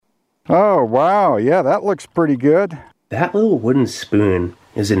Oh, wow. Yeah, that looks pretty good. That little wooden spoon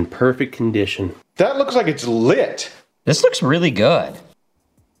is in perfect condition. That looks like it's lit. This looks really good.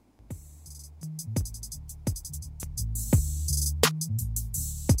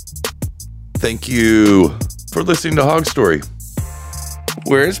 Thank you for listening to Hog Story,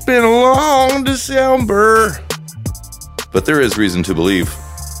 where it's been a long December. But there is reason to believe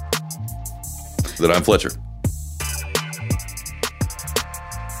that I'm Fletcher.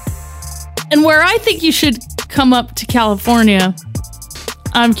 And where I think you should come up to California,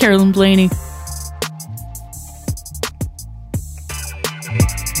 I'm Carolyn Blaney.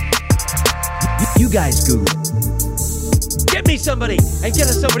 You guys Google. Get me somebody and get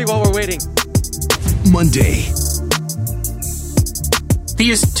us somebody while we're waiting. Monday.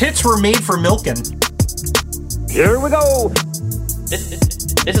 These tits were made for milking. Here we go. This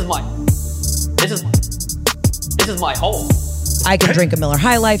is my home. I can drink a Miller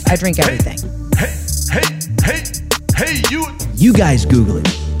High Life. I drink everything. Hey, you. You guys Google it.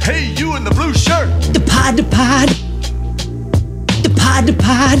 Hey, you in the blue shirt. The pod.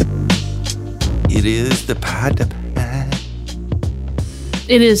 It is the pod.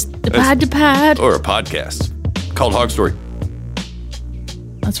 It is the pod. Or a podcast called Hog Story.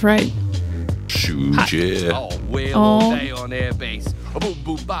 That's right. Shoot, yeah. Oh, well, all day on air base.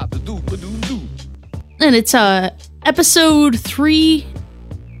 And it's episode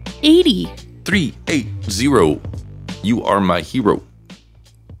 380. 380. You are my hero.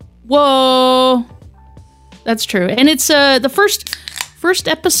 Whoa. That's true. And it's the first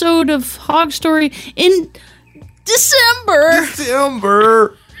episode of Hog Story in December.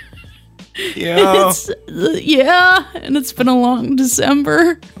 Yeah. And it's been a long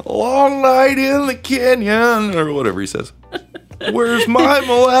December. A long night in the canyon, or whatever he says. Where's my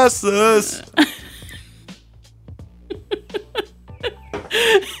molasses?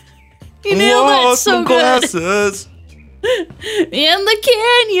 You nailed that so good. Glasses. In the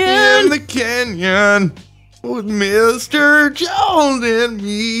canyon. In the canyon with Mr. Jones and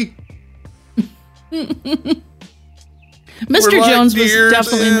me. Mr. We're Jones like was deers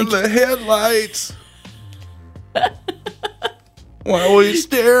definitely in the headlights. While we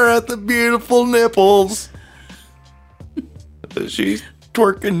stare at the beautiful nipples. She's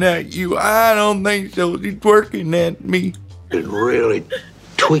twerking at you. I don't think so. She's twerking at me. It really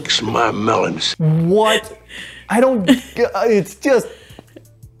tweaks my melons. What? I don't. It's just.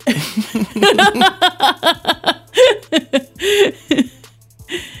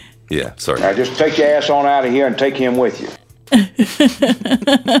 Yeah, sorry. Now just take your ass on out of here and take him with you.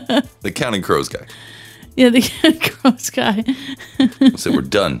 The Counting Crows guy. Yeah, the Crows guy. So we're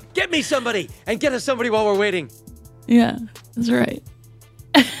done. Get me somebody and get us somebody while we're waiting. Yeah, that's right.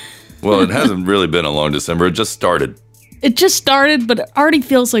 Well, it hasn't really been a long December. It just started. It just started, but it already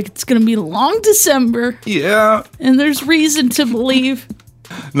feels like it's going to be a long December. Yeah. And there's reason to believe.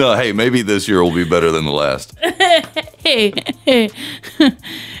 No, hey, maybe this year will be better than the last. Hey.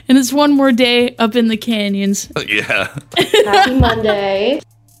 And it's one more day up in the canyons. Yeah. Happy Monday.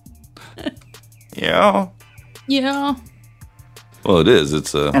 Yeah. Yeah. Well, it is.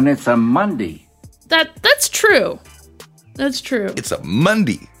 It's a... And it's a Monday. That's true. That's true. It's a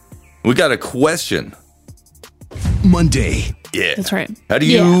Monday. We got a question. Monday. Yeah. That's right. How do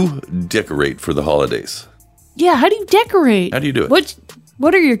you decorate for the holidays? Yeah, how do you decorate? How do you do it?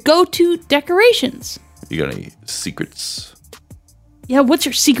 What are your go-to decorations? You got any secrets? Yeah, what's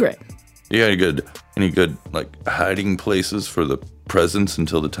your secret? You got any good like hiding places for the presents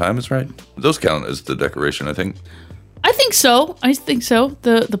until the time is right? Those count as the decoration, I think. I think so.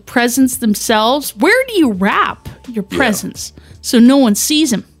 The presents themselves. Where do you wrap your presents so no one sees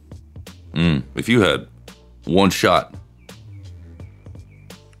them? If you had one shot.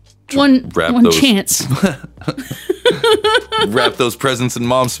 One chance. Wrap those presents in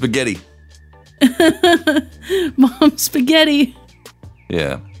mom's spaghetti. Mom's spaghetti.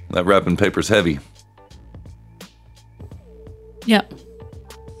 Yeah, that wrapping paper's heavy. Yeah.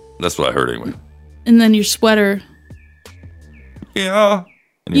 That's what I heard anyway. And then your sweater. Yeah.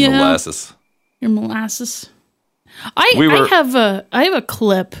 And your molasses. Your molasses. I have a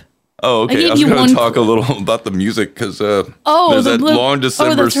clip. Oh, okay. I was going to talk a little about the music because there's that long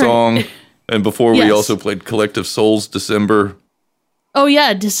December song. Right. And before we also played Collective Souls December. Oh,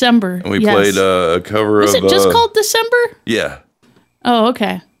 yeah, December. And we played a cover of... Is it just called December? Yeah. Oh,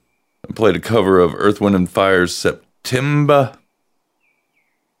 okay. I played a cover of Earth, Wind, and Fire's September.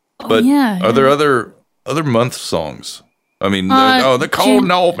 But are there other month songs? I mean, the cold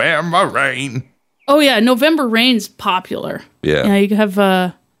November rain. Oh, yeah, November Rain's popular. Yeah. Yeah, you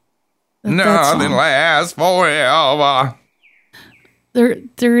have... Nothing lasts forever.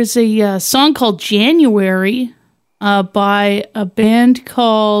 There is a song called January by a band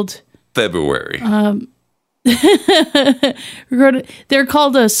called February. They're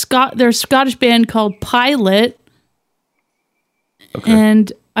called they're a Scottish band called Pilot. Okay.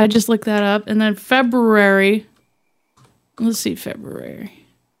 And I just looked that up. And then February. Let's see, February.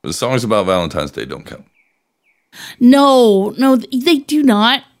 The songs about Valentine's Day don't count. No, they do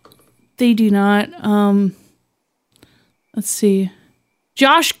not. They do not. Let's see.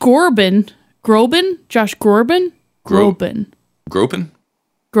 Josh Groban. Josh Groban? Groban. Groban?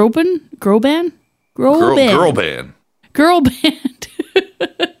 Groban? Girl band. Girl band.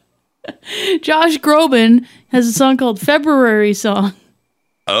 Josh Groban has a song called February Song.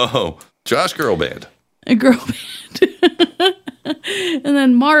 Oh, Josh Girl Band. A girl band. And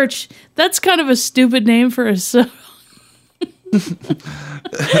then March. That's kind of a stupid name for a song.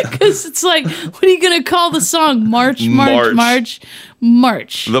 Because it's like, what are you going to call the song? March. The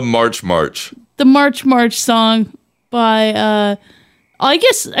March song by, I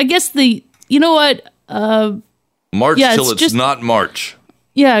guess the, you know what? March yeah, till it's not March.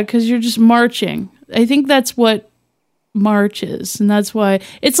 Yeah, because you're just marching. I think that's what March is. And that's why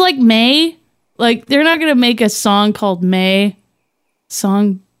it's like May. Like, they're not going to make a song called May.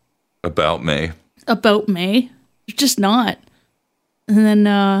 Song about May. They're just not. And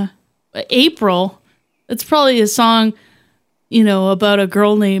then April. It's probably a song, about a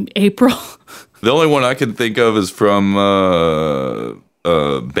girl named April. The only one I can think of is from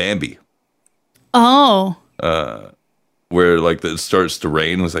Bambi. Oh. Where like it starts to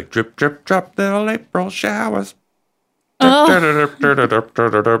rain. It was like drip, drip, drop little April showers. Oh.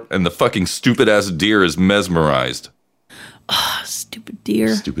 And the fucking stupid ass deer is mesmerized. Oh, stupid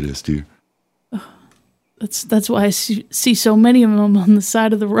deer. Stupid ass deer. That's why I see so many of them on the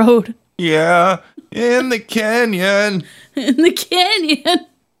side of the road. Yeah, in the canyon. Oh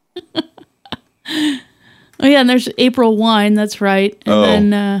yeah, and there's April Wine. That's right.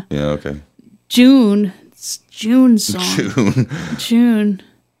 And then yeah, okay. June. It's June song. June.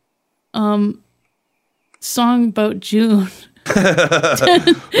 Song about June.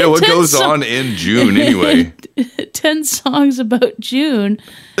 Yeah, what goes on in June anyway? 10 songs about June.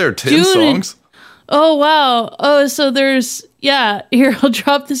 There are 10 songs? Oh, wow. Oh, so there's, here, I'll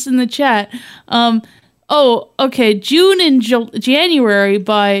drop this in the chat. Okay, June and January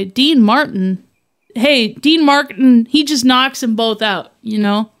by Dean Martin. Hey, Dean Martin, he just knocks them both out,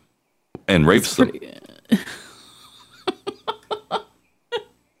 And rapes them.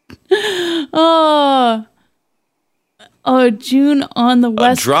 June on the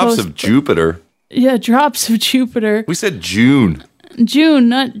West Drops Coast. of Jupiter. Yeah, Drops of Jupiter. We said June. June,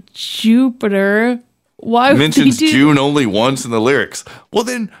 not Jupiter. Why mentions June only once in the lyrics? Well,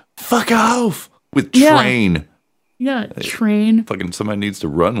 then fuck off with Train. Yeah, Train. Fucking somebody needs to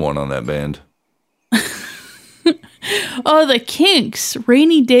run one on that band. Oh, the Kinks.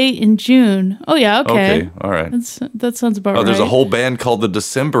 Rainy Day in June. Oh, yeah, okay. Okay, all right. That sounds about right. Oh, there's a whole band called the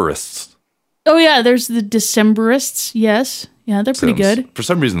Decemberists. Oh, yeah, there's the Decemberists. Yes. Yeah, they're pretty good. For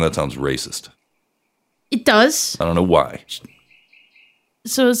some reason, that sounds racist. It does. I don't know why.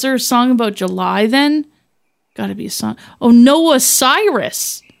 So is there a song about July then? Gotta be a song. Oh, Noah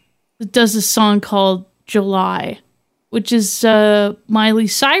Cyrus does a song called July, which is Miley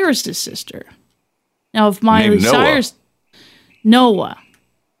Cyrus's sister. Now, if Miley Cyrus... Noah.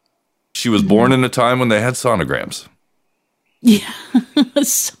 She was born in a time when they had sonograms. Yeah,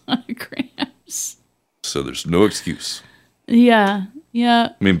 sonograms. So there's no excuse. Yeah.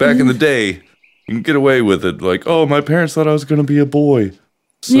 I mean, back in the day, you can get away with it. Like, oh, my parents thought I was going to be a boy.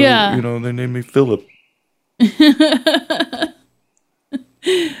 So, they named me Philip. And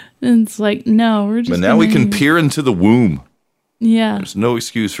it's like, no, we're just... But now we can peer into the womb. Yeah. There's no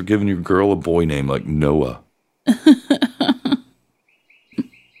excuse for giving your girl a boy name like Noah.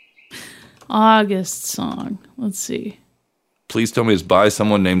 August song. Let's see. Please tell me it's by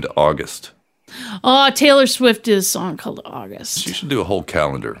someone named August. Oh, Taylor Swift did a song called August. She should do a whole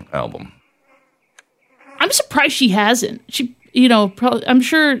calendar album. I'm surprised she hasn't. She, probably, I'm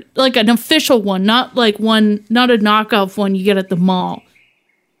sure like an official one, not like one, not a knockoff one you get at the mall.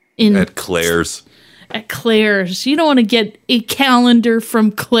 At Claire's. At Claire's. You don't want to get a calendar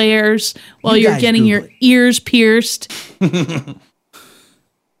from Claire's while you're getting your ears pierced. And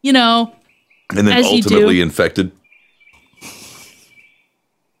then ultimately infected.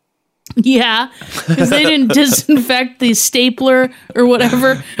 Yeah, because they didn't disinfect the stapler or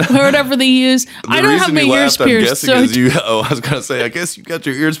whatever they use. I don't have my ears pierced. I was going to say, I guess you got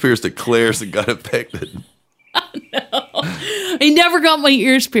your ears pierced at Claire's and got infected. No. I never got my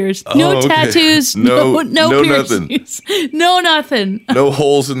ears pierced. No okay. tattoos. No piercings. No nothing. No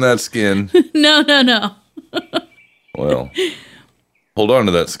holes in that skin. No. Well, hold on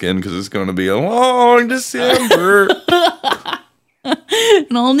to that skin because it's going to be a long December.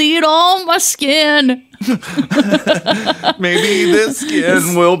 And I'll need all my skin. Maybe this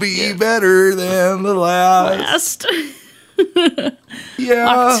skin will be better than the last.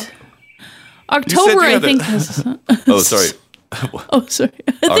 Yeah. October, I think. Oh, sorry. Oh, sorry.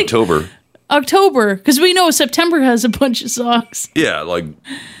 October, because we know September has a bunch of songs. Yeah, like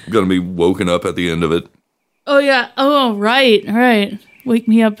going to be woken up at the end of it. Oh, yeah. Oh, right. Wake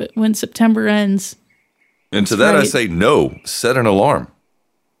me up when September ends. And to that I say, no, set an alarm.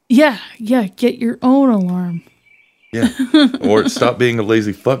 Yeah, get your own alarm. Yeah. Or stop being a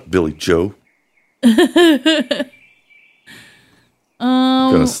lazy fuck, Billy Joe.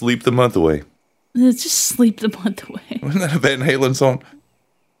 Gonna sleep the month away. Just sleep the month away. Wasn't that a Van Halen song?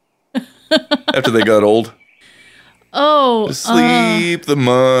 After they got old. Oh. Just sleep the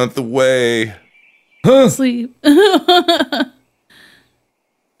month away. Sleep.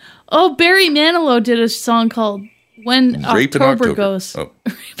 Oh, Barry Manilow did a song called When Rape in October October. Goes. Oh.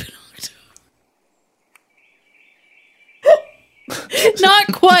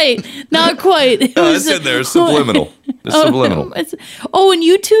 Not quite. It No, was it's in there. Subliminal. It's subliminal. No, and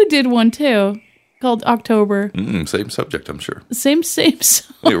U2 did one too, called October. Same subject, I'm sure. Same song.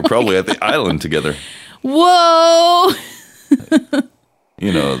 They were probably at the island together. Whoa.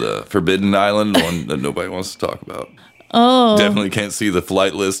 You know, the Forbidden Island, the one that nobody wants to talk about. Oh. Definitely can't see the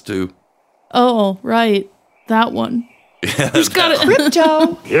flight list, too. Oh, right. That one. Yeah, Who's got it?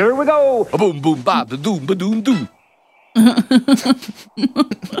 Crypto. Here we go. Boom, boom, bop, da doom, ba doom, doom.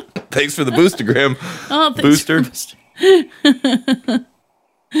 Thanks for the boostergram. Oh, Booster.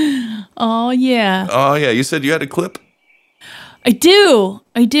 Oh, yeah. Oh, yeah. You said you had a clip? I do.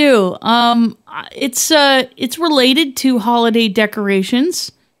 It's related to holiday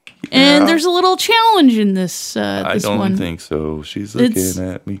decorations. And there's a little challenge in this I don't one. think so. She's looking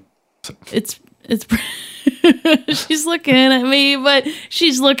at me. It's she's looking at me, but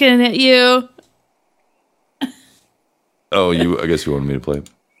she's looking at you. Oh, I guess you wanted me to play it.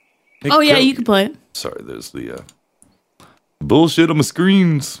 Hey, Oh yeah, you can play it. Sorry, there's the bullshit on my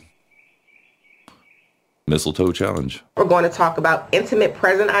screens. Mistletoe challenge. We're going to talk about intimate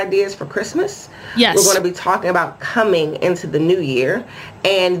present ideas for Christmas. Yes. We're going to be talking about coming into the new year.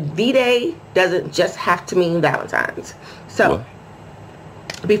 And V-Day doesn't just have to mean Valentine's. So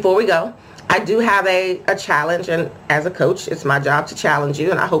before we go, I do have a challenge. And as a coach, it's my job to challenge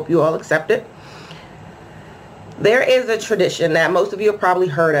you. And I hope you all accept it. There is a tradition that most of you have probably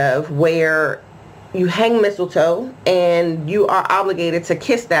heard of where you hang mistletoe and you are obligated to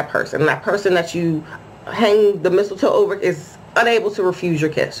kiss that person. That person that you hang the mistletoe over is unable to refuse your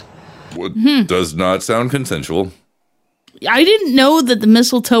kiss. What does not sound consensual. I didn't know that the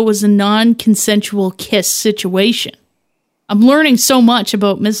mistletoe was a non-consensual kiss situation. I'm learning so much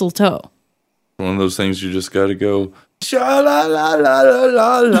about mistletoe. One of those things you just got to go,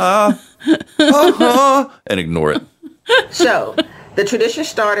 sha-la-la-la-la-la, uh-huh, and ignore it. So, the tradition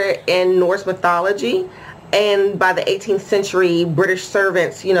started in Norse mythology, and by the 18th century, British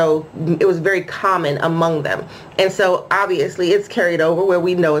servants, it was very common among them. And so, obviously, it's carried over where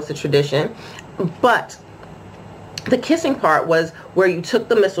we know it's a tradition. But the kissing part was where you took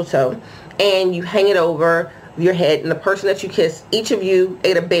the mistletoe and you hang it over your head, and the person that you kissed, each of you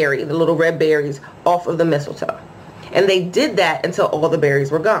ate a berry, the little red berries, off of the mistletoe. And they did that until all the berries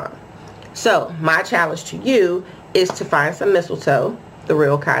were gone. So, my challenge to you is to find some mistletoe, the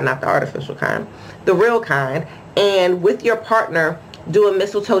real kind, not the artificial kind, the real kind, and with your partner, do a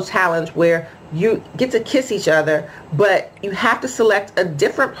mistletoe challenge where you get to kiss each other, but you have to select a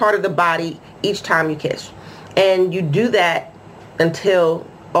different part of the body each time you kiss. And you do that until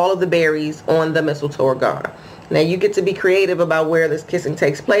all of the berries on the mistletoe are gone. Now, you get to be creative about where this kissing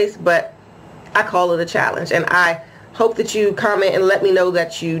takes place, but I call it a challenge. And I hope that you comment and let me know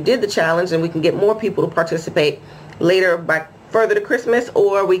that you did the challenge, and we can get more people to participate later by further to Christmas,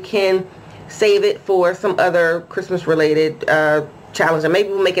 or we can save it for some other Christmas related challenge, and maybe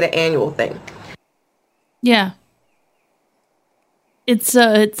we'll make it an annual thing. Yeah. It's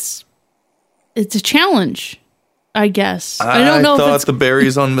a challenge, I guess. I don't know thought if the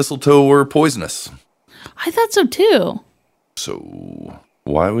berries on mistletoe were poisonous. I thought so too. So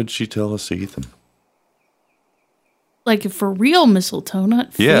why would she tell us to eat them? Like for real mistletoe,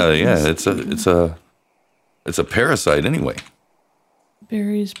 not fake mistletoe. It's a parasite anyway.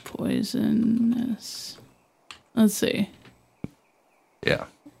 Berries poisonous. Let's see. Yeah.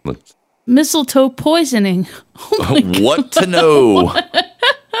 mistletoe poisoning. Oh what to know?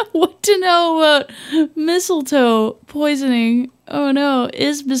 What to know about mistletoe poisoning? Oh no,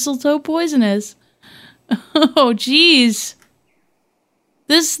 is mistletoe poisonous? Oh geez.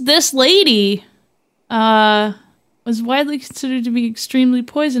 This lady was widely considered to be extremely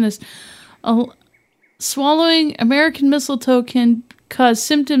poisonous. Swallowing American mistletoe can cause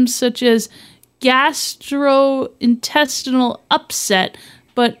symptoms such as gastrointestinal upset,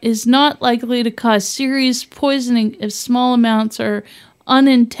 but is not likely to cause serious poisoning if small amounts are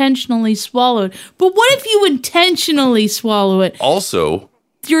unintentionally swallowed. But what if you intentionally swallow it? Also,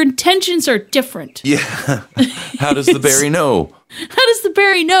 your intentions are different. Yeah. How does the berry know? How does the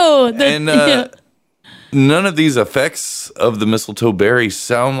berry know? That, None of these effects of the mistletoe berry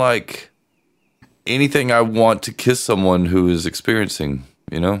sound like anything I want to kiss someone who is experiencing,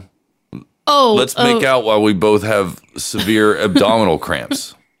 you know? Let's make out while we both have severe abdominal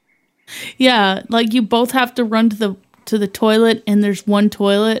cramps. Yeah, like you both have to run to the toilet and there's one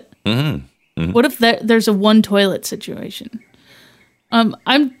toilet. Mm-hmm. Mm-hmm. What if there's a one toilet situation?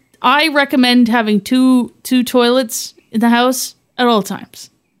 I recommend having two toilets in the house at all times.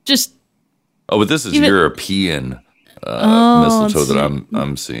 Just but this is European mistletoe that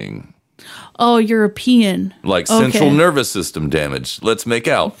I'm seeing. Oh, European. Like central nervous system damage. Let's make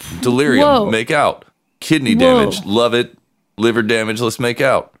out. Delirium. Whoa. Make out. Kidney damage. Love it. Liver damage. Let's make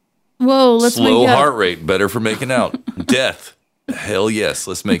out. Whoa, let's make out. Slow heart rate. Better for making out. Death. Hell yes.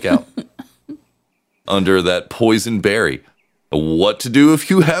 Let's make out. Under that poison berry. What to do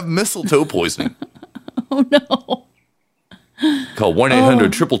if you have mistletoe poisoning. Oh, no. Call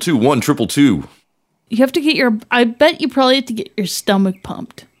 1-800-222-1222. You have to get I bet you probably have to get your stomach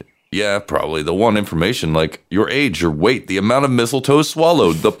pumped. Yeah, probably. They'll want information like your age, your weight, the amount of mistletoe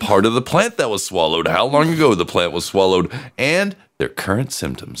swallowed, the part of the plant that was swallowed, how long ago the plant was swallowed, and their current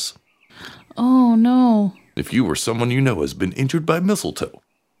symptoms. Oh, no. If you or someone you know has been injured by mistletoe,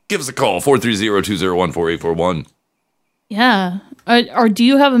 give us a call, 430-201-4841. Yeah. Or do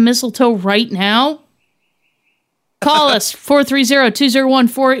you have a mistletoe right now? Call us,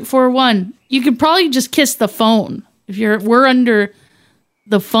 430-201-4841. You could probably just kiss the phone. If we're under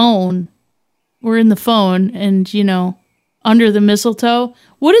the phone, we're in the phone and, under the mistletoe.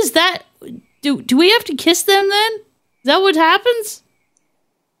 What is that? Do we have to kiss them then? Is that what happens?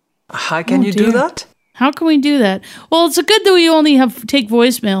 How can you do that? How can we do that? Well, it's good that we only take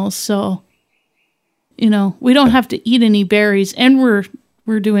voicemails, so, we don't have to eat any berries, and we're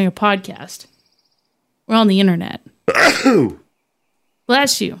doing a podcast. We're on the internet.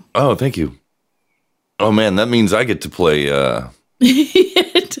 Bless you. Oh, thank you. Oh, man, that means I get to play,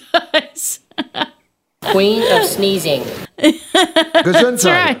 It does. Queen of sneezing. That's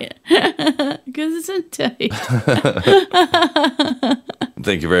right. Gesundheit.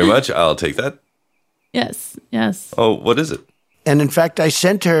 Thank you very much. I'll take that. Yes. Oh, what is it? And in fact, I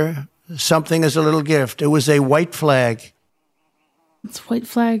sent her something as a little gift. It was a white flag. It's white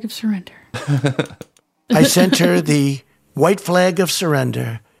flag of surrender. I sent her the white flag of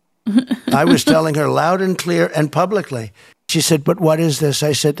surrender. I was telling her loud and clear and publicly. She said, "But what is this?"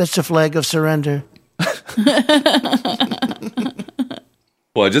 I said, "That's a flag of surrender."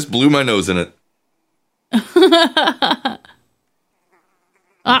 Well, I just blew my nose in it.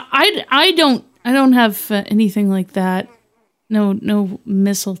 I don't have anything like that. No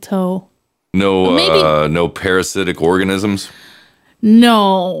mistletoe. No parasitic organisms.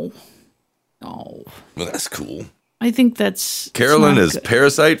 No. Well, that's cool. I think that's Carolyn is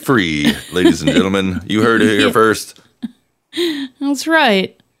parasite free, ladies and gentlemen. You heard it here first. That's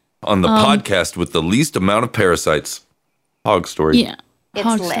right. On the podcast with the least amount of parasites. Hog Story. Yeah.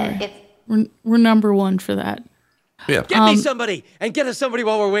 Hog Story. We're number one for that. Yeah. Get me somebody and get us somebody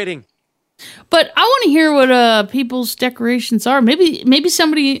while we're waiting. But I want to hear what people's decorations are. Maybe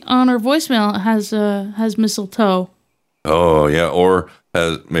somebody on our voicemail has mistletoe. Oh, yeah. Or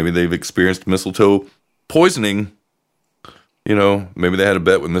maybe they've experienced mistletoe poisoning. Maybe they had a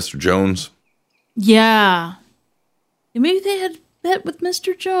bet with Mr. Jones. Yeah. Maybe they had a bet with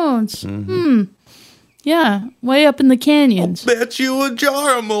Mr. Jones. Mm-hmm. Yeah, way up in the canyons. I'll bet you a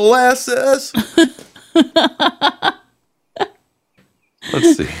jar of molasses.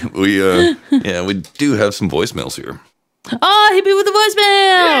 Let's see. We do have some voicemails here. Oh, hit me with the voicemail.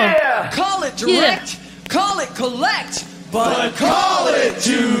 Yeah! Call it direct. Yeah. Call it collect. But call it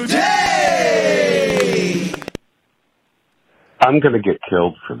today. I'm going to get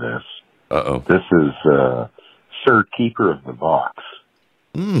killed for this. Uh-oh. This is Sir Keeper of the Box.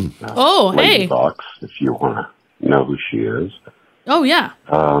 Mm. Lady hey. Box, if you want to know who she is. Oh, yeah.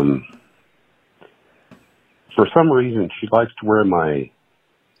 For some reason, she likes to wear my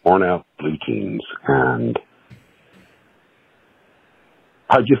worn out blue jeans, and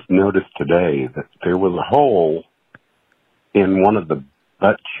I just noticed today that there was a hole in one of the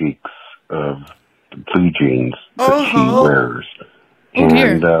butt cheeks of the blue jeans that she wears.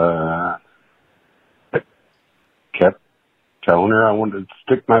 And I kept telling her I wanted to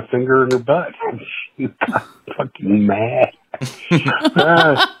stick my finger in her butt, and she got fucking mad.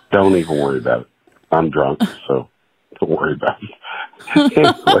 Don't even worry about it. I'm drunk, so don't worry about it.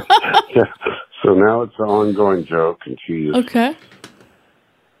 Anyway, yeah, so now it's an ongoing joke, and she's okay.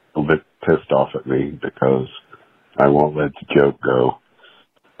 A bit pissed off at me because I won't let the joke go.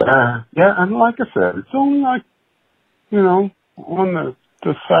 Yeah, and like I said, it's only like, on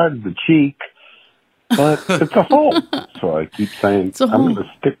the side of the cheek, but it's a hole. So I keep saying, I'm going to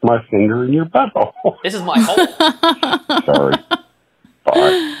stick my finger in your butthole. This is my hole. Sorry.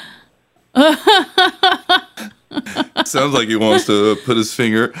 Bye. Sounds like he wants to put his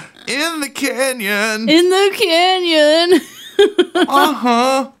finger in the canyon. In the canyon.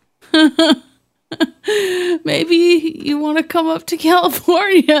 Maybe you want to come up to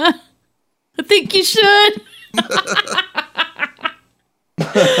California. I think you should.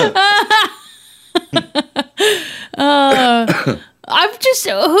 I'm just.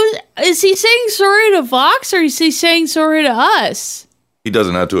 Who is he saying sorry to Vox, or is he saying sorry to us? He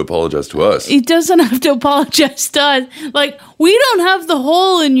doesn't have to apologize to us. He doesn't have to apologize to us. Like, we don't have the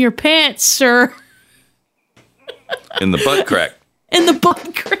hole in your pants, sir. In the butt crack. In the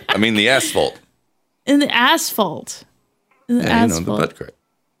butt crack. I mean, the asphalt. In the asphalt. In the asphalt. The butt crack.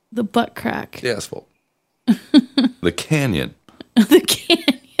 The butt crack. The asphalt. The canyon. The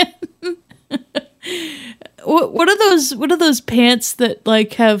canyon. What are those? What are those pants that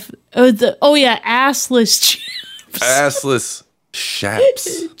like have? Assless chaps. Assless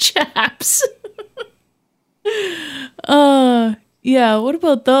chaps. Chaps. Yeah. What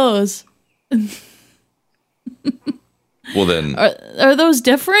about those? Well then, are those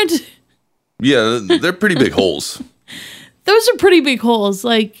different? Yeah, they're pretty big holes. Those are pretty big holes.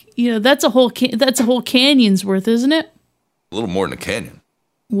 Like, that's a whole canyon's worth, isn't it? A little more than a canyon.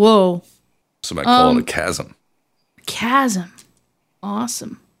 Whoa. Somebody call it a chasm. Chasm.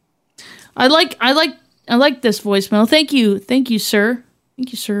 Awesome. I like this voicemail. Thank you, sir.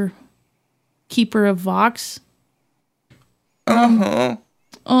 Thank you, sir. Keeper of Vox. I'm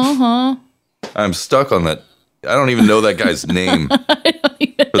stuck on that. I don't even know that guy's name for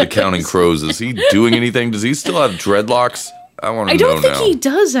the Counting Crows. Is he doing anything? Does he still have dreadlocks? I want to know now. I don't think he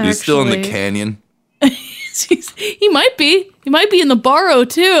does, actually. He's still in the canyon? He might be. He might be in the barrio,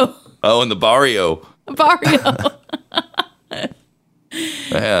 too. Oh, in the barrio. Barrio.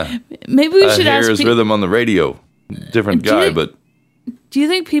 Yeah. Maybe we should ask his rhythm on the radio. Different guy, but... Do you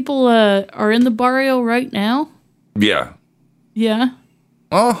think people are in the barrio right now? Yeah. Yeah?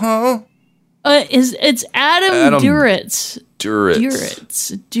 Uh-huh. It's Adam Duritz. Duritz.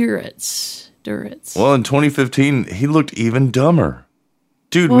 Well, in 2015, he looked even dumber.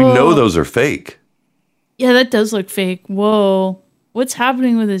 Dude, we know those are fake. Yeah, that does look fake. Whoa. What's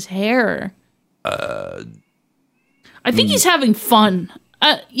happening with his hair? I think he's having fun.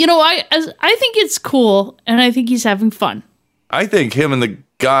 I think it's cool, and I think he's having fun. I think him and the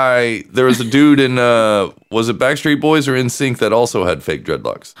guy, there was a dude in, was it Backstreet Boys or NSYNC that also had fake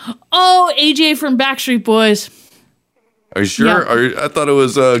dreadlocks? Oh, AJ from Backstreet Boys. Are you sure? Yeah. I thought it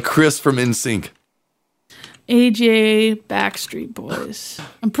was Chris from NSYNC. AJ Backstreet Boys.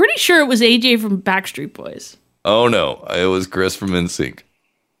 I'm pretty sure it was AJ from Backstreet Boys. Oh, no. It was Chris from NSYNC.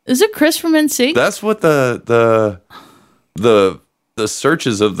 Is it Chris from NSYNC? That's what the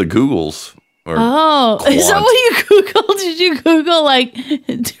searches of the Googles are. Oh, is that what you Googled? Did you Google, like,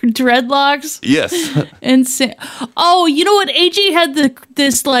 dreadlocks? Yes. Oh, you know what? AJ had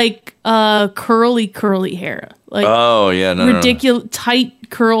this curly hair. Like, ridiculous, tight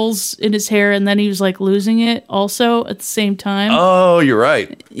curls in his hair, and then he was, like, losing it also at the same time. Oh, you're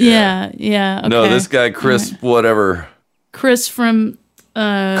right. Yeah. Okay. No, this guy, Chris, whatever. Chris from...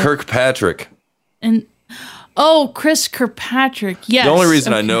 Kirkpatrick. Chris Kirkpatrick. Yes. The only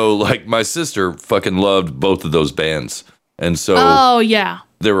reason I know, like, my sister fucking loved both of those bands. And so... Oh, yeah.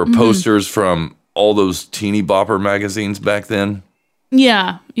 There were posters from all those teeny bopper magazines back then.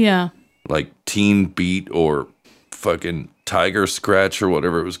 Yeah. Like Teen Beat or fucking Tiger Scratch or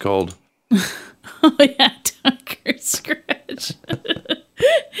whatever it was called. Oh, yeah, Tiger Scratch.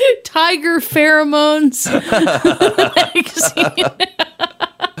 Tiger Pheromones magazine.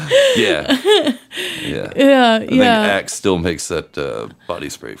 Yeah. I think Axe still makes that body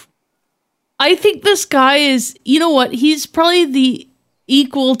spray. I think this guy is, you know what? He's probably the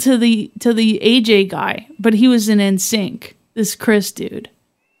equal to the AJ guy, but he was in NSYNC. This Chris dude.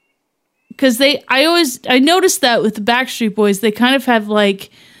 because I noticed that with the Backstreet Boys, they kind of have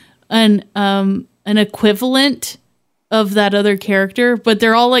like an equivalent of that other character, but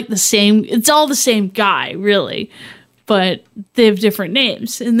they're all like the same. It's all the same guy, really, but they have different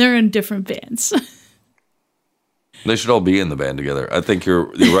names and they're in different bands. They should all be in the band together. I think you're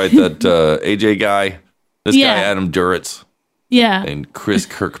right. That AJ guy, this guy Adam Duritz, and Chris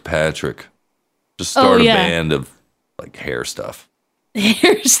Kirkpatrick just start a band of like hair stuff.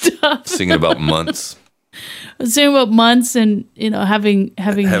 Hair stuff. Singing about months. Singing about months and having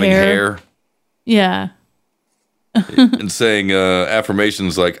hair. Yeah. And saying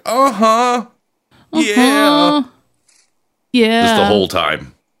affirmations like yeah, yeah, just the whole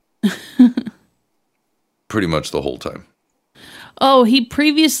time. Pretty much the whole time. Oh, he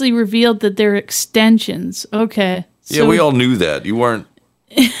previously revealed that they're extensions. Okay. Yeah, we all knew that. You weren't.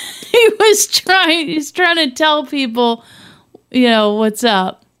 He's trying to tell people, what's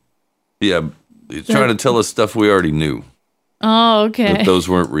up. Yeah, he's trying to tell us stuff we already knew. Oh, okay. That those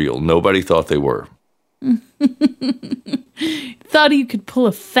weren't real. Nobody thought they were. Thought he could pull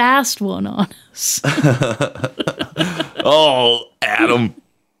a fast one on us. Oh, Adam.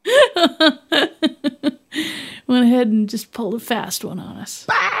 Went ahead and just pulled a fast one on us.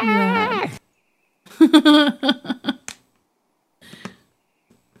 Yeah.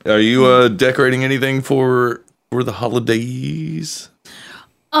 Are you decorating anything for the holidays?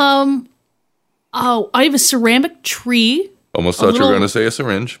 Oh, I have a ceramic tree. Almost thought you were going to say a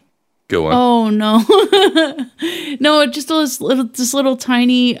syringe. Go on. Oh no, no! Just this little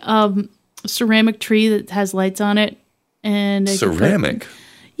tiny ceramic tree that has lights on it, and ceramic.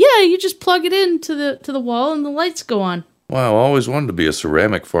 Yeah, you just plug it into the wall, and the lights go on. Wow, I always wanted to be a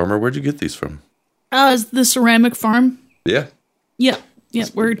ceramic farmer. Where'd you get these from? It's the ceramic farm. Yeah. Yeah,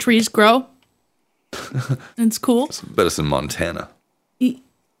 where trees grow. It's cool. I bet it's in Montana.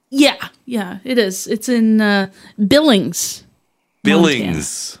 Yeah, it is. It's in Billings.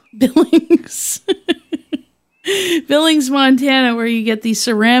 Billings. Billings, Montana, where you get the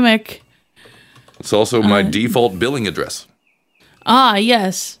ceramic. It's also my default billing address. Ah,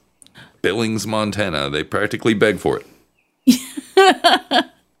 yes. Billings, Montana. They practically beg for it.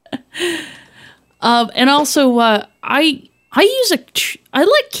 And also, I use I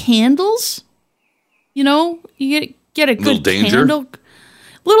like candles. You get a good candle.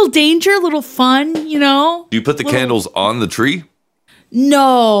 Little danger, little fun. Do you put the candles on the tree?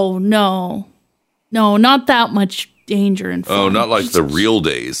 No, not that much danger and fun. Oh, not like the real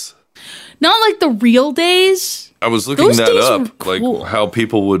days. Not like the real days. I was looking that up, cool. Like how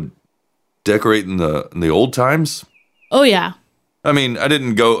people would decorate in the old times. Oh yeah. I mean, I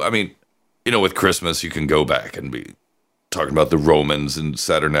didn't go. I mean, with Christmas you can go back and be talking about the Romans and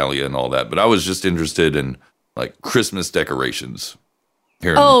Saturnalia and all that, but I was just interested in like Christmas decorations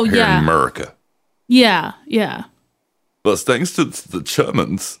here in America. Yeah. But thanks to the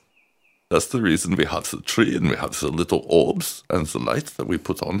Germans, that's the reason we have the tree and we have the little orbs and the lights that we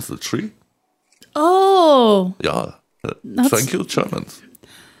put on the tree. Oh. Yeah. Thank you, Germans.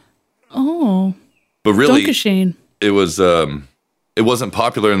 Oh. But really, it was it wasn't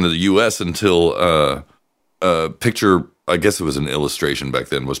popular in the U.S. until a picture, I guess it was an illustration back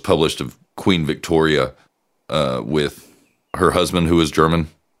then, was published of Queen Victoria with her husband, who was German.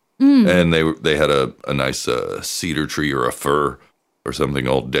 And they had a nice cedar tree or a fir or something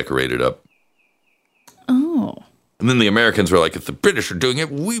all decorated up. Oh. And then the Americans were like, if the British are doing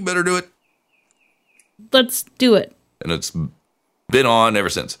it, we better do it. Let's do it. And it's been on ever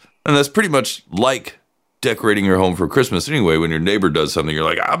since. And that's pretty much like decorating your home for Christmas anyway. When your neighbor does something, you're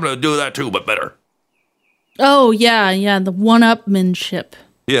like, I'm going to do that too, but better. Oh, yeah. The one-upmanship.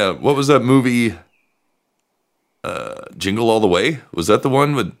 Yeah. What was that movie? Jingle All the Way? Was that the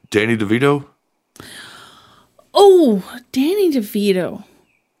one with Danny DeVito? Oh, Danny DeVito.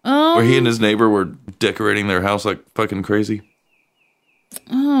 Where he and his neighbor were decorating their house like fucking crazy.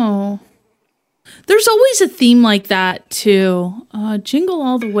 Oh. There's always a theme like that, too. Jingle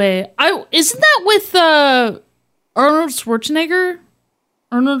All the Way. Isn't that with Arnold Schwarzenegger?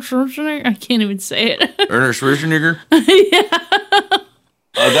 I can't even say it. Arnold Schwarzenegger? Yeah.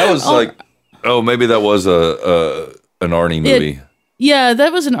 That was maybe that was an Arnie movie. Yeah,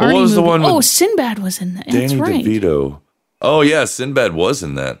 that was an Arnie movie. What was the one Sinbad was in that. Danny DeVito. Oh, yeah, Sinbad was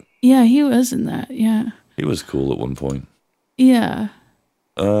in that. Yeah, he was in that, yeah. He was cool at one point. Yeah.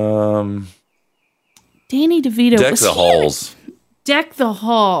 Danny DeVito. Deck the Halls. Deck the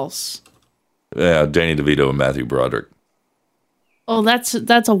Halls. Yeah, Danny DeVito and Matthew Broderick. Oh, that's a.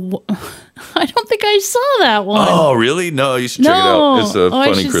 I don't think I saw that one. Oh, really? No, you should check it out. It's a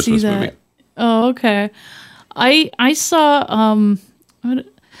funny Christmas movie. Oh, okay. I saw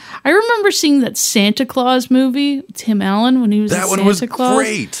I remember seeing that Santa Claus movie, Tim Allen, when he was That in one Santa was Claus.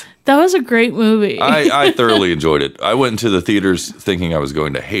 great. That was a great movie. I thoroughly enjoyed it. I went into the theaters thinking I was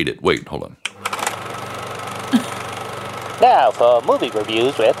going to hate it. Wait, hold on. Now for movie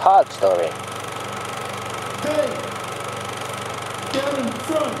reviews with Hog Story. Down in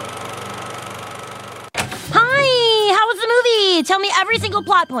front. Hi, how was the movie? Tell me every single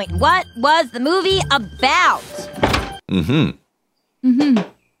plot point. What was the movie about?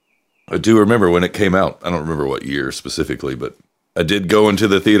 I do remember when it came out. I don't remember what year specifically, but I did go into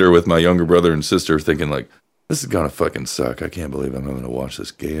the theater with my younger brother and sister thinking like, this is gonna fucking suck. I can't believe I'm going to watch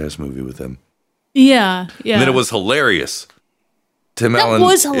this gay-ass movie with them. Yeah. And then it was hilarious. Tim Allen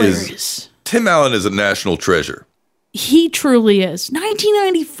was hilarious. Tim Allen is a national treasure. He truly is.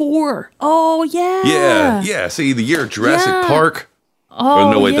 1994. Oh, yeah. Yeah. See, the year Jurassic Yeah. Park. Oh,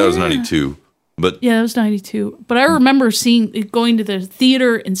 no, wait, that was yeah. 92. But Yeah, it was 92. But I remember going to the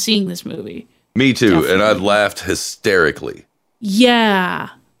theater and seeing this movie. me too, Definitely. and I laughed hysterically. Yeah.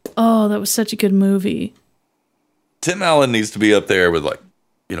 Oh, that was such a good movie. Tim Allen needs to be up there with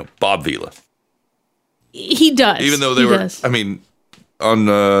Bob Vila. He does. Even though they He were, does. I mean, on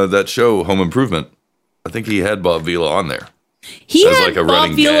that show, Home Improvement, I think he had Bob Vila on there. He as had like a Bob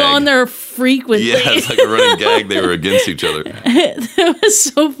running Vila gag. on there frequently. Yeah, it's like a running gag. They were against each other. That was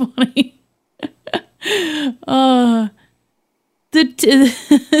so funny.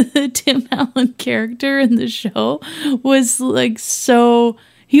 The Tim Allen character in the show was like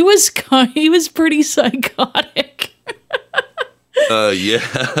he was pretty psychotic. Yeah.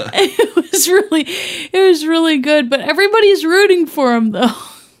 It was really good, but everybody's rooting for him though.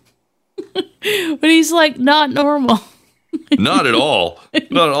 But he's like not normal. Not at all.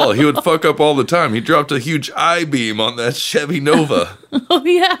 Not at all. He would fuck up all the time. He dropped a huge I-beam on that Chevy Nova. Oh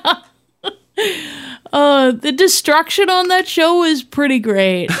yeah. The destruction on that show was pretty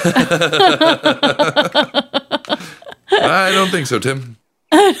great. I don't think so, Tim.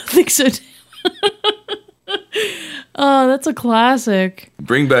 I don't think so. Oh, that's a classic.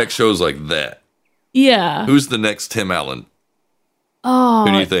 Bring back shows like that. Yeah. Who's the next Tim Allen? Oh.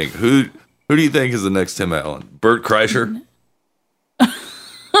 Who do you think? Who do you think is the next Tim Allen? Bert Kreischer?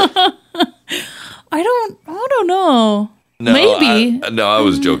 I don't know. No, Maybe. I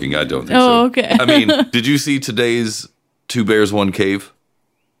was joking. I don't think Oh, so. okay. I mean, did you see today's Two Bears, One Cave?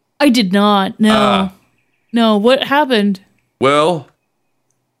 I did not. No. No, what happened? Well,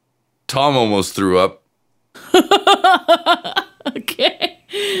 Tom almost threw up. Okay.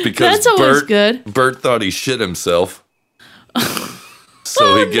 Because That's always good. Bert thought he shit himself.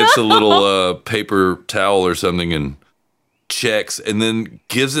 So he gets a little paper towel or something and checks and then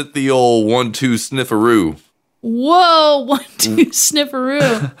gives it the old 1-2 snifferoo. Whoa, 1-2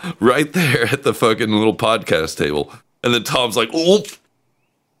 snifferoo. Right there at the fucking little podcast table. And then Tom's like, oh.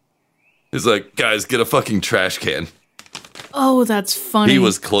 He's like, guys, get a fucking trash can. Oh, that's funny. He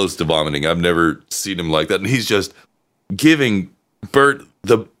was close to vomiting. I've never seen him like that. And he's just giving Bert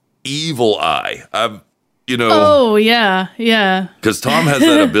the evil eye. Oh, yeah, yeah. Because Tom has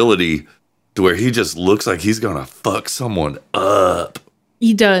that ability to where he just looks like he's going to fuck someone up.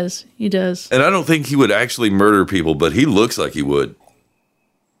 He does. He does. And I don't think he would actually murder people, but he looks like he would.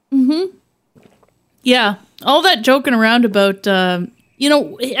 Mm-hmm. Yeah. All that joking around about, I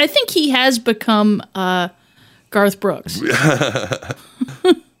think he has become Garth Brooks.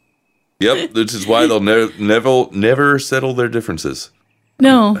 Yep, which is why they'll never settle their differences.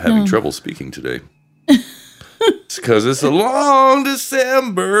 No. I'm having trouble speaking today. It's because it's a long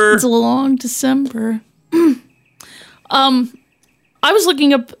December. It's a long December. I was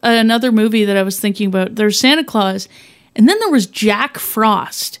looking up another movie that I was thinking about. There's Santa Claus, and then there was Jack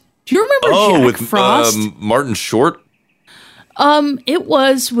Frost. Do you remember Jack with Frost? Martin Short? It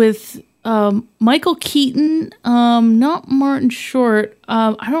was with Michael Keaton, not Martin Short.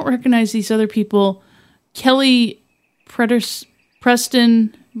 I don't recognize these other people. Kelly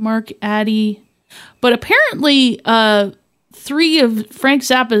Preston, Mark Addy. But apparently, three of Frank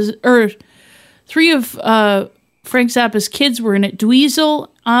Zappa's kids were in it. Dweezil,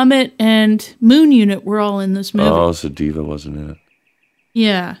 Amit, and Moon Unit were all in this movie. Oh, so Diva wasn't in it.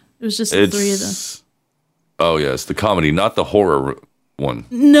 Yeah, it was just the three of them. Oh, yeah, it's the comedy, not the horror one.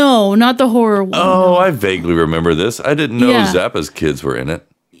 No, not the horror one. Oh, I vaguely remember this. I didn't know Zappa's kids were in it.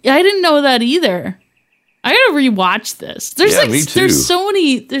 I didn't know that either. I gotta rewatch this. There's me too. There's so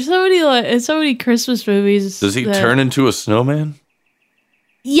many Christmas movies. Does he turn into a snowman?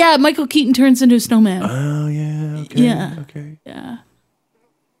 Yeah, Michael Keaton turns into a snowman. Oh yeah. Okay. Yeah. Okay. Yeah.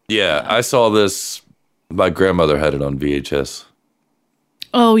 Yeah, I saw this. My grandmother had it on VHS.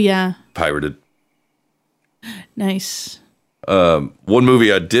 Oh yeah. Pirated. Nice. One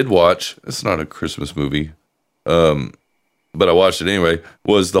movie I did watch, it's not a Christmas movie, but I watched it anyway,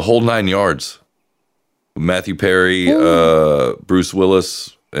 was The Whole Nine Yards. Matthew Perry, Bruce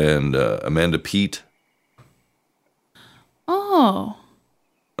Willis, and Amanda Peet. Oh.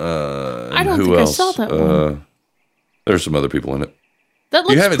 I don't think else? I saw that one. There's some other people in it. That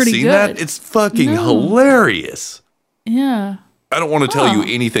looks You haven't pretty seen good. that? It's fucking hilarious. Yeah. I don't want to tell you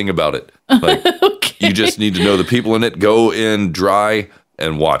anything about it. Like, you just need to know the people in it. Go in dry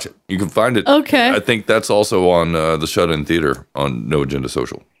and watch it. You can find it. Okay. I think that's also on the Shut-In Theater on No Agenda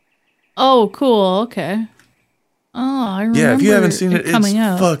Social. Oh, cool. Okay. Oh, I remember. Yeah, if you haven't seen it, it's coming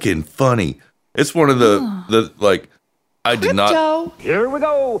out. fucking funny. It's one of the like, I did not. Here we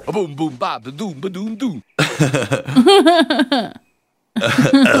go. Boom, boom, bop, da doom, ba doom, doom.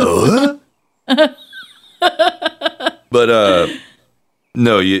 But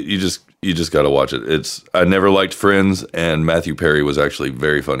no, you just got to watch it. I never liked Friends, and Matthew Perry was actually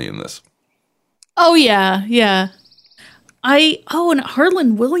very funny in this. Oh, yeah. Yeah. And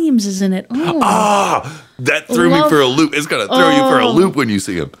Harlan Williams is in it. Oh. That threw me for a loop. It's gonna throw you for a loop when you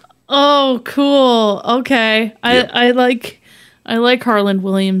see him. Oh, cool. Okay. I like Harlan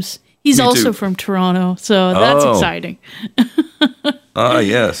Williams. He's Me also too. from Toronto, so that's exciting.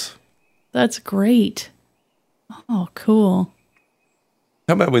 Yes. That's great. Oh, cool.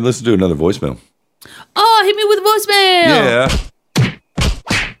 How about we listen to another voicemail? Oh, hit me with a voicemail.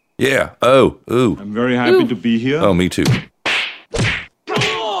 Yeah. Yeah. Oh. Ooh. I'm very happy to be here. Oh, me too.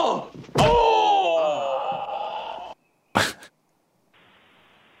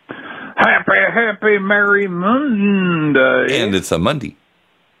 Happy Merry Monday. And it's a Monday.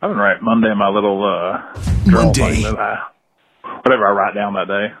 I would write Monday in my little journal thing that whatever I write down that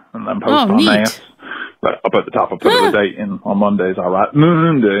day and then post on neat. that. But up at the top, I put the date, and on Mondays I write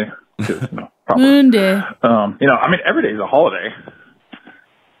Monday. Monday. I mean, every day is a holiday.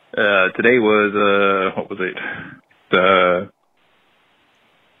 Today was what was it?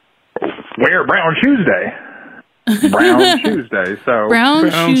 Wear Brown Shoes Day. Brown Tuesday. So Brown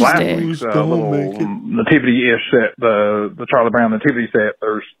last Tuesday. week's little nativity-ish set, the Charlie Brown nativity set.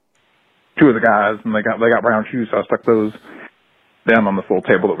 There's two of the guys, and they got brown shoes. So I stuck those down on this little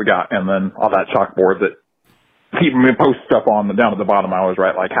table that we got, and then on that chalkboard that people post stuff on. Down at the bottom, I always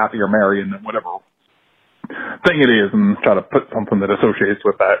write like happy or merry, and then whatever thing it is, and try to put something that associates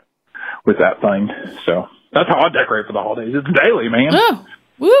with that thing. So that's how I decorate for the holidays. It's daily, man. Oh,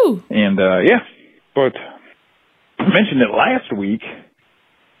 woo! And yeah, but I mentioned it last week.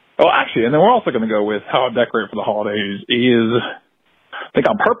 Oh, actually, and then we're also going to go with how I decorate for the holidays is, I think,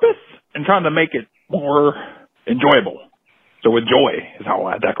 on purpose and trying to make it more enjoyable. So with joy is how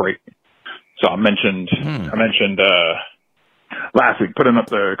I decorate. So I mentioned last week putting up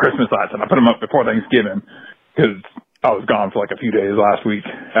the Christmas lights, and I put them up before Thanksgiving because I was gone for like a few days last week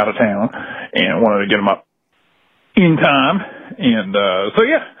out of town and wanted to get them up in time. And so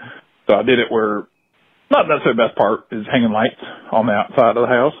I did it where not necessarily the best part is hanging lights on the outside of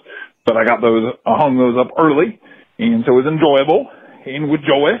the house, but I hung those up early, and so it was enjoyable and with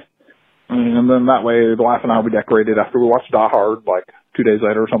joy. And then that way, the wife and I, we decorated after we watched Die Hard, like 2 days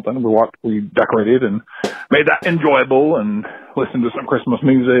later or something. We decorated and made that enjoyable and listened to some Christmas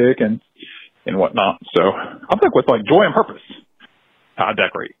music and whatnot. So I think with like joy and purpose, how I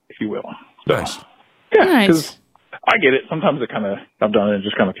decorate, if you will. So, Nice. Yeah, because I get it. Sometimes I've done it, it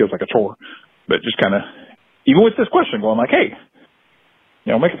just kind of feels like a chore. But just kind of, even with this question, going like, hey,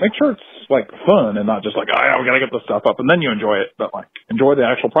 make sure it's like fun and not just like, oh, yeah, we got to get this stuff up and then you enjoy it. But like, enjoy the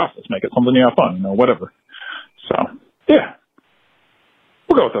actual process. Make it something you have fun, whatever. So, yeah.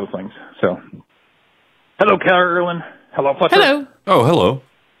 We'll go with those things. So, hello, Carolyn. Hello, Fletcher. Hello. Oh, hello.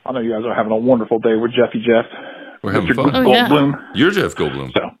 I know you guys are having a wonderful day with Jeffy Jeff. We're having Mr. fun. Goldblum. You're Jeff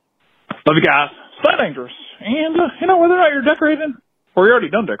Goldblum. So, love you guys. Stay dangerous. And, whether or not you're decorating, or you're already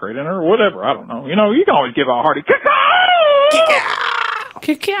done decorating, or whatever, I don't know. You can always give a hearty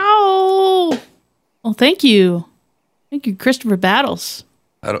Cacao! Well, thank you. Thank you, Christopher Battles.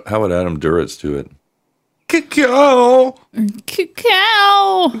 How would Adam Duritz do it? Cacao!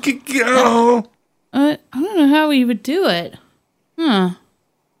 Cacao! Cacao! I don't know how he would do it. Huh.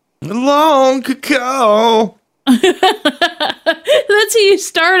 Long cacao! That's how you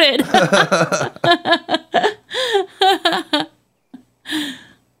started.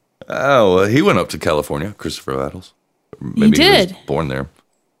 Oh, he went up to California, Christopher Battles. Maybe He did. He was born there.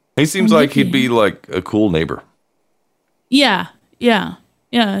 He seems like he'd be like a cool neighbor. Yeah.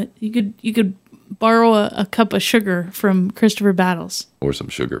 You could borrow a cup of sugar from Christopher Battles. Or some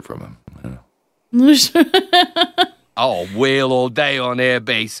sugar from him. I don't know. I'll wail all day on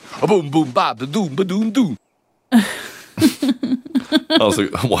airbase. A boom, boom, bop, da doom, ba doom, doom. I also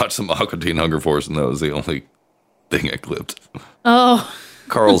watched some Aqua Teen Hunger Force, and that was the only thing I clipped. Oh.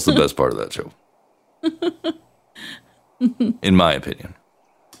 Carl's the best part of that show. In my opinion.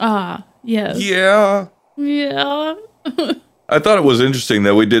 Yes. Yeah. Yeah. I thought it was interesting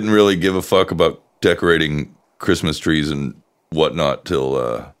that we didn't really give a fuck about decorating Christmas trees and whatnot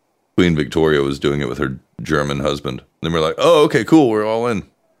till Queen Victoria was doing it with her German husband. Then we're like, oh, okay, cool, we're all in.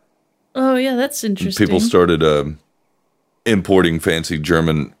 Oh, yeah, that's interesting. People started importing fancy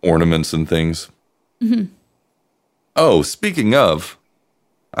German ornaments and things. Mm-hmm. Oh, speaking of,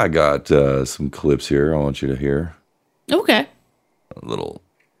 I got some clips here I want you to hear. Okay. A little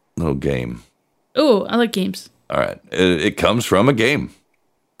game. Oh, I like games. All right. It comes from a game.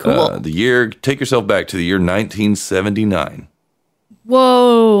 Cool. Take yourself back to the year 1979.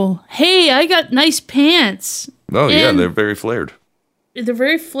 Whoa. Hey, I got nice pants. Oh, yeah, And they're very flared. they're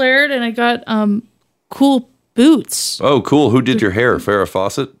very flared, and I got cool boots. Oh, cool. Who did your hair? Farrah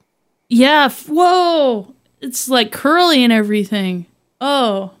Fawcett? Yeah. Whoa. It's like curly and everything.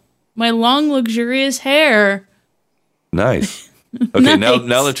 Oh, my long, luxurious hair. Nice. Okay, Nice.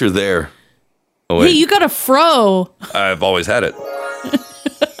 now that you're there. Oh, Hey, wait. you got a fro, I've always had it.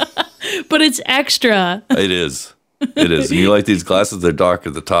 but it's extra. It is. It is. And you like these glasses? They're dark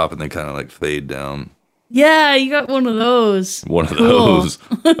at the top, and they kind of like fade down. Yeah, you got one of those. One of Cool. those.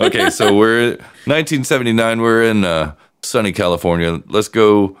 Okay, so we're 1979. We're in sunny California. Let's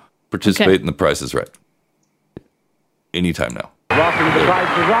go participate Okay. in The Price is Right. Anytime now. Welcome to The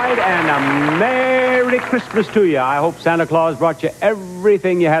Price is Right, and a Merry Christmas to you. I hope Santa Claus brought you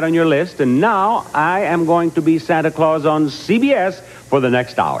everything you had on your list, and now I am going to be Santa Claus on CBS for the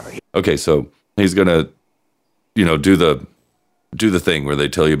next hour. Okay, so he's gonna, do the thing where they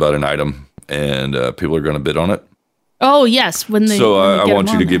tell you about an item, and people are gonna bid on it. Oh yes, when they. So when they I get want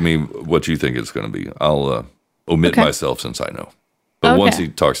them you to on give me what you think it's going to be. I'll omit Okay. myself since I know. But Okay. once he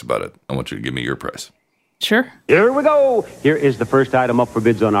talks about it, I want you to give me your price. there. Sure. Here we go. Here is the first item up for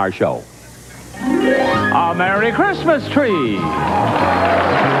bids on our show. A Merry Christmas tree.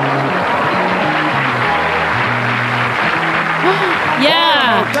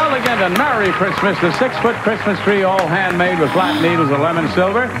 Yeah. Elegant and Merry Christmas, the 6-foot Christmas tree, all handmade with flat needles of lemon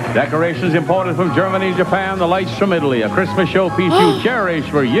silver. Decorations imported from Germany, Japan, the lights from Italy. A Christmas showpiece you cherish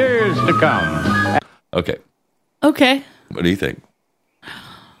for years to come. Okay. Okay. What do you think?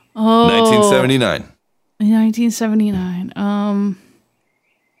 Oh. 1979. 1979.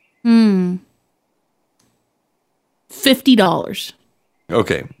 $50.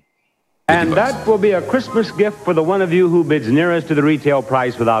 Okay. And that will be a Christmas gift for the one of you who bids nearest to the retail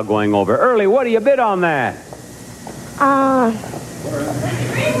price without going over. Early, what do you bid on that?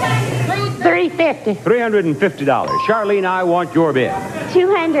 $350. $350. Charlene, I want your bid.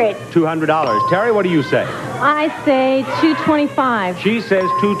 $200. $200. Terry, what do you say? I say $225. She says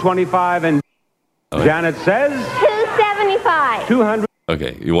 $225, and Janet says $275. $200.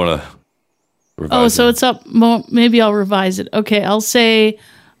 Okay. You want to revise Oh, so it's up. Maybe I'll revise it. Okay, I'll say,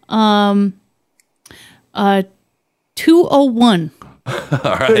 201.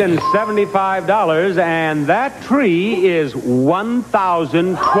 $175, and that tree is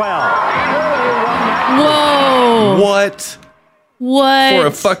 $1,012. Whoa. What? What? For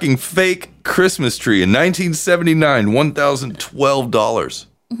a fucking fake Christmas tree in 1979, $1,012.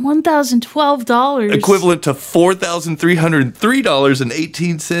 $1,012. Equivalent to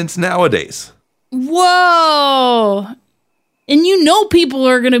 $4,303.18 nowadays. Whoa. And people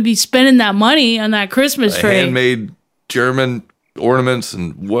are going to be spending that money on that Christmas tree. Handmade German ornaments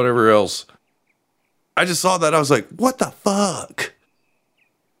and whatever else. I just saw that. I was like, what the fuck?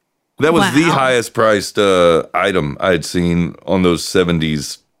 That was the highest priced item I had seen on those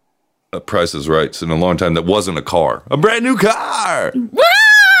 70s Prices Rights in a long time. That wasn't a car. A brand new car.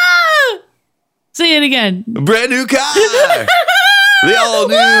 Say it again. A brand new car. The all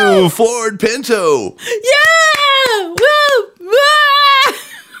new Ford Pinto. Yeah. Woo.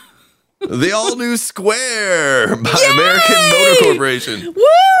 The all new Square by American Motor Corporation.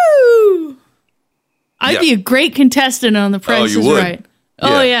 Woo! I'd be a great contestant on The Price you is would. Right.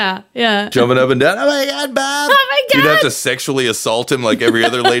 Oh, yeah. Jumping up and down. Oh my God, Bob. Oh my God. You'd have to sexually assault him like every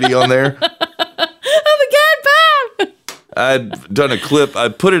other lady on there. Oh my God, Bob. I'd done a clip. I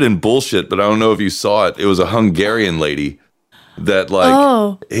put it in bullshit, but I don't know if you saw it. It was a Hungarian lady that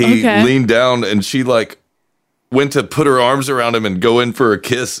he leaned down and she went to put her arms around him and go in for a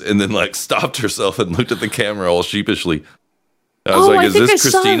kiss and then stopped herself and looked at the camera all sheepishly. I was is this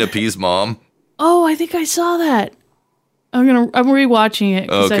Christina P's mom? Oh, I think I saw that. I'm rewatching it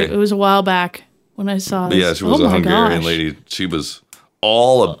because Okay. it was a while back when I saw this. Yeah, she was oh a my Hungarian gosh. lady. She was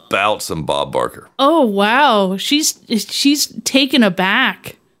all about some Bob Barker. Oh wow, she's taken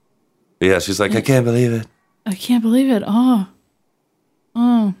aback. Yeah, she's like, I can't believe it. I can't believe it. Oh.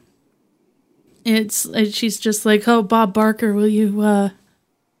 She's just like, oh, Bob Barker, will you? I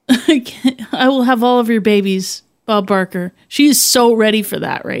will have all of your babies, Bob Barker. She is so ready for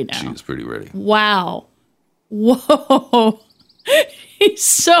that right now. She's pretty ready. Wow. Whoa. He's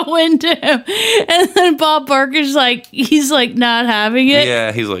so into him. And then Bob Barker's like, he's like not having it.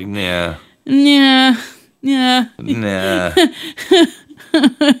 Yeah, he's like, nah. Yeah. Nah.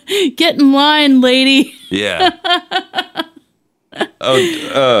 Get in line, lady. Yeah.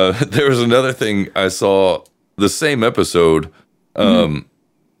 There was another thing I saw, the same episode.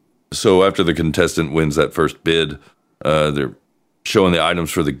 So after the contestant wins that first bid, they're showing the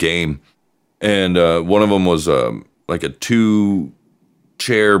items for the game. And one of them was like a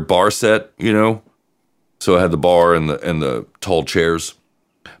 2-chair bar set, you know? So it had the bar and the tall chairs.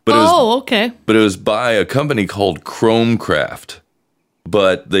 But okay. But it was by a company called Chromecraft.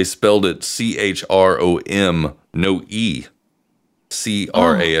 But they spelled it CHROM, no E.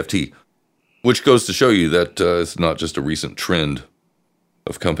 CRAFT. Which goes to show you that it's not just a recent trend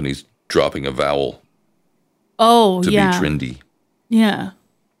of companies dropping a vowel to be trendy. Yeah.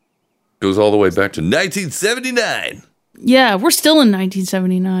 Goes all the way back to 1979. Yeah, we're still in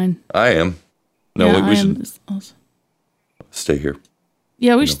 1979. I am. No, yeah, we should stay here.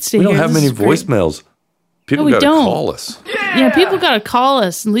 Yeah, we should stay here. We don't have many voicemails. People got to call us. Yeah, people got to call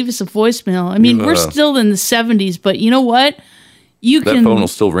us and leave us a voicemail. I mean, we're still in the 70s, but you know what? That phone will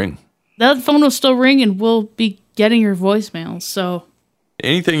still ring. That phone will still ring, and we'll be getting your voicemails. So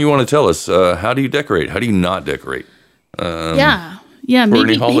anything you want to tell us, how do you decorate? How do you not decorate? Yeah, for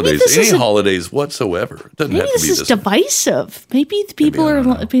maybe any holidays, maybe holidays whatsoever. It doesn't have to be this is divisive. Maybe people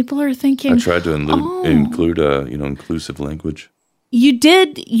are thinking. I tried to include inclusive language. You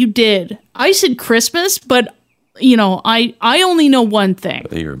did. I said Christmas, but I only know one thing.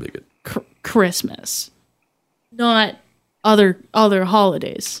 You're a bigot. Christmas, not other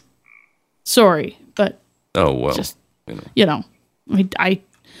holidays. Sorry, but just I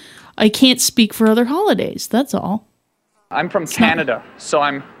can't speak for other holidays. That's all. I'm from Canada, so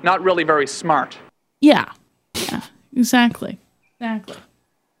I'm not really very smart. Yeah, exactly.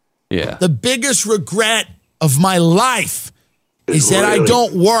 Yeah. The biggest regret of my life is that I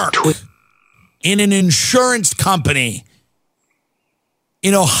don't work in an insurance company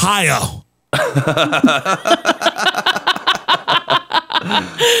in Ohio.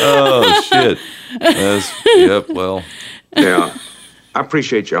 Oh, shit. Well. Yeah, I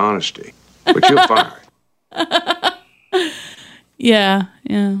appreciate your honesty, but you're fired. Yeah.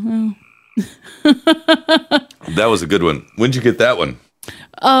 Well. That was a good one. When'd you get that one?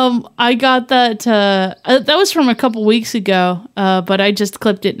 I got that. That was from a couple weeks ago, but I just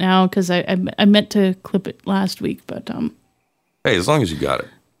clipped it now because I meant to clip it last week. But hey, as long as you got it.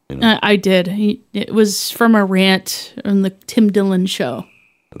 I did. It was from a rant on the Tim Dillon show.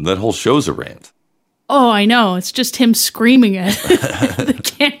 And that whole show's a rant. Oh, I know. It's just him screaming at the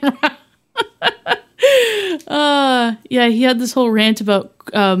camera. Yeah, he had this whole rant about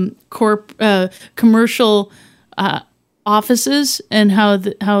commercial offices and how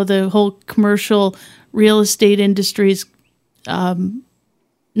the whole commercial real estate industry is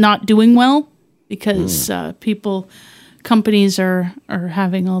not doing well because companies are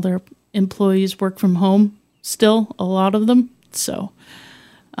having all their employees work from home still, a lot of them. So,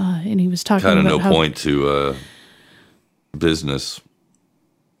 and he was talking about kind of no point to business,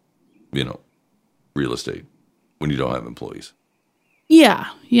 real estate when you don't have employees. Yeah.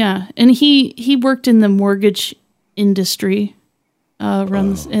 And he worked in the mortgage industry,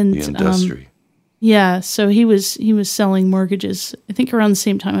 the industry. Yeah, so he was selling mortgages. I think around the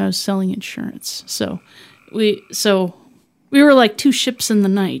same time I was selling insurance. So we were like two ships in the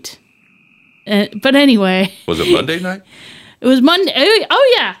night. But anyway, was it Monday night? It was Monday.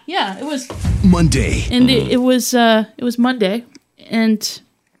 Oh yeah, it was Monday, and it was Monday, and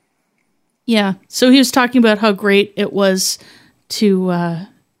yeah. So he was talking about how great it was to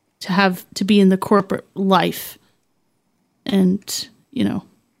be in the corporate life, and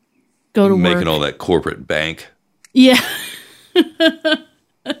go to work, making all that corporate bank. Yeah,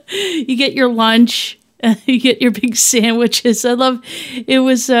 you get your lunch. You get your big sandwiches. I love it.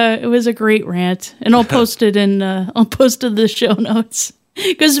 Was a great rant, and I'll post it in the show notes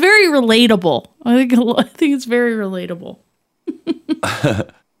because it's very relatable. I think it's very relatable.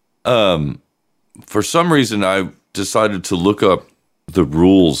 For some reason, I decided to look up the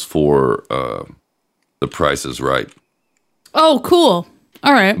rules for The Price is Right. Oh, cool!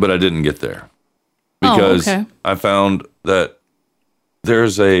 All right, but I didn't get there because I found that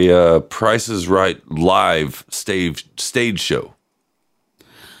There's a Price is Right live stage show.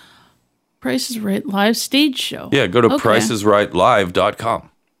 Price is Right live stage show. Yeah, go to pricesrightlive.com.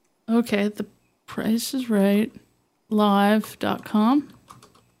 Okay, the Price is Right live.com.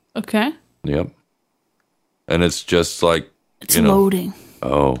 Okay. Yep. And it's just like, it's loading.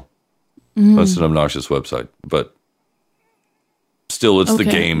 Oh. That's an obnoxious website, but still it's the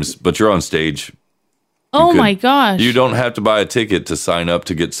games, but you're on stage. Oh my gosh. You don't have to buy a ticket to sign up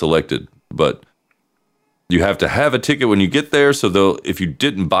to get selected, but you have to have a ticket when you get there. So if you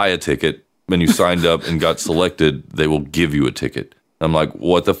didn't buy a ticket when you signed up and got selected, they will give you a ticket. I'm like,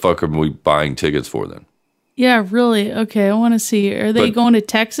 what the fuck are we buying tickets for then? Yeah, really? Okay, I want to see. Are they going to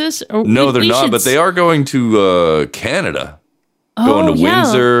Texas? Or no, they're not, but they are going to Canada. Going to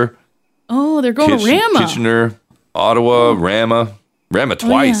Windsor. Oh, they're going to Rama. Kitchener, Ottawa, Rama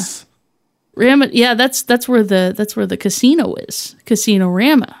twice. Rama, yeah, that's where the casino is. Casino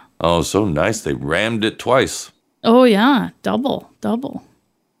Rama. Oh, so nice. They rammed it twice. Oh yeah, double.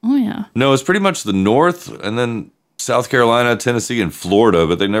 Oh yeah. No, it's pretty much the North and then South Carolina, Tennessee, and Florida,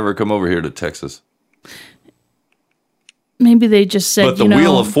 but they never come over here to Texas. Maybe they just said, but the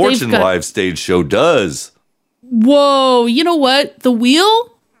Wheel of Fortune live stage show does. Whoa, you know what? The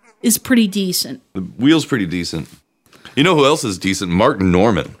Wheel is pretty decent. The Wheel's pretty decent. You know who else is decent? Mark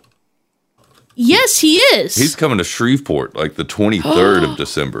Norman. Yes, he is. He's coming to Shreveport like the 23rd of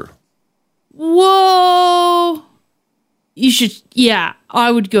December. Whoa. You should, yeah,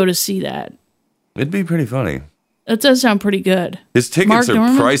 I would go to see that. It'd be pretty funny. That does sound pretty good. His tickets are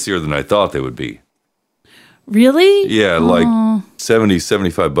pricier than I thought they would be. Really? Yeah, like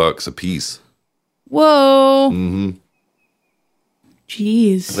 $75 a piece. Whoa. Mm-hmm.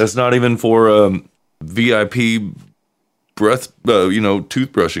 Jeez. That's not even for VIP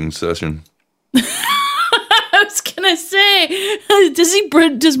toothbrushing session. I was gonna say,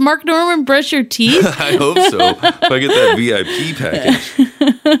 does Mark Norman brush your teeth? I hope so. If I get that VIP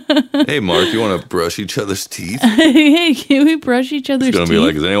package. Hey, Mark, you want to brush each other's teeth? Hey, can we brush each other's teeth? It's gonna be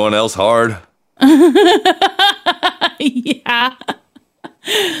like, is anyone else hard? Yeah.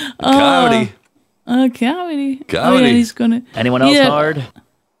 Comedy. Comedy. Oh, yeah, he's gonna. Anyone else hard?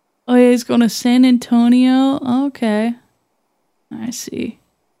 Oh yeah, he's going to San Antonio. Okay, I see.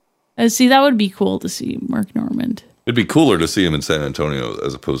 That would be cool to see Mark Norman. It'd be cooler to see him in San Antonio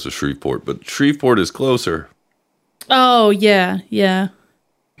as opposed to Shreveport, but Shreveport is closer. Oh yeah.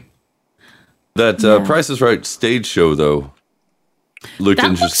 That Price is Right stage show though looked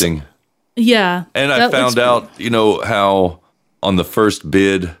interesting. Yeah. And I found out, how on the first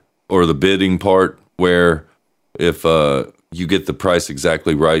bid or the bidding part where if you get the price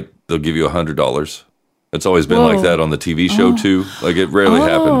exactly right, they'll give you $100. It's always been like that on the TV show too. Like it rarely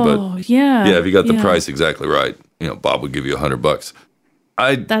happened, but yeah, if you got the price exactly right, Bob would give you $100.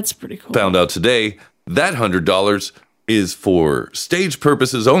 That's pretty cool. Found out today that $100 is for stage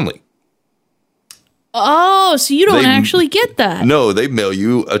purposes only. Oh, so you don't actually get that? No, they mail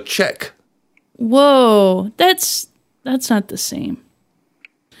you a check. Whoa, that's not the same.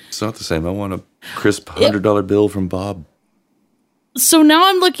 It's not the same. I want a crisp $100 bill from Bob. So now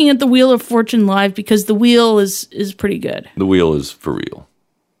I'm looking at the Wheel of Fortune live because the Wheel is pretty good. The Wheel is for real.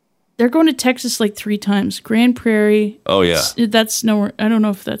 They're going to Texas like 3 times. Grand Prairie. Oh yeah. That's nowhere. I don't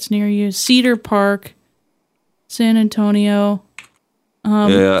know if that's near you. Cedar Park, San Antonio.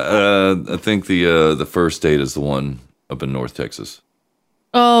 I think the first date is the one up in North Texas.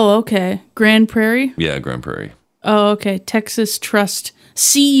 Oh, okay. Grand Prairie? Yeah, Grand Prairie. Oh, okay. Texas Trust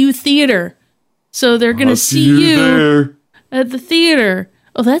CU Theater. So they're going to see you at the theater.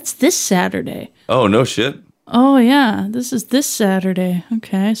 Oh, that's this Saturday. Oh, no shit. Oh, yeah. This is this Saturday.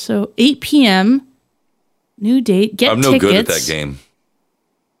 Okay. So 8 p.m. New date. Get tickets. I'm no good at that game.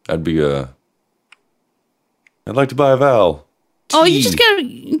 I'd like to buy a vowel. Oh, you just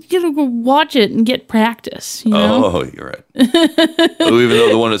gotta go watch it and get practice, you know? Oh, you're right. Even though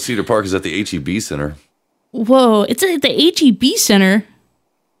the one at Cedar Park is at the HEB Center. Whoa, it's at the HEB Center?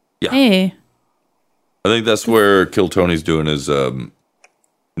 Yeah. Hey. I think that's where Kill Tony's doing his New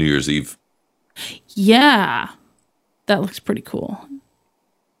Year's Eve. Yeah. That looks pretty cool.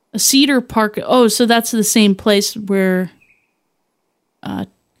 A Cedar Park. Oh, so that's the same place where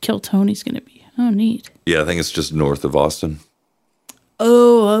Kill Tony's going to be. Oh, neat. Yeah, I think it's just north of Austin.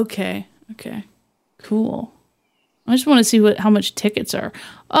 Oh, okay. Okay. Cool. I just want to see how much tickets are.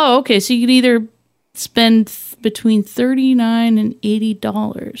 Oh, okay. So you could either spend between $39 and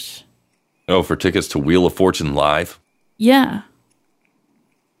 $80. Oh, for tickets to Wheel of Fortune live? Yeah.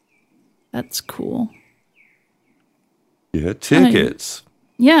 That's cool. Yeah, tickets.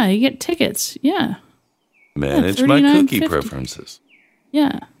 Yeah, you get tickets. Yeah. Manage my cookie preferences.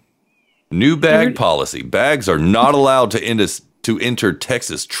 Yeah. New bag policy. Bags are not allowed to enter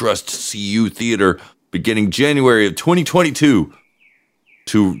Texas Trust CU Theater beginning January of 2022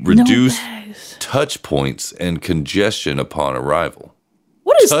 to reduce touch points and congestion upon arrival.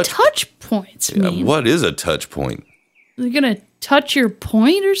 What does touch points mean? What is a touch point? They're going to touch your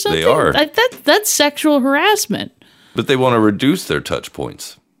point or something? They are. That's sexual harassment. But they want to reduce their touch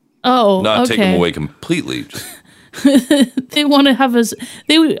points. Oh, Not okay. take them away completely. They want to have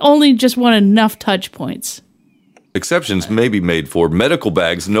they only just want enough touch points. Exceptions may be made for medical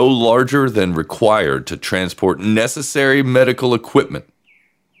bags no larger than required to transport necessary medical equipment.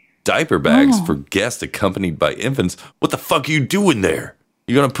 Diaper bags for guests accompanied by infants. What the fuck are you doing there?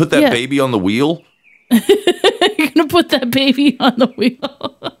 You gonna put that baby on the wheel? You're gonna put that baby on the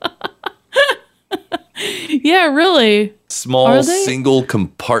wheel. Yeah, really. Small single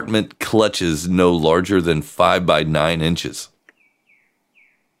compartment clutches no larger than 5 by 9 inches.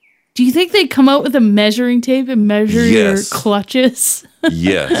 Do you think they come out with a measuring tape and measure your clutches?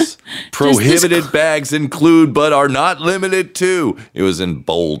 Yes. Prohibited bags include but are not limited to. It was in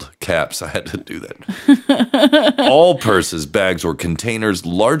bold caps. I had to do that. All purses, bags, or containers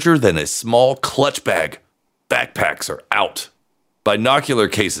larger than a small clutch bag. Backpacks are out. Binocular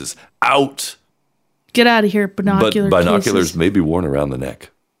cases, out. Get out of here, binocular But binoculars cases. may be worn around the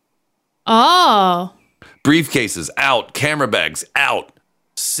neck. Oh. Briefcases, out. Camera bags, out.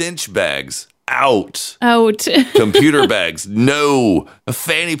 Cinch bags, out. Out. Computer bags, no.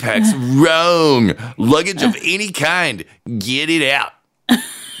 Fanny packs, wrong. Luggage of any kind, get it out.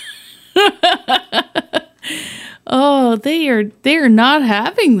 Oh, they are not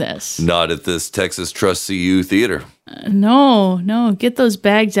having this. Not at this Texas Trust CU Theater. No, get those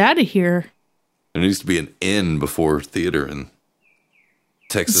bags out of here. There needs to be an N before theater in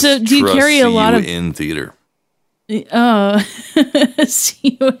Texas So, do you Trust carry a lot of- CUN Theater. CUN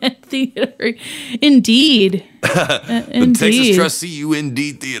Theater. Indeed. The Indeed. Texas Trust CUND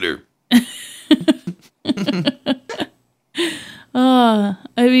Theater. I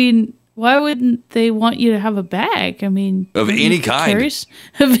mean, why wouldn't they want you to have a bag? I mean, Of any kind.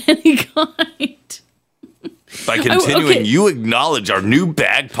 Of any kind. By continuing, you acknowledge our new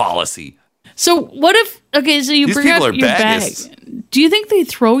bag policy. So what if, so you These bring people out are your baggists. bag. Do you think they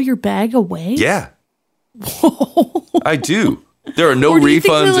throw your bag away? Yeah. I do. There are no Or do you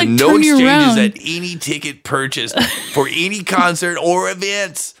think they, refunds like, and no turn you exchanges around? at any ticket purchased for any concert or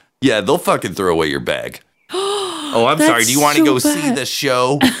events. Yeah, they'll fucking throw away your bag. Oh, I'm sorry. Do you want to go see the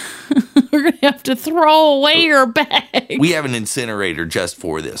show? We're going to have to throw away your bag. We have an incinerator just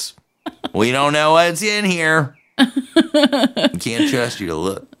for this. We don't know what's in here. We can't trust you to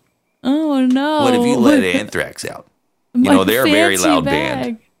look. Oh, no. What if you let Anthrax out? You know, they're a very loud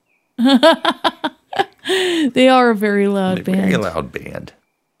band. They are a very loud band. Very loud band.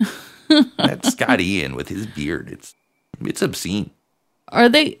 That Scott Ian with his beard, it's obscene. Are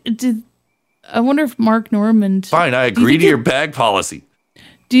they? I wonder if Mark Normand. Fine, I agree to your bag policy.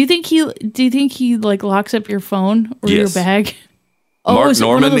 Do you think he like locks up your phone or your Yes. bag? Mark is it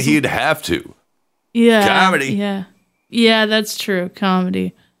one of Norman, those- he'd have to. Yeah. Comedy. Yeah, that's true.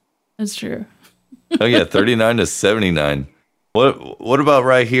 Comedy. That's true. Oh yeah, 39 to 79. What about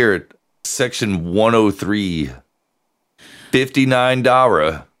right here at section 103?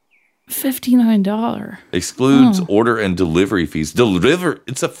 $59 $59. excludes order and delivery fees.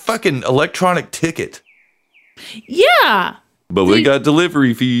 It's a fucking electronic ticket. Yeah. But we got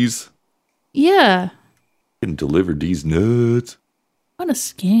delivery fees. Yeah. Can deliver these nuts. What a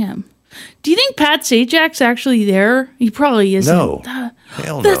scam. Do you think Pat Sajak's actually there? He probably isn't. No.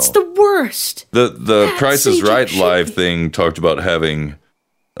 Hell no. That's the worst. The Pat Price is Sajak Right should live thing talked about having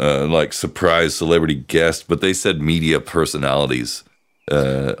like surprise celebrity guests, but they said media personalities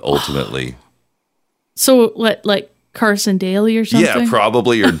ultimately. So what, like Carson Daly or something? Yeah,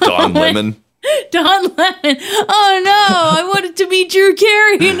 probably, or Don Lemon. Don Lemon. Oh no, I wanted to be Drew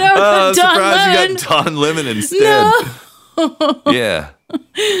Carey. No, not Don surprised Lemon. you got Don Lemon instead. No. Yeah.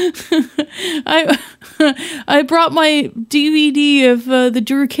 I brought my DVD of the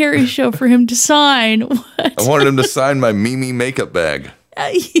Drew Carey show for him to sign. What? I wanted him to sign my Mimi makeup bag.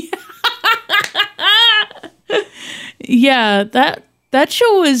 Yeah, that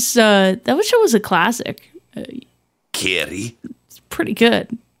show was a classic. Carey. It's pretty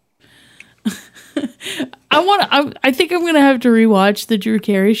good. I think I'm gonna have to rewatch the Drew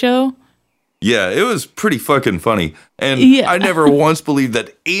Carey show. Yeah, it was pretty fucking funny. And I never once believed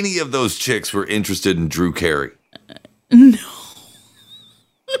that any of those chicks were interested in Drew Carey. No.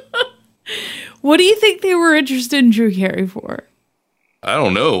 What do you think they were interested in Drew Carey for? I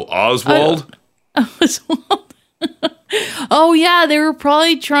don't know. Oswald? Oswald. Oh, yeah, they were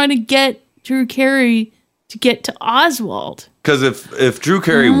probably trying to get Drew Carey to get to Oswald. Because if Drew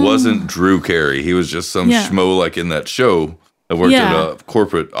Carey wasn't Drew Carey, he was just some schmo like in that show that worked at a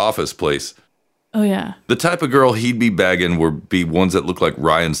corporate office place. Oh, yeah. The type of girl he'd be bagging would be ones that look like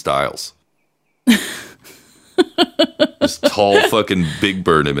Ryan Stiles. Just tall fucking Big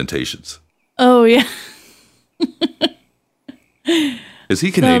Bird imitations. Oh, yeah. Is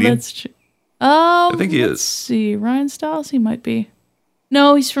he Canadian? No, that's true. I think he is. Let's see. Ryan Stiles, he might be.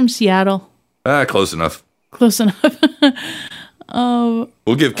 No, he's from Seattle. Close enough. Close enough.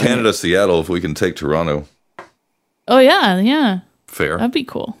 We'll give Canada Seattle if we can take Toronto. Oh, yeah. Fair. That'd be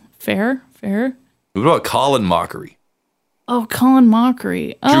cool. Fair. What about Colin Mockery? Oh, Colin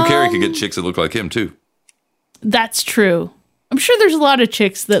Mockery. Drew Carey could get chicks that look like him, too. That's true. I'm sure there's a lot of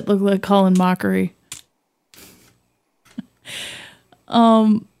chicks that look like Colin Mockery.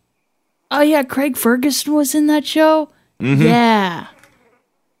 Oh, yeah, Craig Ferguson was in that show? Mm-hmm. Yeah.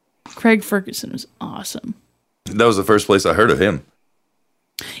 Craig Ferguson was awesome. That was the first place I heard of him.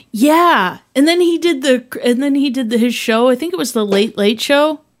 Yeah. And then he did his show. I think it was the Late Late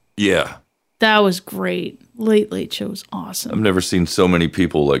Show. Yeah. That was great. Late Late Show was awesome. I've never seen so many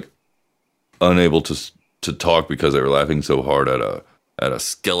people like unable to talk because they were laughing so hard at a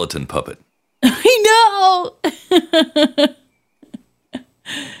skeleton puppet. I know.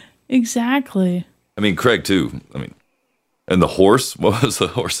 Exactly. I mean, Craig too. And the horse. What was the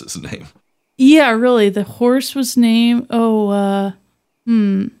horse's name? Yeah, really. The horse was named. The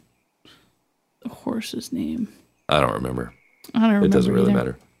horse's name. I don't remember. It doesn't really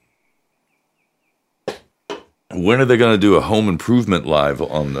matter. When are they going to do a Home Improvement live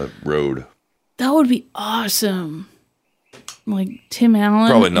on the road? That would be awesome. Like Tim Allen.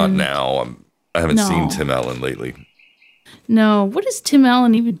 Probably not now. I haven't seen Tim Allen lately. No. What is Tim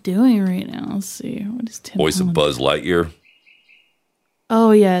Allen even doing right now? Let's see. What is Tim Voice Allen? of Buzz Lightyear.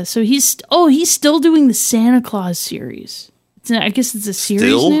 Oh, yeah. So he's still doing the Santa Claus series. I guess it's a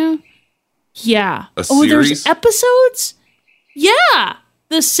series now? Yeah. There's episodes? Yeah.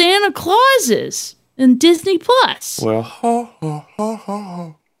 The Santa Clauses in Disney Plus. Well,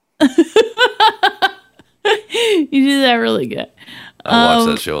 You did that really good. I watch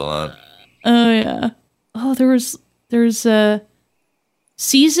that show a lot. Oh, yeah. Oh, there's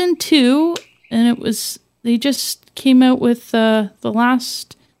season 2, and they just came out with the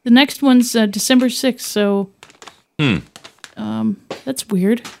next one's December 6th, so that's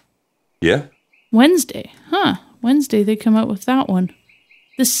weird. Yeah? Wednesday they come out with that one.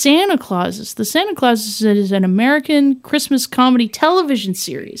 The Santa Clauses is an American Christmas comedy television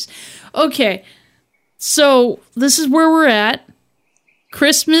series. Okay, so this is where we're at.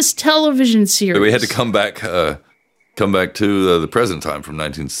 Christmas television series. We had to come back to the present time from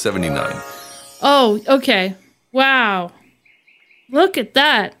 1979. Oh, okay. Wow. Look at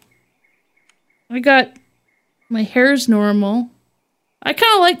that. My hair's normal. I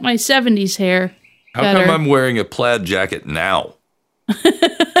kind of like my 70s hair. How come I'm wearing a plaid jacket now?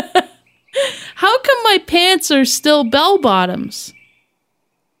 How come my pants are still bell bottoms?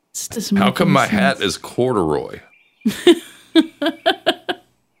 How come my hat is corduroy?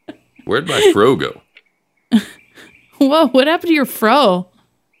 Where'd my fro go? Whoa, what happened to your fro?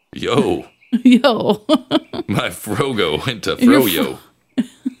 Yo. My frogo went to Froyo.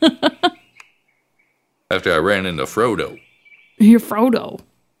 After I ran into Frodo. Your Frodo.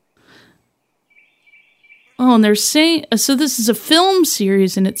 Oh, and they're saying, so this is a film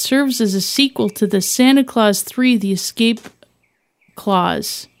series, and it serves as a sequel to the Santa Claus 3, The Escape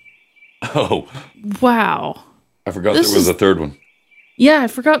Clause. Oh. Wow. I forgot there was a third one. Yeah, I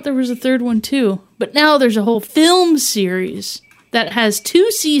forgot there was a third one too. But now there's a whole film series that has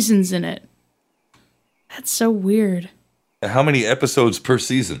 2 seasons in it. That's so weird. How many episodes per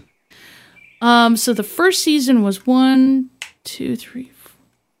season? So the first season was 1, 2, 3, 4,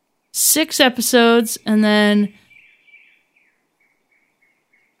 6 episodes, and then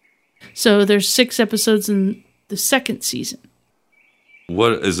so there's 6 episodes in the second season.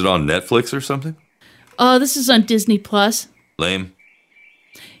 What is it on Netflix or something? This is on Disney Plus. Lame.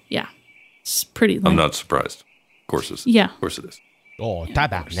 Yeah, it's pretty lame. I'm not surprised. Of course it is. Yeah. Of course it is. Oh,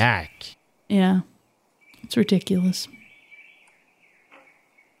 tabarnak. Yeah, it's ridiculous.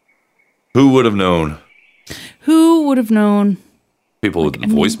 Who would have known? Who would have known? People with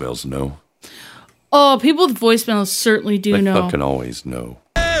voicemails know. Oh, people with voicemails certainly do They know. fucking always know.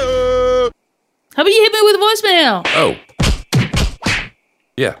 How about you hit me with a voicemail? Oh.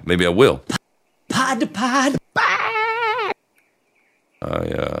 Yeah, maybe I will. Pod.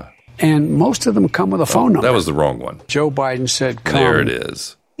 And most of them come with a phone number. That was the wrong one. Joe Biden said, come. There it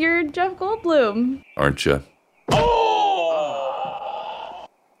is. You're Jeff Goldblum. Aren't you? Oh!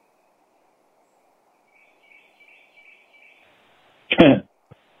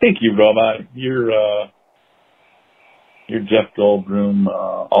 Thank you, Robot. You're Jeff Goldblum,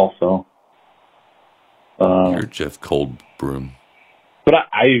 also. You're Jeff Goldblum. But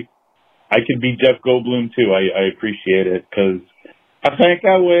I could be Jeff Goldblum too. I appreciate it because I think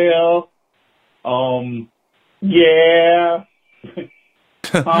I will. Yeah.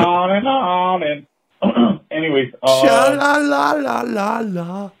 on and anyways.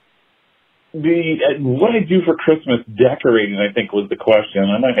 Sha-la-la-la-la-la. What I do for Christmas decorating, I think, was the question.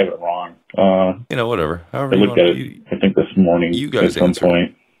 I might have it wrong. Whatever. However I looked at it, I think, this morning. You guys at some answer.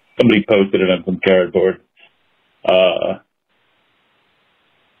 point. Somebody posted it on some cardboard.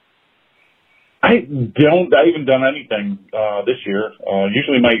 I haven't done anything this year.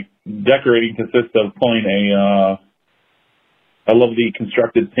 Usually my decorating consists of pulling a lovely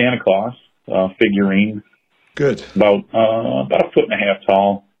constructed Santa Claus figurine. Good. About a 1.5 feet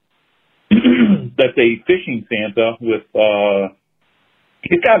tall. That's a fishing Santa with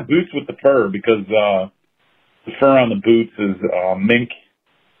he's got boots with the fur because the fur on the boots is mink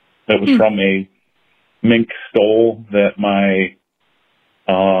that was from a mink stole that my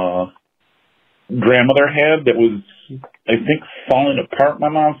grandmother had that was, I think, falling apart. My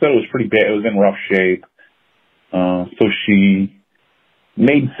mom said it was pretty bad. It was in rough shape. So she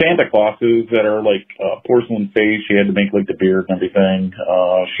made Santa Clauses that are like porcelain face. She had to make like the beard and everything.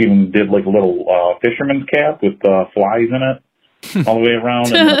 She even did like a little fisherman's cap with flies in it all the way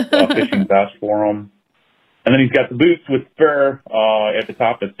around and a fishing vest for him. And then he's got the boots with fur at the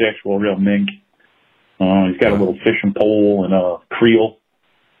top. That's the actual real mink. He's got a little fishing pole and a creel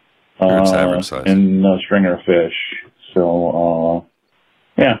and a stringer of fish. So,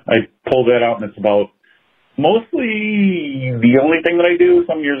 yeah, I pulled that out, and it's about mostly the only thing that I do.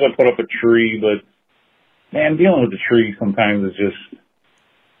 Some years I put up a tree, but, man, dealing with the tree sometimes is just,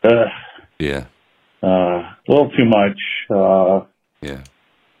 a little too much.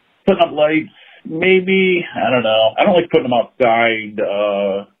 Putting up lights, maybe, I don't know. I don't like putting them outside.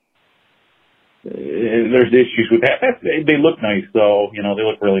 There's issues with that. They look nice, though. You know, they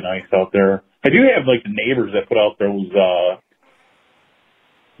look really nice out there. I do have, like, the neighbors that put out those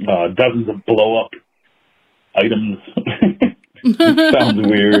dozens of blow-up items. Sounds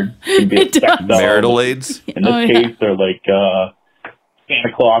weird. It does. Marital aids? In this case, they're like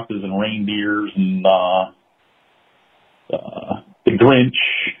Santa Clauses and reindeers and the Grinch,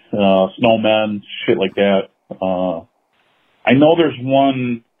 snowmen, shit like that. I know there's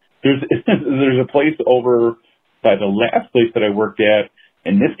one. There's a place over by the last place that I worked at,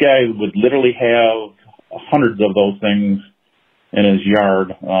 and this guy would literally have hundreds of those things in his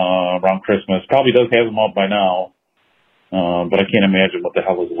yard around Christmas. Probably does have them up by now, but I can't imagine what the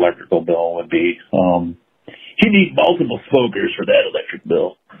hell his electrical bill would be. He'd need multiple smokers for that electric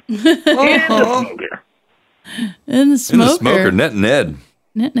bill. And the smoker. And the smoker, Net Ned.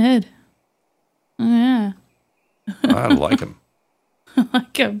 Net Ned. Oh, yeah. I like him. I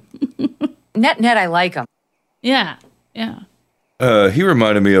like him. Net, I like him. Yeah, yeah. He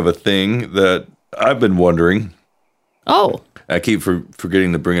reminded me of a thing that I've been wondering. Oh. I keep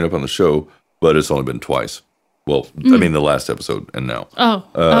forgetting to bring it up on the show, but it's only been twice. Well, I mean, the last episode and now. Oh,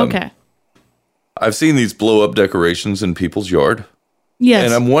 okay. I've seen these blow-up decorations in people's yard. Yes.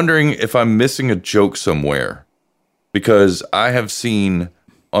 And I'm wondering if I'm missing a joke somewhere. Because I have seen,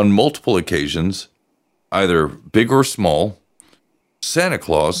 on multiple occasions, either big or small, Santa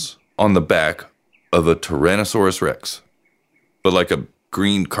Claus on the back of a Tyrannosaurus Rex. But like a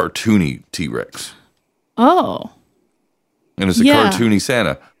green cartoony T-Rex. Oh. And it's a cartoony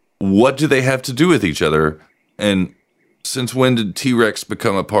Santa. What do they have to do with each other? And since when did T-Rex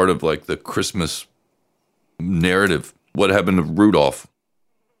become a part of like the Christmas narrative? What happened to Rudolph?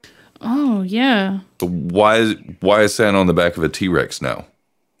 Oh, yeah. Why is Santa on the back of a T-Rex now?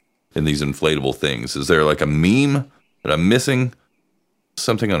 In these inflatable things? Is there like a meme that I'm missing?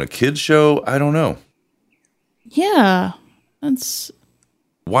 Something on a kid's show? I don't know. Yeah. That's...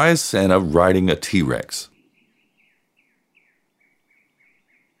 Why is Santa riding a T-Rex?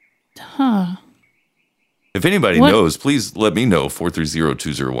 Huh. If anybody knows, please let me know.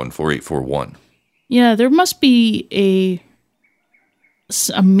 430-201-4841. Yeah, there must be a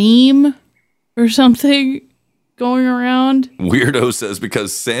meme or something going around. Weirdo says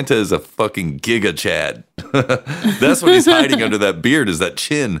because Santa is a fucking Giga Chad. That's what he's hiding under that beard, is that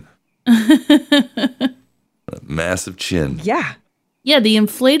chin. A massive chin. Yeah. Yeah, the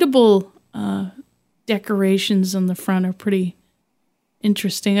inflatable decorations on the front are pretty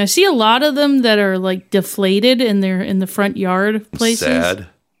interesting. I see a lot of them that are like deflated and they're in the front yard places. Sad.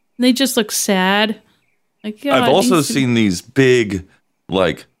 They just look sad. Like, I've also seen these big,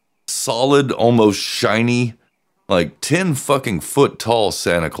 like solid, almost shiny like 10 fucking foot tall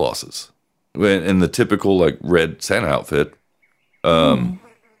Santa Clauses in the typical like red Santa outfit.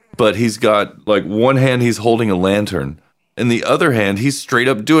 But he's got like one hand he's holding a lantern, and the other hand he's straight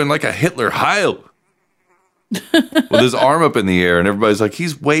up doing like a Hitler Heil with his arm up in the air, and everybody's like,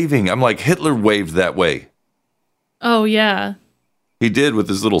 he's waving. I'm like, Hitler waved that way. Oh yeah. He did with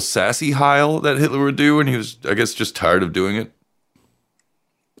his little sassy Heil that Hitler would do, and he was, I guess, just tired of doing it.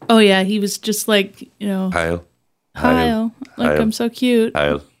 Oh yeah, he was just like, you know, Heil. Heil. Like, Heil. I'm so cute.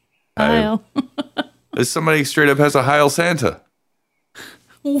 Heil. Heil. Somebody straight up has a Heil Santa.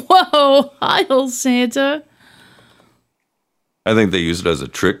 Whoa, Heil Santa. I think they use it as a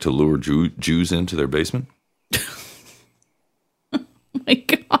trick to lure Jews into their basement. Oh my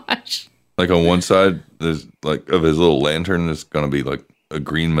gosh. Like on one side, there's like of his little lantern, there's going to be like a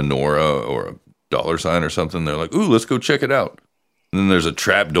green menorah or a dollar sign or something. They're like, ooh, let's go check it out. And then there's a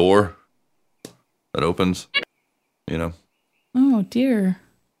trap door that opens, you know. Oh dear.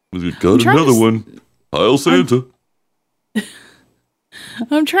 We've got another one. Heil Santa.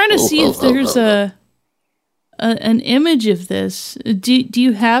 I'm trying to see if there's an image of this. Do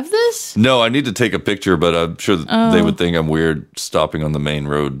you have this? No, I need to take a picture, but I'm sure that they would think I'm weird stopping on the main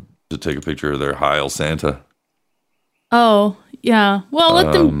road to take a picture of their Heil Santa. Oh, yeah. Well,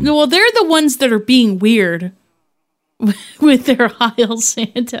 let them. Well, they're the ones that are being weird with their Heil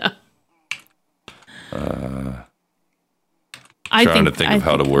Santa. Trying to think of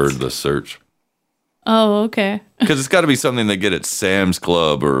how to word the search. Oh, okay. Because it's got to be something they get at Sam's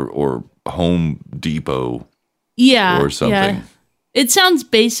Club or Home Depot. Yeah. Or something. Yeah. It sounds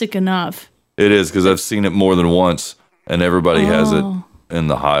basic enough. It is, because I've seen it more than once, and everybody has it in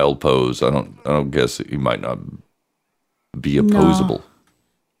the Heil pose. I don't guess he might not be opposable. No.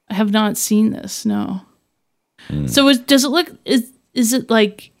 I have not seen this. No. So does it look? Is it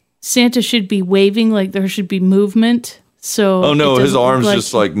like Santa should be waving? Like there should be movement? So. Oh no, his arms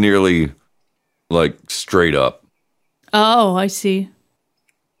just like nearly like straight up. Oh, I see.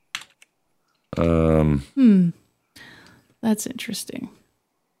 That's interesting.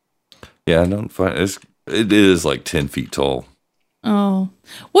 Yeah, I don't find it is like 10 feet tall. Oh,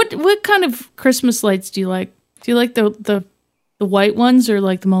 what kind of Christmas lights do you like? Do you like the white ones or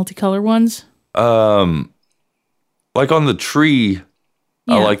like the multicolor ones? Like on the tree,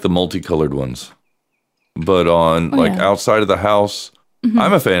 Yeah. I like the multicolored ones. But on outside of the house,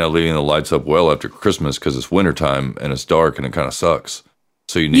 I'm a fan of leaving the lights up well after Christmas because it's wintertime and it's dark and it kind of sucks.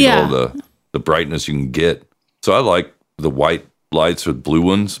 So you need all the brightness you can get. So I like the white lights with blue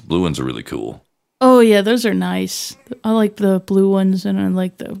ones. Blue ones are really cool. Oh yeah, those are nice. I like the blue ones and I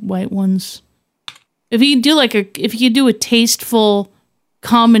like the white ones. If you can do a tasteful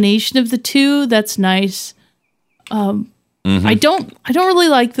combination of the two, that's nice. I don't really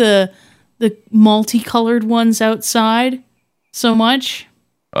like the multicolored ones outside so much.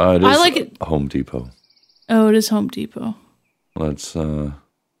 It is I like it. Home Depot. Oh, it is Home Depot. Let's oh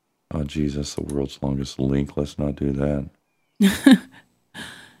geez, that's the world's longest link. Let's not do that.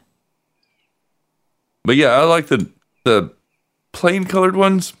 But yeah, I like the plain colored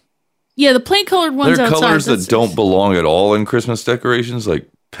ones. Yeah, the plain colored ones They're outside. colors that don't belong at all in Christmas decorations, like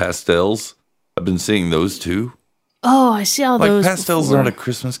pastels. I've been seeing those too. Oh, I see all Like those. pastel's before. not a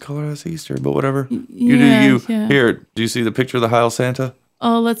Christmas color, that's Easter, but whatever. You yeah, do you. yeah. Here, do you see the picture of the Heil Santa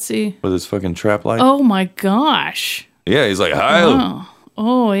Oh, let's see. with his fucking trap light? Oh my gosh. Yeah, he's like Heil. Wow.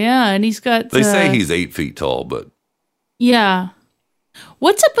 Oh yeah, and he's got. They say he's 8 feet tall, but Yeah.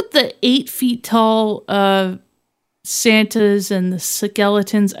 What's up with the 8 feet tall Santas and the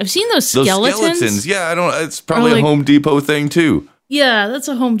skeletons? I've seen those skeletons. Yeah, I don't. It's probably like- a Home Depot thing too. Yeah, that's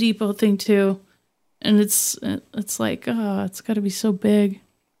a Home Depot thing too. And it's like, it's got to be so big.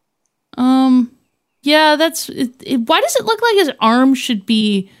 Yeah, that's it. Why does it look like his arm should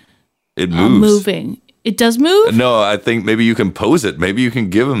be It moves. moving? It does move? No, I think maybe you can pose it. Maybe you can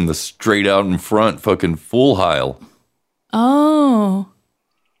give him the straight out in front fucking full Heil. Oh.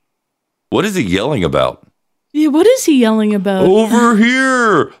 What is he yelling about? Yeah, what is he yelling about? Over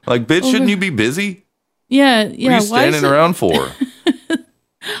here. Like, bitch, shouldn't you be busy? Yeah, What yeah. are you standing around for?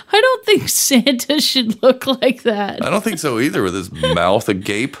 I don't think Santa should look like that. I don't think so either, with his mouth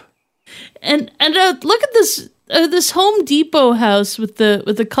agape. And look at this Home Depot house with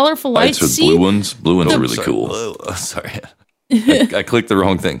the colorful lights. Lights with blue ones. Blue ones are really cool. Sorry. I clicked the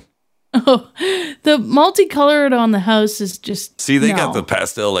wrong thing. Oh, the multicolored on the house is just. See, they got the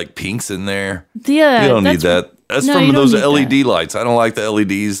pastel like pinks in there. Yeah, You don't need that. That's no, from you don't those need LED lights. I don't like the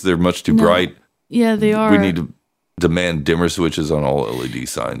LEDs. They're much too No. bright. Yeah, they are. We need to demand dimmer switches on all LED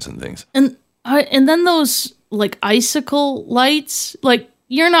signs and things. And then those like icicle lights, like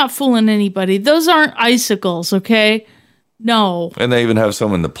you're not fooling anybody. Those aren't icicles, okay? No. And they even have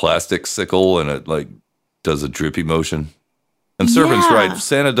some in the plastic sickle, and it like does a drippy motion. And Serpent's Yeah. right.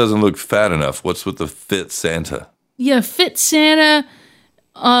 Santa doesn't look fat enough. What's with the fit Santa? Yeah, fit Santa.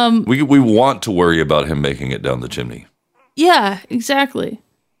 We want to worry about him making it down the chimney. Yeah, exactly.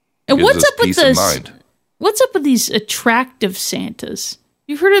 And Gives what's us up with peace of this? mind. What's up with these attractive Santas?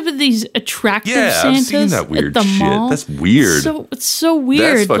 You've heard of these attractive Yeah, Santas I've seen that weird at the shit. mall? That's weird. It's so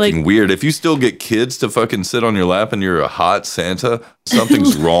weird. That's fucking like, weird. If you still get kids to fucking sit on your lap and you're a hot Santa,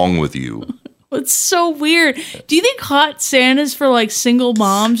 something's wrong with you. It's so weird. Do you think hot Santa's for like single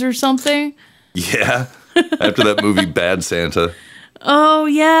moms or something? Yeah. After that movie Bad Santa. Oh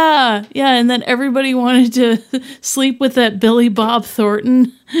yeah, yeah. And then everybody wanted to sleep with that Billy Bob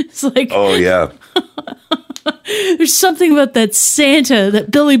Thornton. It's like, Oh yeah. there's something about that Santa, that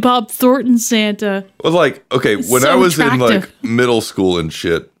Billy Bob Thornton Santa. Well, like, okay, It's when so I was in attractive. like middle school and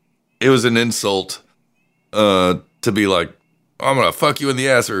shit, it was an insult to be like, I'm gonna fuck you in the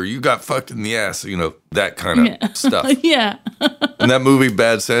ass, or you got fucked in the ass, you know, that kind of stuff. Yeah. And that movie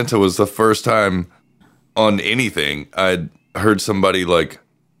Bad Santa was the first time on anything I'd heard somebody like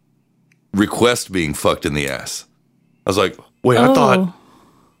request being fucked in the ass. I was like, wait, I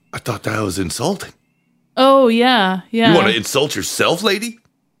thought that was insulting. Oh yeah, yeah. You want to insult yourself, lady?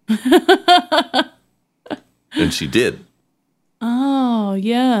 And she did. Oh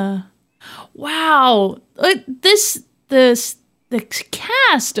yeah. Wow. The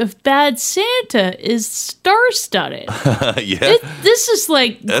cast of Bad Santa is star-studded. Yeah. This is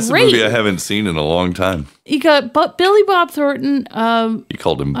like That's great. a movie I haven't seen in a long time. You got Billy Bob Thornton, You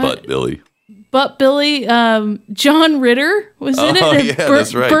called him Butt Billy. Butt Billy, John Ritter was in it. Oh, and yeah,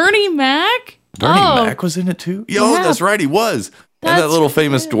 that's right. Bernie Mac. Bernie Mac was in it too? Yo, Yeah. that's right, he was. And that That's little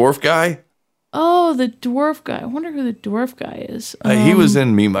famous dwarf guy. Oh, the dwarf guy. I wonder who the dwarf guy is. He was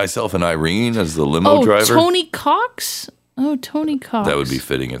in Me, Myself, and Irene as the limo driver. Tony Cox? Oh, Tony Cox. That would be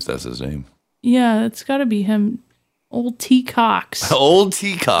fitting if that's his name. Yeah, it's got to be him. Old T. Cox. Old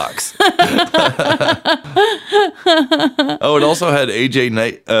T. Cox. Oh, it also had AJ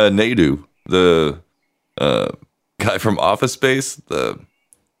Naidu, the guy from Office Space, the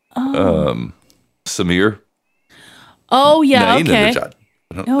Samir. Oh, yeah, okay. I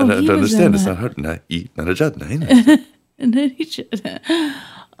Oh, don't he was in understand. It's that. not hard. Not eat, not a judge. And then he should.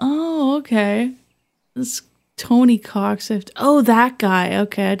 Oh, okay. This Tony Cox. Oh, that guy.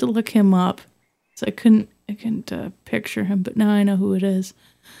 Okay, I had to look him up. So I couldn't picture him, but now I know who it is.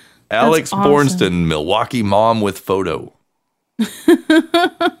 Alex That's awesome. Bornston, Milwaukee mom with photo. That's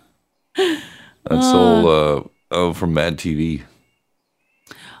all from Mad TV.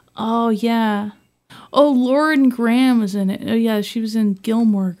 Oh, yeah. Oh, Lauren Graham was in it. Oh, yeah, she was in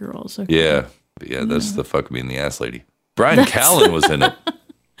Gilmore Girls. Okay. Yeah, that's the fuck me in the ass lady. Brian Callen was in it.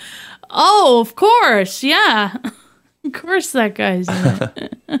 Oh, of course. Yeah. Of course that guy's in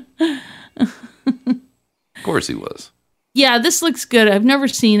it. Of course he was. Yeah, this looks good. I've never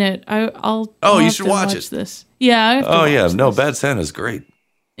seen it. I'll you have should to watch it. This. Yeah. I have to Oh yeah, watch no, this. Bad Santa's great.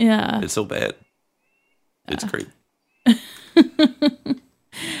 Yeah. It's so bad. It's great.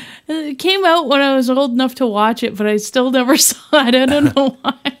 It came out when I was old enough to watch it, but I still never saw it. I don't know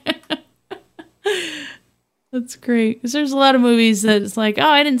why. That's great. Because there's a lot of movies that it's like, oh,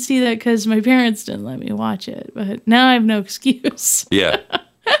 I didn't see that because my parents didn't let me watch it. But now I have no excuse. Yeah.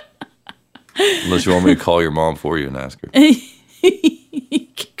 Unless you want me to call your mom for you and ask her. You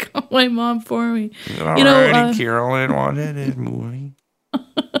can call my mom for me. Carolyn wanted this movie.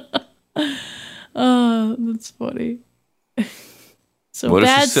 Oh, that's funny. So What if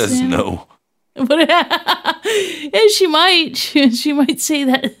Bad she says Santa- no? But yeah, she might. She might say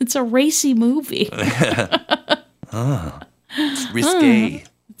that it's a racy movie. It's risque.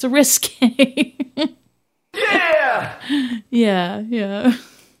 It's a risque. Yeah.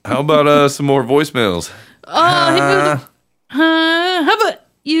 How about some more voicemails? Oh, hit me with the, how about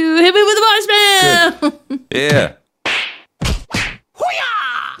you hit me with the voicemail? Yeah.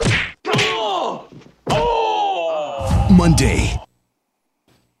 Monday.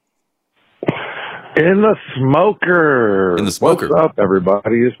 In the smoker. In the smoker. What's up,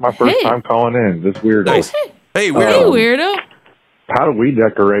 everybody? It's my first Hey. time calling in. This weirdo. Nice. Hey, Hey, weirdo. weirdo. How do we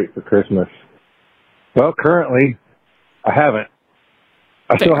decorate for Christmas? Well, currently, I haven't.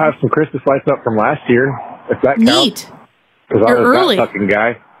 I still have some Christmas lights up from last year, if that counts. Neat. Because I You're was early. that fucking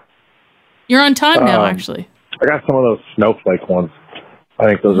guy. You're on time now, Um, actually. I got some of those snowflake ones. I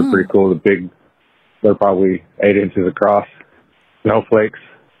think those are pretty cool. The big, they're probably 8 inches across. Snowflakes.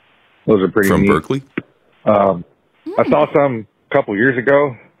 Those are pretty From neat. Berkeley? I saw some a couple years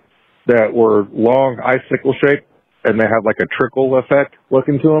ago that were long icicle shaped, and they have like a trickle effect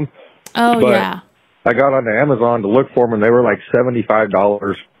looking to them. Oh, But yeah. I got onto Amazon to look for them, and they were like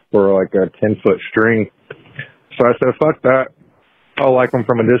 $75 for like a 10-foot string. So I said, fuck that. I'll like them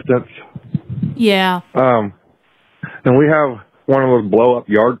from a distance. Yeah. And we have one of those blow-up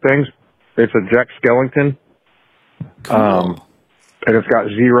yard things. It's a Jack Skellington. Cool. And it's got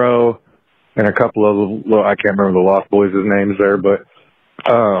Zero and a couple of little, I can't remember the Lost Boys' names there, but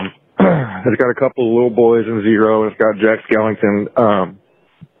it's got a couple of little boys and Zero, and it's got Jack Skellington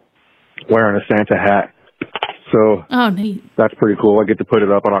wearing a Santa hat. So Oh, neat. that's pretty cool. I get to put it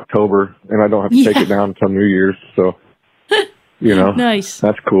up in October, and I don't have to take it down until New Year's. So, Nice.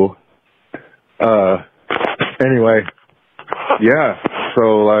 That's cool. Anyway, yeah.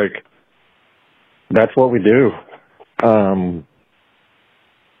 So, like, that's what we do.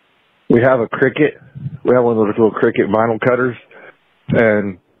 We have a Cricut. We have one of those little Cricut vinyl cutters,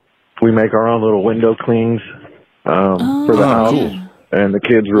 and we make our own little window clings for the house. Cool. And the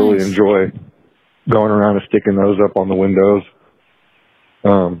kids really enjoy going around and sticking those up on the windows.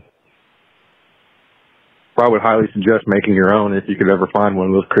 I would highly suggest making your own if you could ever find one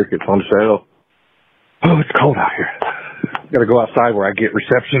of those Cricuts on sale. Oh, it's cold out here. Gotta go outside where I get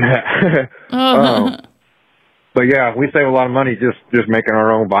reception at. But yeah, we save a lot of money just making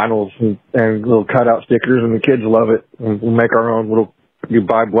our own vinyls and little cutout stickers, and the kids love it. And we make our own little, you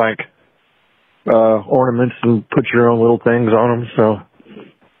buy blank ornaments and put your own little things on them. So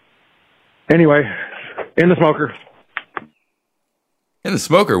anyway, in the smoker. In the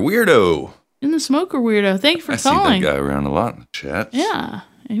smoker, weirdo. In the smoker, weirdo. Thanks for I see calling. that guy around a lot in the chat. Yeah,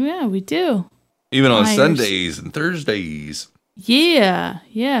 we do. Even on Myers. Sundays and Thursdays. Yeah,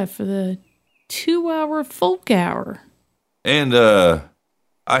 for the 2-hour folk hour. And I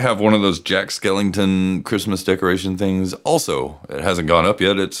have one of those Jack Skellington Christmas decoration things. Also, it hasn't gone up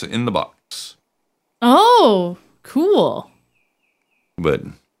yet. It's in the box. Oh, cool. But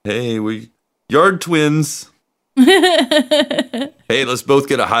hey, we yard twins. Hey, let's both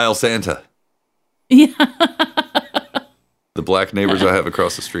get a Heil Santa. Yeah. The black neighbors I have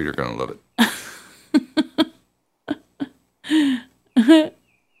across the street are going to love it.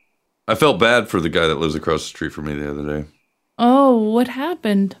 I felt bad for the guy that lives across the street from me the other day. Oh, what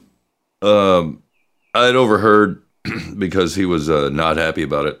happened? I had overheard because he was not happy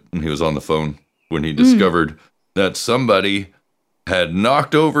about it, and he was on the phone when he discovered that somebody had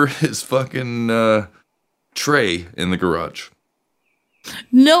knocked over his fucking tray in the garage.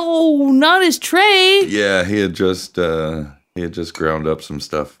 No, not his tray. Yeah, he had just ground up some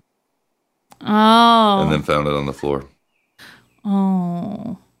stuff. Oh. And then found it on the floor.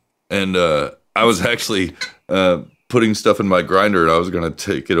 Oh. And I was actually putting stuff in my grinder, and I was going to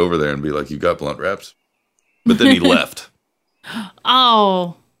take it over there and be like, "You got blunt wraps?" But then he left.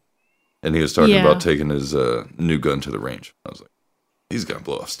 Oh. And he was talking about taking his new gun to the range. I was like, he's going to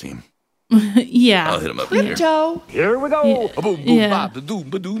blow off steam. Yeah. I'll hit him up in here. Toe. Here we go. Boom, boom, bop, da-doom,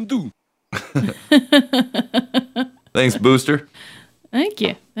 ba-doom, doom. Thanks, Booster. Thank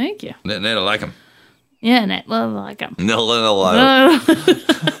you. Ned, I like him. Yeah, Ned, like him. No.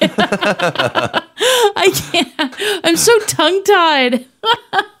 I can't. I'm so tongue-tied.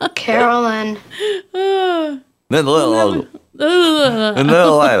 Carolyn. Ned, do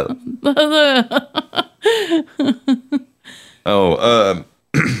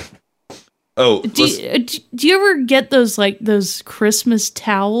you ever get those Christmas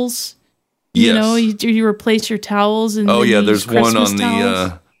towels? You know, you replace your towels and there's Christmas one on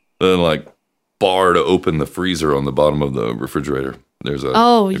towels? the like bar to open the freezer on the bottom of the refrigerator. There's a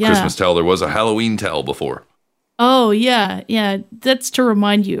Christmas towel. There was a Halloween towel before. Oh yeah. That's to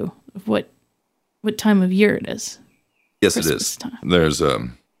remind you of what time of year it is. Yes, Christmas it is. Time. There's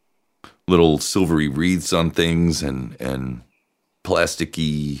little silvery wreaths on things and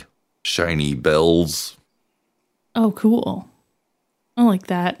plasticky, shiny bells. Oh, cool. I like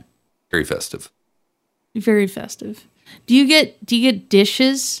that. Very festive. Very festive. Do you get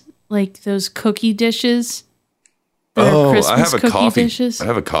dishes like those cookie dishes? I have a coffee dishes? I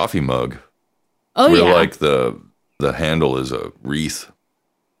have a coffee mug. Oh, where like the handle is a wreath,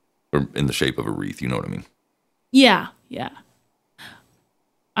 or in the shape of a wreath. You know what I mean? Yeah.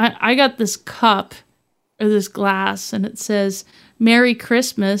 I got this cup or this glass, and it says "Merry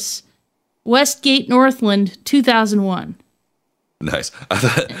Christmas, Westgate, Northland, 2001." Nice. I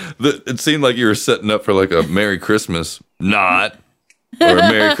thought it seemed like you were setting up for like a Merry Christmas, or a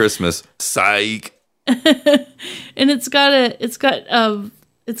Merry Christmas, psych. And it's got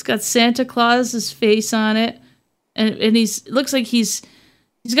Santa Claus's face on it, and looks like he's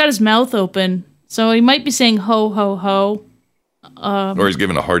got his mouth open, so he might be saying ho ho ho, or he's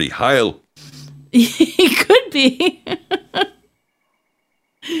giving a hearty Heil. He could could be.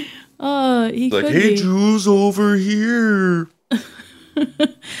 He Like, could hey, be. Jules, over here.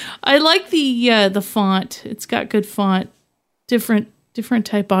 I like the font. It's got good font. Different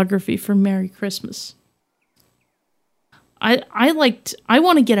typography for Merry Christmas. I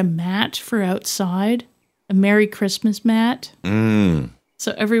want to get a mat for outside, a Merry Christmas mat.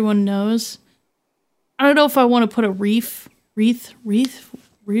 So everyone knows. I don't know if I want to put a wreath Aretha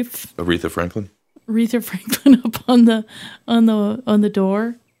Franklin. Aretha Franklin up on the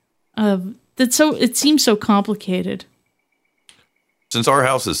door. It seems so complicated. Since our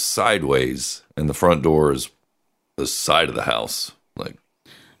house is sideways and the front door is the side of the house, like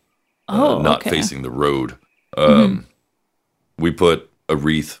not facing the road, we put a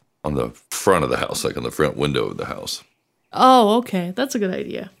wreath on the front of the house, like on the front window of the house. Oh, okay. That's a good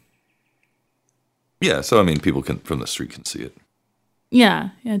idea. Yeah, so I mean, people from the street can see it. Yeah,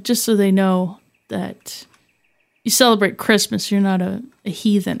 just so they know that you celebrate Christmas. You're not a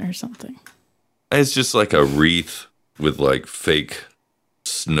heathen or something. It's just like a wreath with like fake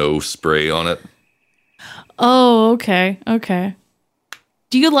snow spray on it. Oh, okay.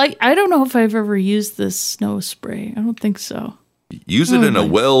 Do you like? I don't know if I've ever used this snow spray. I don't think so. Use it in a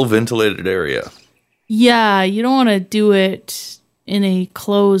well-ventilated area. Yeah, you don't want to do it in a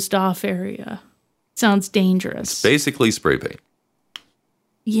closed-off area. Sounds dangerous. It's basically spray paint.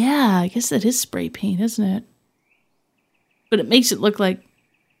 Yeah, I guess that is spray paint, isn't it? But it makes it look like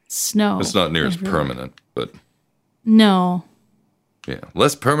snow. It's not near as permanent, but... No. Yeah,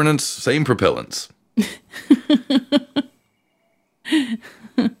 less permanence, same propellants.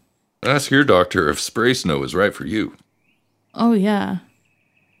 Ask your doctor if spray snow is right for you. Oh, yeah.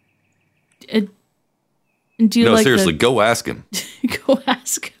 Do you no, like seriously, go ask him. Go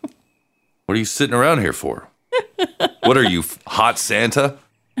ask him. What are you sitting around here for? What are you, hot Santa?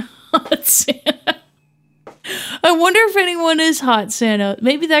 Hot Santa. I wonder if anyone is hot Santa.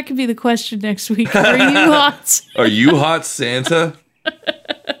 Maybe that could be the question next week. Are you hot Santa? Are you hot Santa?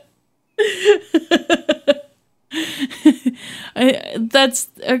 That's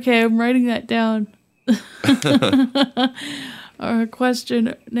okay. I'm writing that down. Our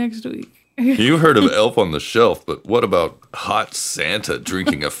question next week. You heard of Elf on the Shelf, but what about hot Santa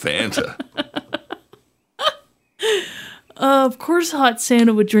drinking a Fanta? Of course, hot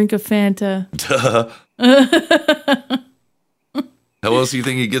Santa would drink a Fanta. Duh. How else do you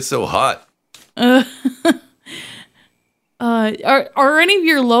think he gets so hot? Are any of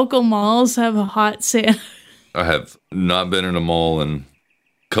your local malls have a hot Santa? I have not been in a mall in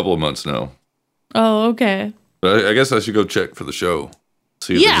a couple of months now. Oh, okay. But I guess I should go check for the show.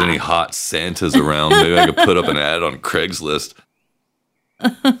 See if there's any hot Santas around. Maybe I could put up an ad on Craigslist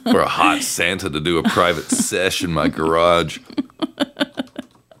for a hot Santa to do a private sesh in my garage.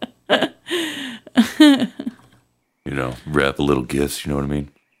 You know, wrap a little gifts, you know what I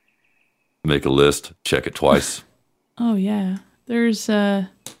mean? Make a list, check it twice. Oh, yeah. There's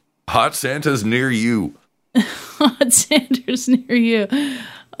hot Santas near you. Hot Santas near you.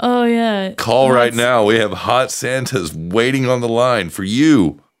 Oh, yeah. Call right now. We have hot Santas waiting on the line for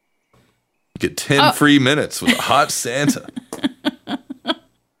you. Get 10 free minutes with a hot Santa.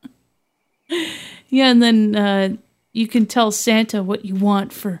 Yeah, and then you can tell Santa what you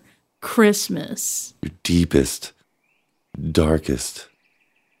want for Christmas. Your deepest, darkest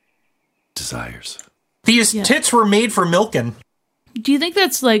desires. These tits were made for milking. Do you think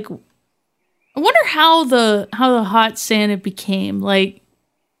that's like... I wonder how the hot Santa became. Like,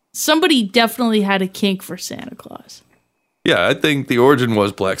 somebody definitely had a kink for Santa Claus. Yeah, I think the origin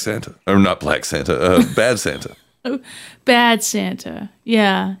was Black Santa. Or not Black Santa, Bad Santa. Bad Santa.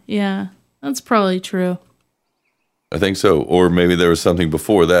 Yeah. That's probably true. I think so. Or maybe there was something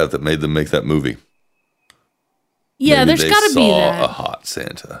before that made them make that movie. Yeah, maybe there's got to be that. a hot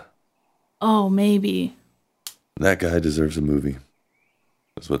Santa. Oh, maybe. That guy deserves a movie.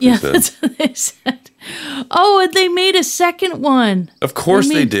 That's what they said. That's what they said. Oh, and they made a second one. Of course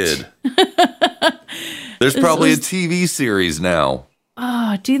they did. There's probably a TV series now.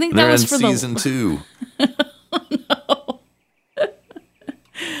 Oh, do you think that was for season 2? Oh, no.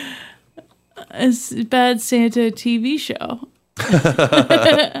 A Bad Santa TV show.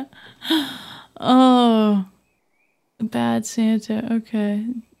 Oh, Bad Santa. Okay.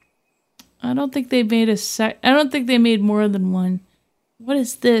 I don't think they made I don't think they made more than one. What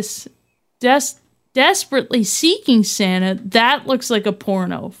is this? Desperately Seeking Santa. That looks like a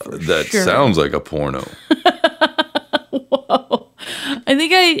porno. That sounds like a porno. Whoa! I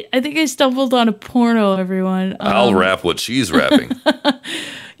think I stumbled on a porno. Everyone. I'll rap what she's rapping.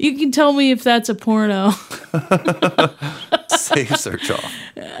 You can tell me if that's a porno. Save search off.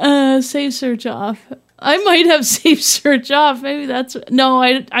 Save search off. I might have safe search off. Maybe that's no.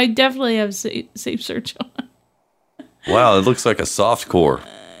 I definitely have safe search on. Wow, it looks like a soft core.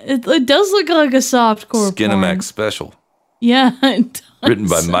 It does look like a soft core. Skinamax special. Yeah, it does. Written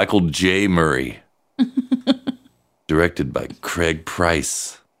by Michael J. Murray. Directed by Craig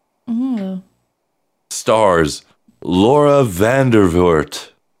Price. Oh. Stars Laura Vandervoort,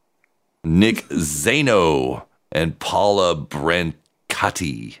 Nick Zano, and Paula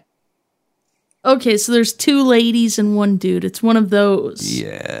Brancati. Okay, so there's 2 ladies and 1 dude. It's one of those.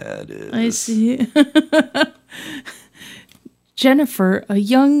 Yeah, it is. I see. Jennifer, a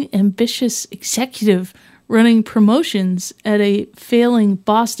young, ambitious executive running promotions at a failing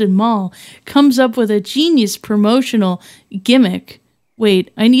Boston mall, comes up with a genius promotional gimmick.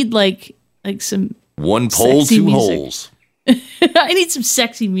 Wait, I need like some 1 pole, 2 music. holes. I need some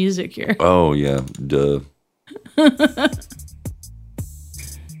sexy music here. Oh, yeah, duh.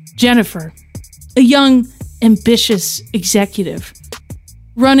 Jennifer, a young, ambitious executive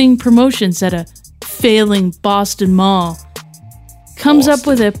running promotions at a failing Boston mall, comes up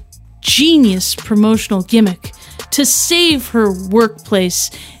with a genius promotional gimmick to save her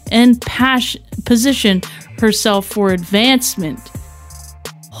workplace and position herself for advancement.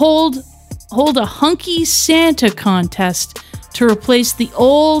 Hold a hunky Santa contest to replace the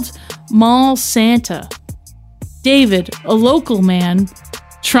old mall Santa. David, a local man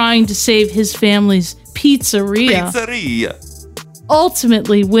trying to save his family's pizzeria,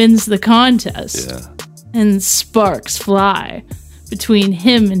 ultimately wins the contest. Yeah. And sparks fly between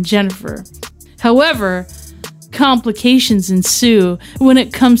him and Jennifer. However, complications ensue when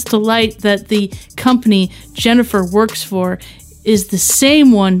it comes to light that the company Jennifer works for is the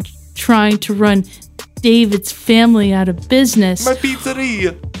same one trying to run David's family out of business. My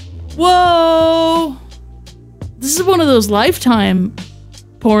pizzeria. Whoa! This is one of those Lifetime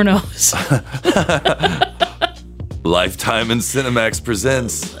pornos. Lifetime and Cinemax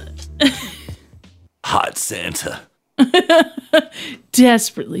presents Hot Santa.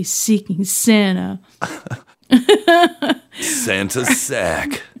 Desperately seeking Santa. Santa's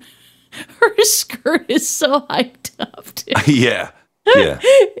sack. Her skirt is so hyped up, dude. Yeah.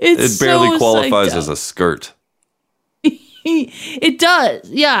 It barely so qualifies psyched as a skirt. It does.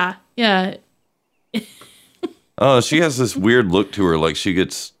 Yeah. Oh, she has this weird look to her, like she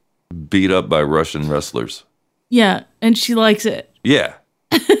gets beat up by Russian wrestlers. Yeah, and she likes it. Yeah.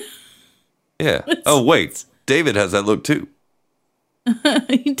 Yeah. Oh, wait. David has that look too.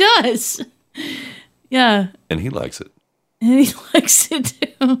 He does. Yeah. And he likes it. And he likes it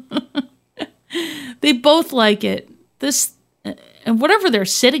too. They both like it. This, and whatever they're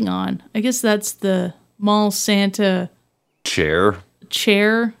sitting on, I guess that's the mall Santa chair.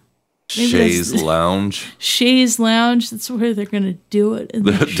 Maybe Shays Lounge. Shays Lounge. That's where they're going to do it.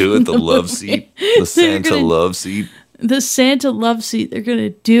 Do it, the love seat. The Santa love seat. The Santa love seat. They're going to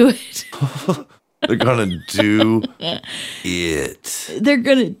do it. They're going to do it. They're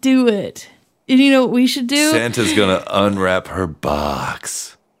going to do it. And you know what we should do? Santa's going to unwrap her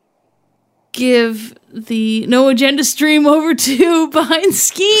box. Give the No Agenda stream over to Behind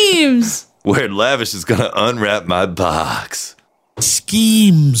Schemes. Where Lavish is going to unwrap my box.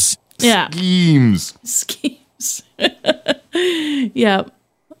 Schemes. Yeah. Schemes. Yeah.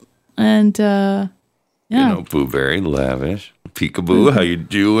 And, yeah. You know, Boo Berry, Lavish. Peekaboo, how you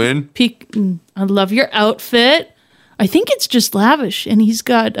doing? I love your outfit. I think it's just Lavish, and he's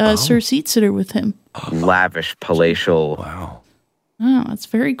got Sir Seatsitter with him. Lavish, palatial. Wow. Oh, that's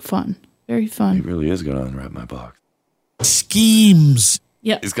very fun. Very fun. He really is going to unwrap my box. Schemes.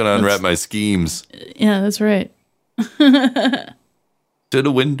 Yeah. He's going to unwrap my schemes. Yeah, that's right. To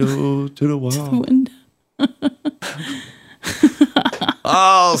the window, to the wall. To the window.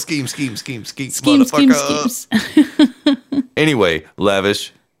 Oh, schemes, motherfucker. Anyway,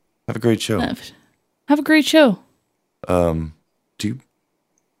 Lavish, have a great show. Have a great show. Do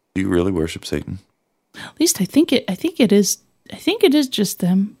you really worship Satan? At least I think it is just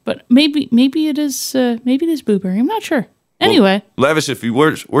them, but maybe it is Boo Berry. I'm not sure. Anyway, well, Lavish, if you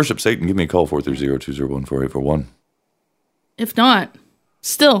worship Satan, give me a call 430-201-4841. If not,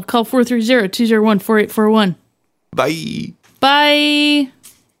 still call 430-201-4841. Bye.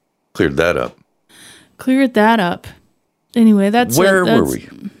 Cleared that up. Anyway, that's where were we?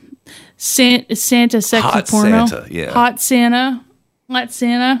 Santa sexy Hot porno. Santa, yeah. Hot Santa.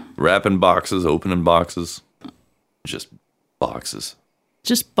 Wrapping boxes, opening boxes. Just boxes.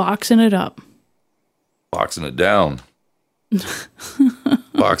 Just boxing it up. Boxing it down.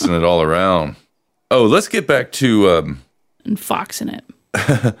 Boxing it all around. Oh, let's get back to... and foxing it.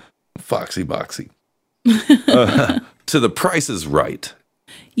 Foxy boxy. To The Price is Right.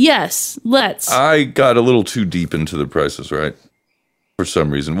 Yes, let's. I got a little too deep into the prices, right? For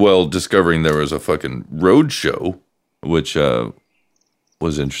some reason. Well, discovering there was a fucking road show, which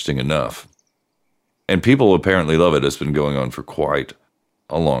was interesting enough. And people apparently love it. It's been going on for quite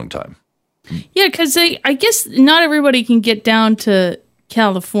a long time. Yeah, because I guess not everybody can get down to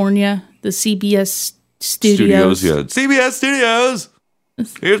California, the CBS studios. Yeah. CBS Studios.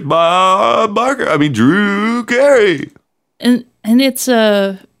 Here's Bob Barker. I mean, Drew Carey. And it's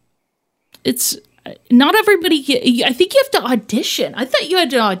not everybody. I think you have to audition. I thought you had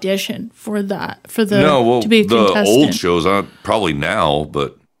to audition for that. To be a contestant. The old shows aren't probably now,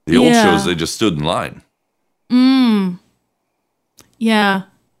 but the old shows they just stood in line. Yeah.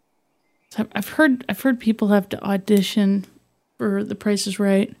 So I've heard people have to audition for The Price is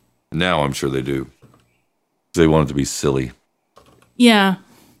Right. Now I'm sure they do. They want it to be silly. Yeah.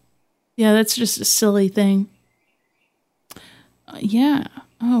 Yeah, that's just a silly thing. Yeah.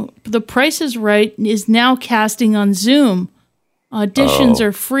 Oh, The Price is Right is now casting on Zoom. Auditions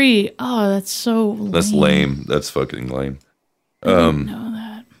are free. Oh, that's so lame. That's lame. That's fucking lame. I didn't know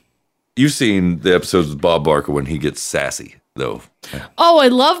that. You've seen the episodes with Bob Barker when he gets sassy, though. Oh, I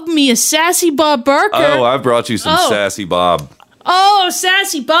love me a sassy Bob Barker. Oh, I brought you some sassy Bob. Oh,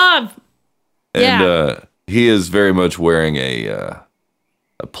 sassy Bob. And he is very much wearing a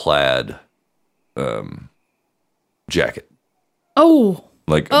plaid jacket. Oh.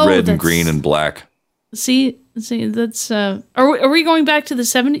 Like red and green and black. See, that's are we going back to the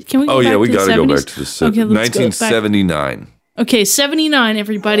 70s? Can we go back to the 70s? Oh yeah, we got to go back to the 70s. Okay, 1979. Okay, 79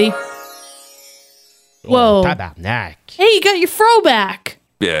 everybody. Whoa. Tabarnak. Hey, you got your fro back.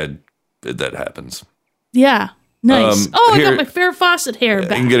 Yeah, that happens. Yeah. Nice. I got my Farrah Fawcett hair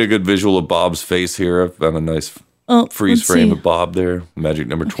back. You can get a good visual of Bob's face here. I've got a nice freeze frame of Bob there. Magic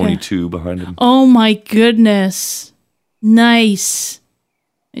number 22 behind him. Oh my goodness. Nice.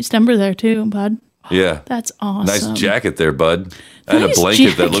 Nice number there too, bud. Yeah. That's awesome. Nice jacket there, bud. And a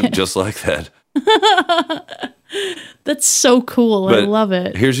blanket that looked just like that. That's so cool. I love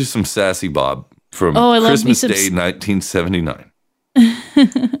it. Here's just some sassy Bob from I Christmas Day 1979.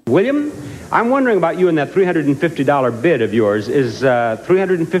 William, I'm wondering about you and that $350 bid of yours. Is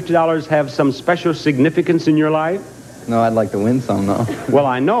 $350 have some special significance in your life? No, I'd like to win some, though. Well,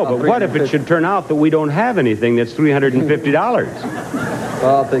 I know, but what if it should turn out that we don't have anything that's $350?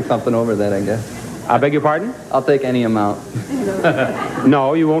 Well, I'll take something over that, I guess. I beg your pardon? I'll take any amount.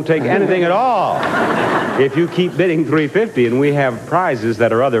 No, you won't take anything at all. If you keep bidding $350 and we have prizes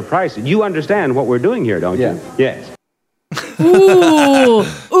that are other prices. You understand what we're doing here, don't you? Yes. Ooh.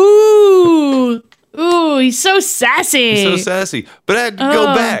 Ooh. Ooh, he's so sassy. He's so sassy. But I had to go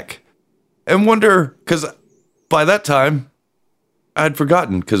back and wonder, because by that time, I had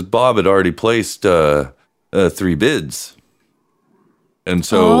forgotten, because Bob had already placed 3 bids. And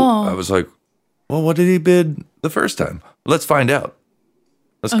so I was like, well, what did he bid the first time? Let's find out.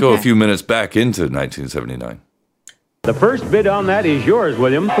 Let's go a few minutes back into 1979. The first bid on that is yours,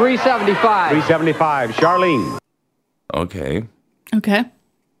 William. $375. $375. Charlene. Okay. Okay.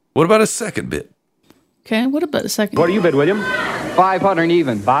 What about a second bid? Okay, what about a second? What do you bid, William? 500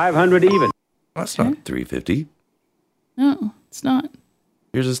 even. 500 even. That's not $350. No, it's not.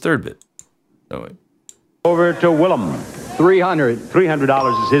 Here's his third bid. Oh, wait. Over to Willem. $300.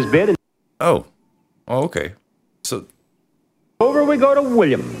 $300 is his bid. Oh, okay. So over we go to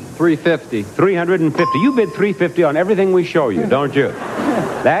William. $350. $350. You bid $350 on everything we show you, don't you?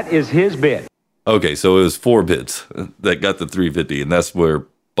 That is his bid. Okay, so it was 4 bids that got the $350, and that's where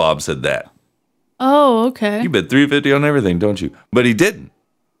Bob said that. Oh, okay. You bid $350 on everything, don't you? But he didn't.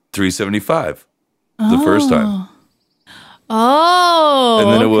 $375 the first time. Oh,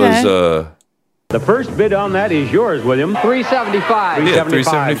 and then it was the first bid on that is yours, William. $375. Yeah,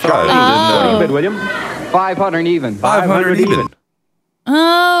 $375. What do you bid, William? 500 even. 500 even.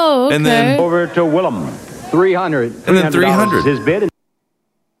 Oh, okay. And then over to Willem. 300. And then 300. His bid.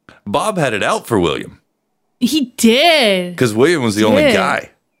 Bob had it out for William. He did. Because William was the only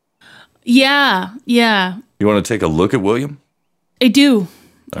guy. Yeah, yeah. You want to take a look at William? I do.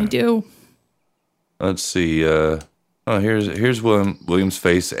 I do. Let's see. Here's William's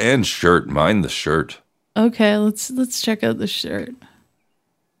face and shirt. Mind the shirt. Okay, let's check out the shirt.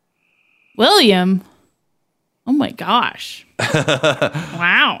 William. Oh my gosh.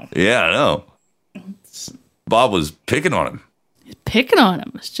 Wow. Yeah, I know. Bob was picking on him. He's picking on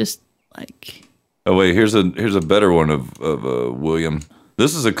him. It's just like. Oh wait, here's a better one of William.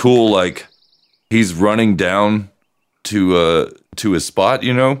 This is a cool, like, he's running down to his spot,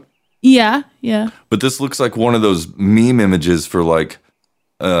 you know? Yeah, yeah. But this looks like one of those meme images for, like,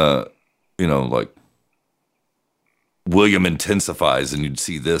 like William intensifies, and you'd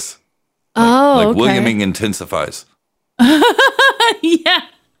see this. Oh, okay. Williaming intensifies. Yeah.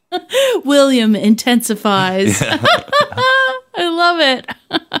 William intensifies. Yeah. I love it.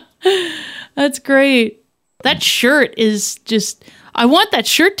 That's great. That shirt is just, I want that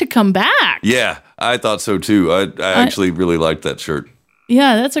shirt to come back. Yeah, I thought so too. I actually really liked that shirt.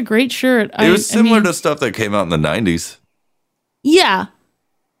 Yeah, that's a great shirt. It was similar to stuff that came out in the 90s. Yeah.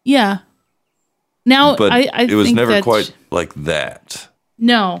 Yeah. Now, but I it was think never quite like that.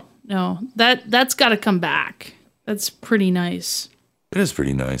 No. That's got to come back. That's pretty nice. It is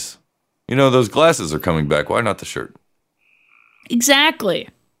pretty nice. You know, those glasses are coming back. Why not the shirt? Exactly.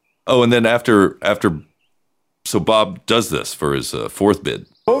 Oh, and then after, so Bob does this for his fourth bid.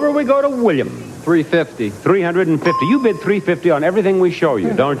 Over we go to William. 350. 350. You bid 350 on everything we show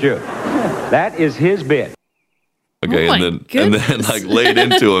you, don't you? That is his bid. Okay, Oh and then like laid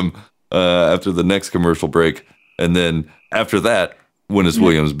into him after the next commercial break, and then after that, when it's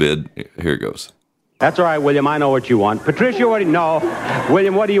William's bid, here it goes. That's all right, William. I know what you want. Patricia, what do you know?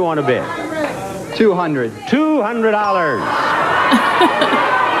 William, what do you want to bid?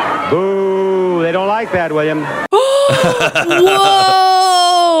 $200. Boo! They don't like that, William.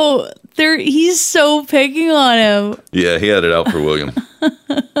 Whoa! He's so picking on him. Yeah, he had it out for William.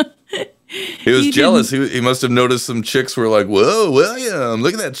 He was jealous. He must have noticed some chicks were like, "Whoa, William,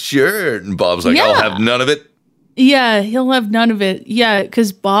 look at that shirt," and Bob's like, "I'll have none of it." Yeah, he'll have none of it. Yeah,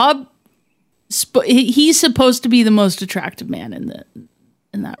 because Bob, he's supposed to be the most attractive man in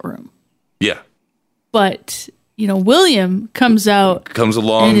that room. Yeah, but William comes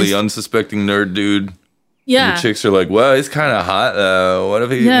along, the unsuspecting nerd dude. Yeah, and the chicks are like, "Well, he's kind of hot though. What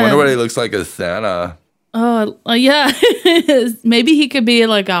if he? Wonder what he looks like as Santa." Oh, yeah. Maybe he could be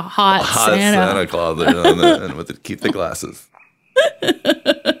like a hot Santa Claus and keep the glasses.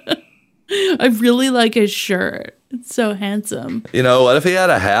 I really like his shirt. It's so handsome. What if he had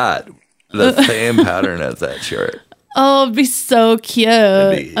a hat? The same pattern as that shirt. Oh, it'd be so cute.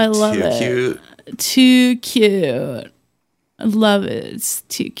 I love it. Cute. Too cute. I love it. It's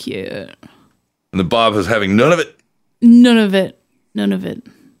too cute. And then Bob was having none of it. None of it.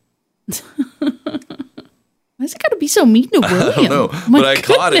 Why is it got to be so mean to William? I don't know, but I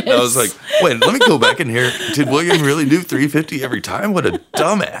caught it and I was like, wait, let me go back in here. Did William really do 350 every time? What a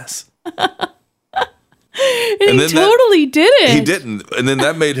dumbass. And he totally did it. He didn't. And then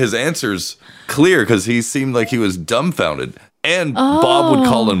that made his answers clear because he seemed like he was dumbfounded. And Bob would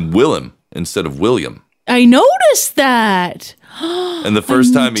call him Willem instead of William. I noticed that. And the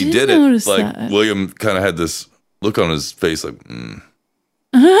first time he did it, like that. William kind of had this look on his face like,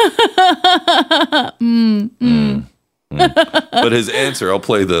 But his answer, I'll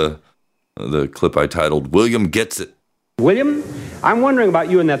play the clip I titled, William Gets It. William, I'm wondering about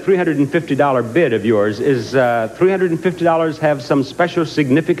you and that $350 bid of yours. Is $350 have some special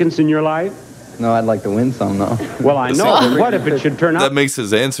significance in your life? No, I'd like to win some, though. Well, I know. But what if it should turn out? That makes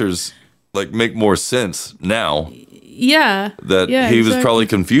his answers make more sense now. Yeah. That he was probably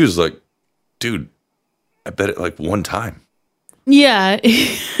confused. Like, dude, I bet it one time. Yeah.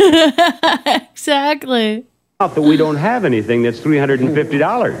 Exactly. Not that we don't have anything that's $350.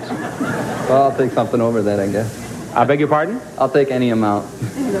 Well, I'll take something over that, I guess. I beg your pardon? I'll take any amount.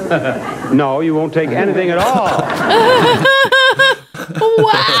 No, you won't take anything at all.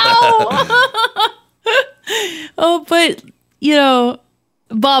 Wow. Oh, but,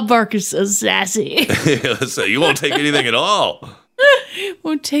 Bob Barker's so sassy. So you won't take anything at all.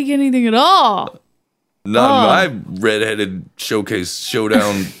 Won't take anything at all. Not in my redheaded showcase,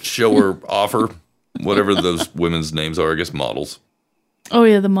 showdown, shower offer. Whatever those women's names are, I guess models. Oh,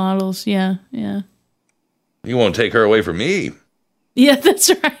 yeah, the models. Yeah. You won't take her away from me. Yeah, that's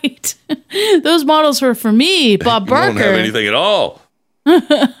right. Those models were for me, Bob Barker. You won't have anything at all.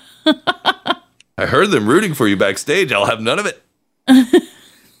 I heard them rooting for you backstage. I'll have none of it.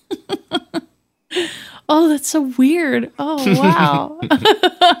 Oh, that's so weird. Oh, wow.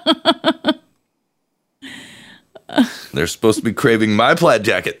 They're supposed to be craving my plaid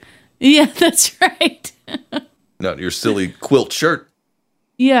jacket. Yeah, that's right. Not your silly quilt shirt.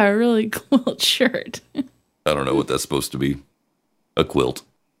 Yeah, really quilt shirt. I don't know what that's supposed to be. A quilt.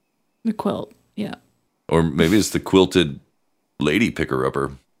 The quilt, yeah. Or maybe it's the quilted lady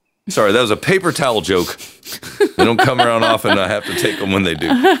picker-upper. Sorry, that was a paper towel joke. They don't come around often. I have to take them when they do.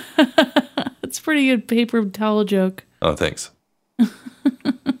 That's a pretty good paper towel joke. Oh, thanks.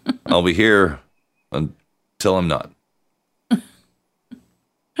 I'll be here until I'm not.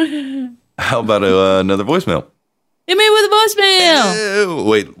 How about another voicemail? Hit me with a voicemail.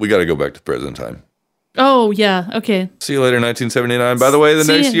 Wait, we got to go back to present time. Oh, yeah. Okay. See you later, 1979. By the way, the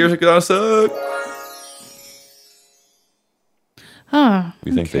next year's going to suck. Huh.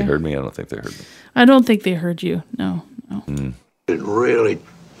 You think they heard me? I don't think they heard me. I don't think they heard you. No. It really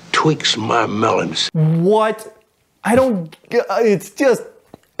tweaks my melons. What? I don't. It's just.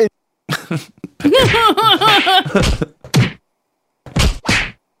 You're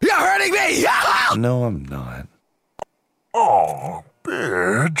hurting me! No, I'm not. Oh,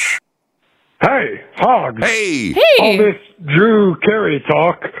 bitch. Hey, Hogs. Hey. All this Drew Carey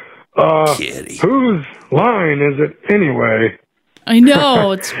talk. Kitty. Whose line is it anyway? I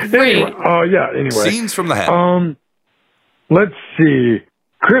know, it's great. Anyway. Scenes from the hat. Let's see.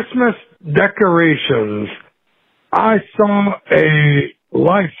 Christmas decorations. I saw a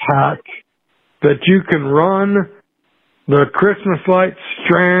life hack that you can run the Christmas light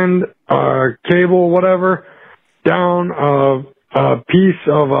strand, cable, whatever, down a piece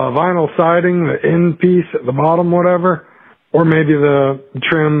of vinyl siding, the end piece at the bottom, whatever, or maybe the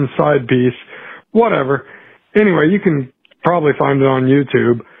trim side piece, whatever. Anyway, you can probably find it on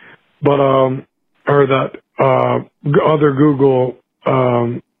YouTube, but, or that, other Google,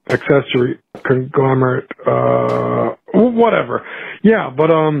 accessory conglomerate, whatever. Yeah, but,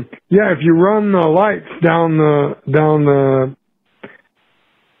 if you run the lights down the,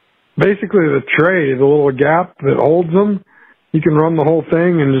 basically the tray, the little gap that holds them, you can run the whole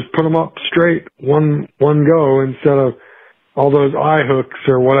thing and just put them up straight one go instead of all those eye hooks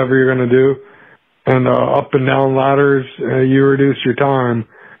or whatever you're going to do. And up and down ladders, you reduce your time.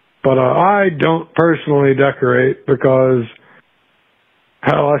 But I don't personally decorate because,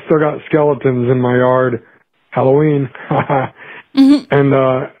 hell, I still got skeletons in my yard. Halloween. And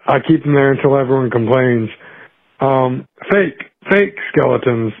I keep them there until everyone complains. Fake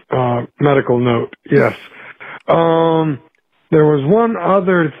skeletons, medical note, yes. There was one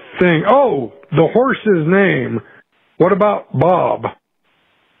other thing. Oh, the horse's name. What about Bob?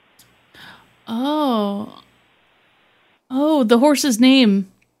 Oh, the horse's name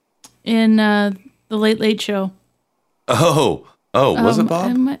in the Late Late Show. Oh, was it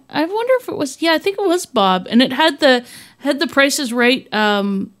Bob? I wonder if it was. Yeah, I think it was Bob, and it had the Price is Right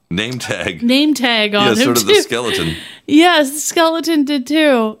name tag on it. Yeah, sort of the skeleton. Yes, the skeleton did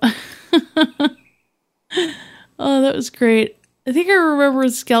too. Oh, that was great. I think I remember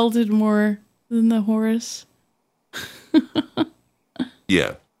the skeleton more than the horse.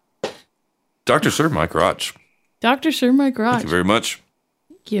 Yeah. Dr. Sir Mike Roch. Dr. Sir Mike Roch. Thank you very much.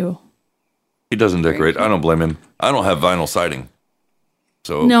 Thank you. He doesn't decorate. I don't blame him. I don't have vinyl siding.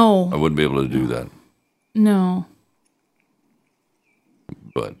 So no. I wouldn't be able to do that. No.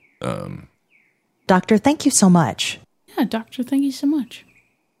 But, Doctor, thank you so much. Yeah, Doctor, thank you so much.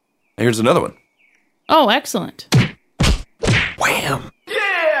 Here's another one. Oh, excellent. Wham!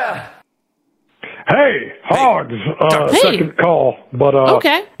 Hey, Hogs, second call, but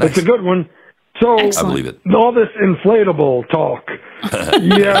okay. It's a good one. So, I believe it. All this inflatable talk,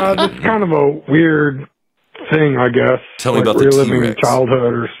 yeah, that's kind of a weird thing, I guess. Tell me about the reliving T-Rex.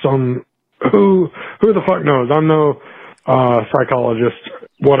 childhood or some who the fuck knows? I'm no psychologist,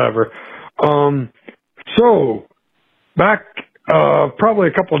 whatever. So back probably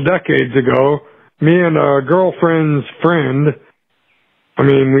a couple of decades ago, me and a girlfriend's friend. I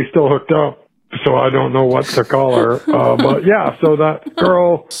mean, we still hooked up. So I don't know what to call her. But yeah, so that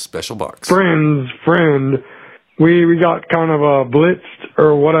girl, special box, friend's friend, we got kind of blitzed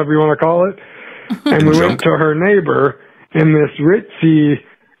or whatever you want to call it. And we went to her neighbor in this ritzy,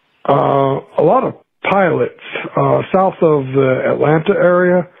 a lot of pilots, south of the Atlanta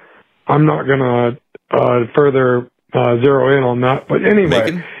area. I'm not going to further zero in on that. But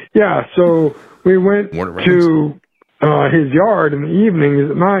anyway, yeah, so we went to his yard in the evenings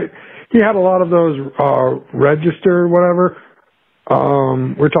at night. He had a lot of those register, whatever.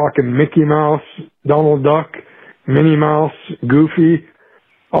 We're talking Mickey Mouse, Donald Duck, Minnie Mouse, Goofy,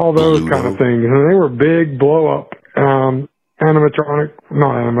 all those kind of things. And they were big blow-up, animatronic,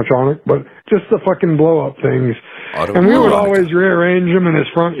 not animatronic, but just the fucking blow-up things. And we would always rearrange them in his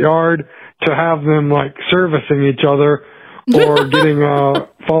front yard to have them, like, servicing each other or getting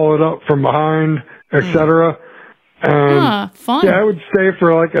followed up from behind, etc. And fun. yeah, I would stay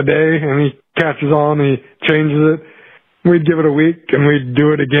for like a day, and he catches on, he changes it. We'd give it a week, and we'd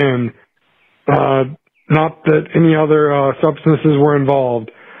do it again. Not that any other substances were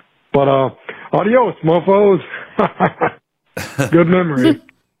involved, but adios, mofos. Good memory.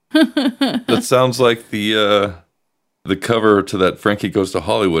 That sounds like the cover to that Frankie Goes to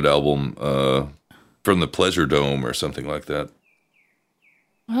Hollywood album from the Pleasure Dome or something like that.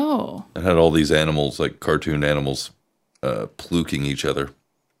 Oh. It had all these animals, like cartoon animals, pluking each other.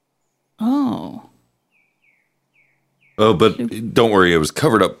 Oh. Oh, but don't worry, it was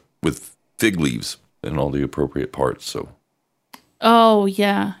covered up with fig leaves in all the appropriate parts, so Oh,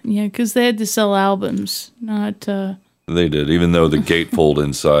 yeah. Yeah, because they had to sell albums, not... They did, even though the gatefold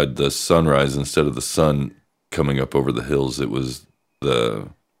inside the sunrise, instead of the sun coming up over the hills, it was a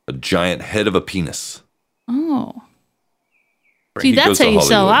giant head of a penis. Oh. See, that's how you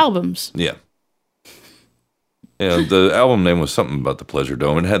sell albums. Yeah. Yeah, the album name was something about the Pleasure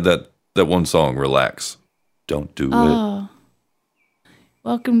Dome. It had that one song, Relax. Don't do it.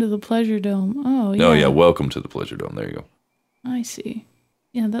 Welcome to the Pleasure Dome. Oh, yeah. Oh, yeah, welcome to the Pleasure Dome. There you go. I see.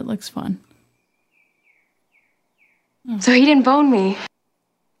 Yeah, that looks fun. Oh. So he didn't bone me.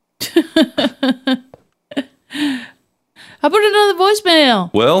 How about another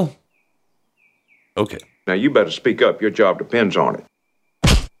voicemail? Well, okay. Now you better speak up. Your job depends on it.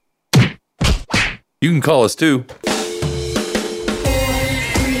 You can call us too.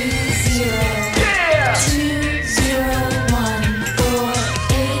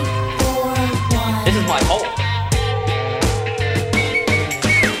 This is my home.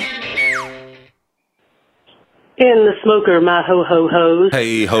 In the smoker, my ho-ho-hos.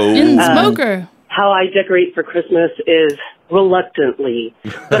 Hey, ho. In the smoker. How I decorate for Christmas is reluctantly,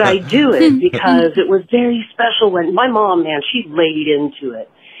 but I do it because it was very special when my mom, man, she laid into it.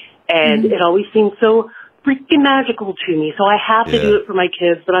 And it always seemed so freaking magical to me. So I have to do it for my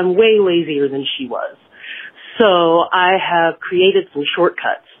kids, but I'm way lazier than she was. So I have created some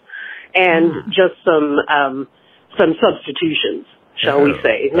shortcuts and just some substitutions, shall we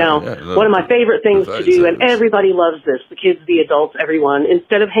say. Now, one of my favorite things to do, and everybody loves this, the kids, the adults, everyone,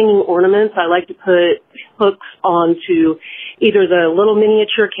 instead of hanging ornaments, I like to put hooks onto either the little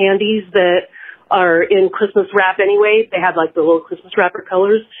miniature candies that are in Christmas wrap anyway. They have like the little Christmas wrapper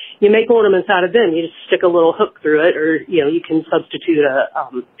colors. You make ornaments out of them. You just stick a little hook through it, or, you know, you can substitute a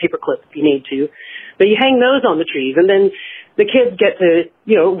paper clip if you need to. But you hang those on the trees, and then the kids get to,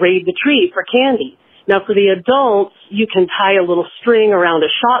 you know, raid the tree for candy. Now, for the adults, you can tie a little string around a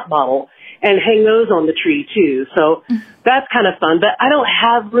shot bottle and hang those on the tree, too. So that's kind of fun. But I don't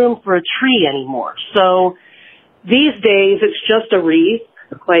have room for a tree anymore. So these days, it's just a wreath.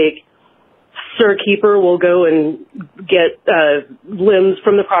 Like, Sir Keeper will go and get limbs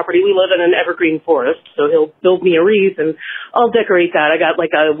from the property. We live in an evergreen forest, so he'll build me a wreath, and I'll decorate that. I got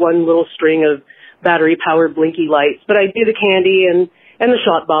like one little string of battery-powered blinky lights. But I do the candy and the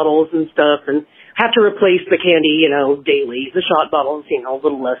shot bottles and stuff, and have to replace the candy, you know, daily. The shot bottles, you know, a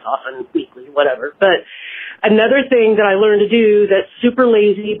little less often, weekly, whatever. But another thing that I learned to do that's super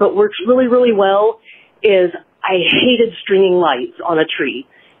lazy but works really, really well is I hated stringing lights on a tree.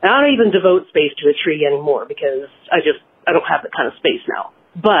 And I don't even devote space to a tree anymore because I don't have that kind of space now.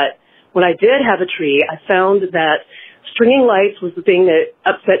 But when I did have a tree, I found that stringing lights was the thing that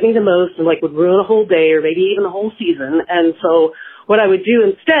upset me the most and like would ruin a whole day or maybe even the whole season. And so what I would do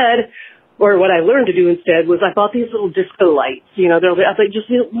instead, or what I learned to do instead, was I bought these little disco lights. You know, they're like just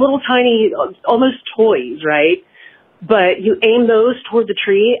little tiny, almost toys, right? But you aim those toward the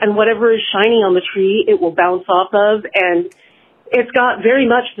tree, and whatever is shining on the tree, it will bounce off of, and it's got very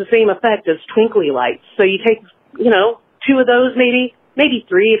much the same effect as twinkly lights. So you take, you know, 2 of those maybe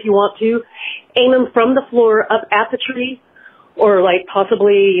 3 if you want to, aim them from the floor up at the tree, or like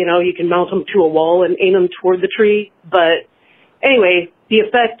possibly, you know, you can mount them to a wall and aim them toward the tree. But anyway, the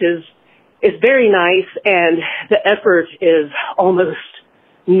effect is very nice, and the effort is almost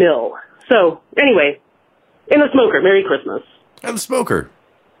nil. So anyway, in the smoker, Merry Christmas. And the smoker.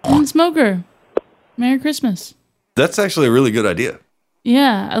 And the smoker. Merry Christmas. That's actually a really good idea.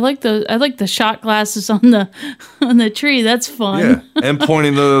 Yeah, I like the shot glasses on the tree. That's fun. Yeah, and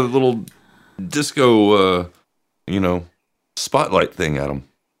pointing the little disco, spotlight thing at them.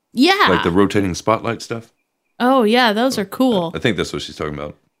 Yeah, like the rotating spotlight stuff. Oh yeah, those are cool. I think that's what she's talking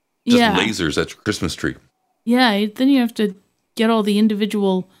about. Just lasers at your Christmas tree. Yeah, then you have to get all the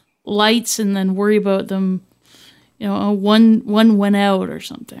individual lights and then worry about them. You know, one went out or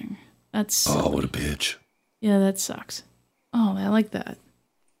something. That's what a bitch. Yeah, that sucks. Oh, I like that.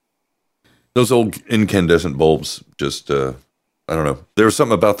 Those old incandescent bulbs, just, I don't know. There was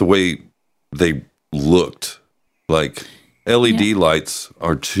something about the way they looked. Like, LED lights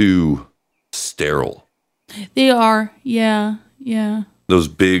are too sterile. They are, yeah. Those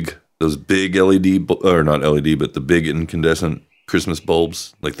big LED, or not LED, but the big incandescent Christmas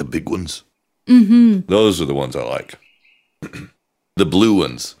bulbs, like the big ones. Mm-hmm. Those are the ones I like. The blue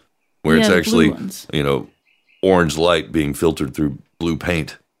ones, where it's actually, orange light being filtered through blue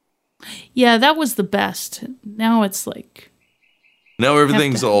paint. Yeah, that was the best. Now it's like... Now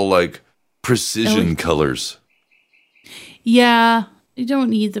everything's all like precision colors. Yeah, you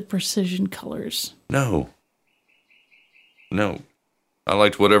don't need the precision colors. No. I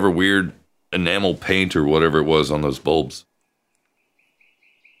liked whatever weird enamel paint or whatever it was on those bulbs.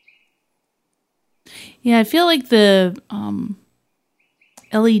 Yeah, I feel like the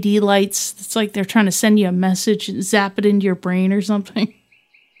LED lights, it's like they're trying to send you a message and zap it into your brain or something.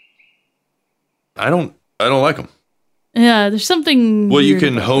 I don't like them. Yeah, there's something Well, you weird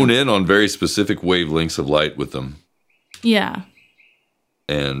can about hone them. in on very specific wavelengths of light with them. Yeah.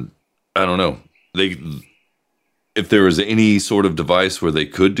 And I don't know. If there was any sort of device where they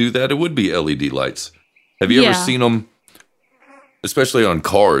could do that, it would be LED lights. Have you ever seen them, especially on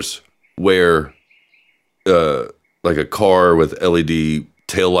cars, where like a car with LED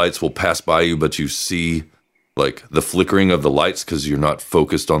taillights will pass by you, but you see like the flickering of the lights because you're not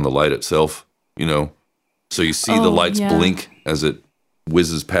focused on the light itself, you know? So you see the lights blink as it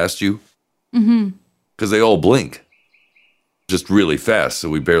whizzes past you. Mm-hmm. Because they all blink just really fast, so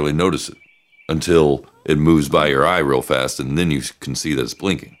we barely notice it until it moves by your eye real fast, and then you can see that it's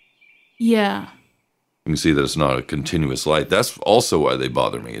blinking. Yeah. You can see that it's not a continuous light. That's also why they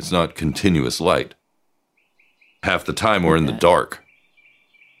bother me. It's not continuous light. Half the time we're in the dark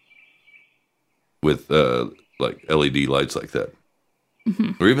with like LED lights like that.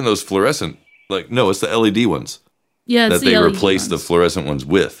 Mm-hmm. Or even those fluorescent, no, it's the LED ones. Yeah, it's that they the LED replace ones. the fluorescent ones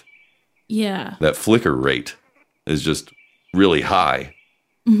with. Yeah. That flicker rate is just really high.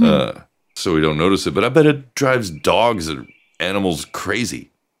 Mm-hmm. So we don't notice it. But I bet it drives dogs and animals crazy.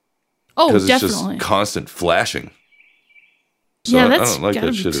 Oh, because it's definitely. just constant flashing. So Yeah, I that's don't like gotta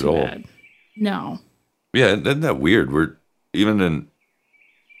that be shit at too all. bad. No. Yeah, isn't that weird?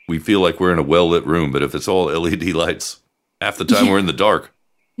 We feel like we're in a well-lit room, but if it's all LED lights, half the time we're in the dark.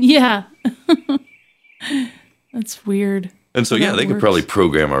 Yeah. That's weird. And so, That they could works. probably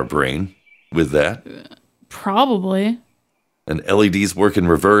program our brain with that. Probably. And LEDs work in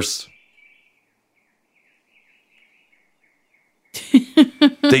reverse.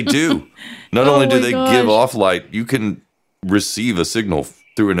 They do. Not only do my they gosh. give off light, you can receive a signal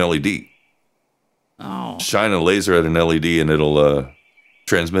through an LED. Oh. Shine a laser at an LED and it'll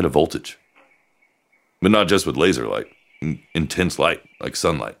transmit a voltage. But not just with laser light. Intense light, like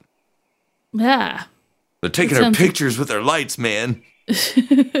sunlight. Yeah. They're taking That our sounds- pictures with their lights, man.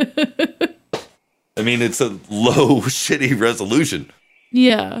 I mean, it's a low, shitty resolution.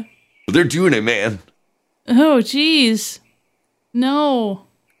 Yeah. But they're doing it, man. Oh, jeez. No.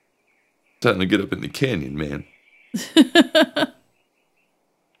 Time to get up in the canyon, man.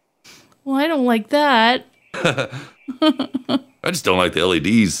 Well, I don't like that. I just don't like the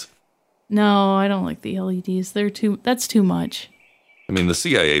LEDs. No, I don't like the LEDs. That's too much. I mean, the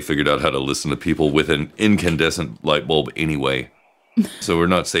CIA figured out how to listen to people with an incandescent light bulb anyway. So we're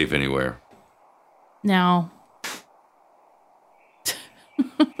not safe anywhere. No.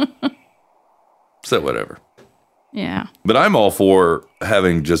 So whatever. Yeah. But I'm all for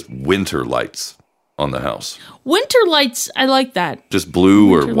having just winter lights on the house. Winter lights, I like that. Just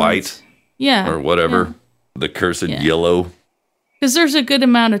blue or Winter white. lights. Yeah. Or whatever. The cursed yellow. Because there's a good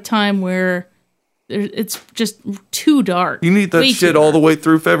amount of time where it's just too dark. You need that Way shit too all the dark. way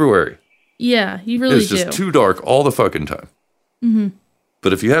through February. Yeah, you really It's do. just too dark all the fucking time. Mm-hmm.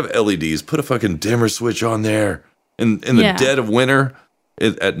 But if you have LEDs, put a fucking dimmer switch on there. In the Yeah. dead of winter,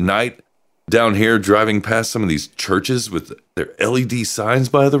 at night, down here, driving past some of these churches with their LED signs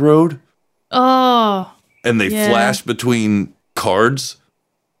by the road, Oh. and they Yeah. flash between cards.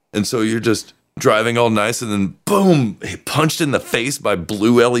 And so you're just driving all nice, and then boom, punched in the face by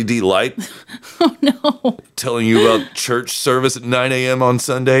blue LED light. Oh, no. Telling you about church service at 9 a.m. on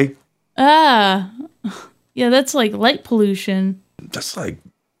Sunday. Ah. Yeah, that's like light pollution. That's like,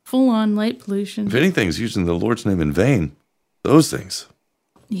 Full on light pollution. if anything's using the Lord's name in vain, those things.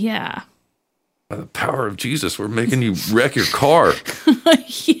 Yeah. By the power of Jesus, we're making you wreck your car.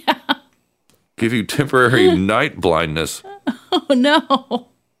 Yeah. Give you temporary night blindness. Oh, no.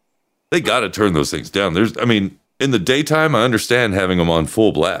 They got to turn those things down. In the daytime, I understand having them on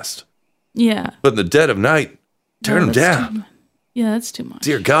full blast. Yeah. But in the dead of night, turn them that's down. Yeah, that's too much.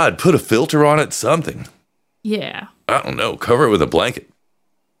 Dear God, put a filter on it, something. Yeah. I don't know. Cover it with a blanket.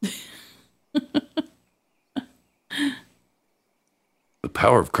 The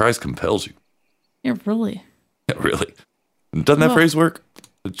power of Christ compels you. Yeah, really. Yeah, really. Doesn't that Oh. phrase work?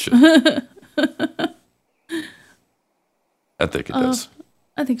 It should. I think it does.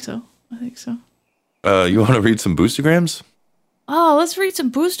 I think so. You want to read some boostergrams? Oh, let's read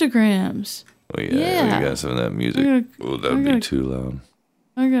some boostergrams. Oh, yeah. Yeah. You got some of that music. We're Oh, that would be too loud.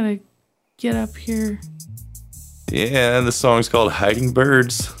 I gotta get up here. Yeah, and the song's called Hiding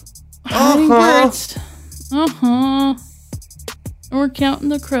Birds. Hiding birds. Uh-huh. And we're counting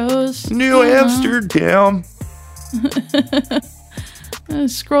the crows. New Amsterdam.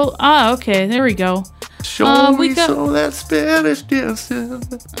 Scroll. Okay. There we go. Show we me got- some of that Spanish dancing.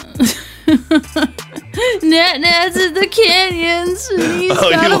 Nat's in the canyons. And he's Oh,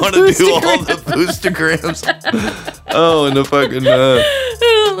 got you a want to do all boostergram. the boostergrams? Oh, and the fucking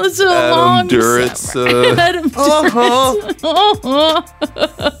It's a Adam long Duritz. Adam Duritz.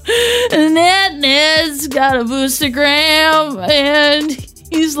 And Nat's got a boostergram, and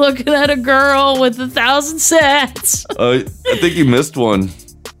he's looking at a girl with 1,000 sats. I think you missed one.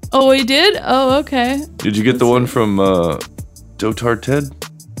 Oh, he did? Oh, okay. Did you get the one from Dotard Ted?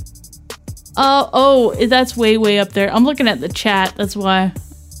 Oh, that's way up there. I'm looking at the chat. That's why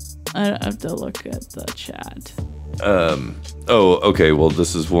I have to look at the chat. Oh, okay. Well,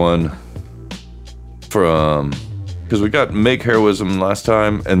 this is one from, because we got Make Heroism last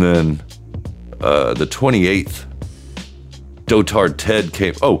time, and then the 28th, Dotard Ted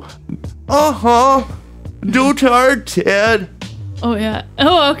came. Oh, Dotard Ted. Oh, yeah.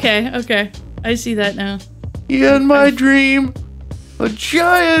 Oh, okay. I see that now. In my dream, a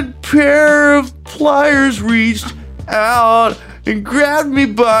giant pair of pliers reached out and grabbed me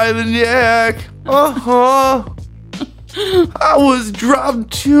by the neck. I was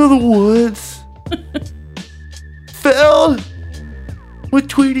dropped to the woods, filled with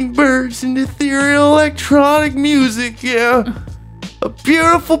tweeting birds and ethereal electronic music. Yeah, a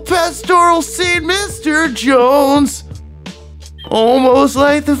beautiful pastoral scene, Mr. Jones. Almost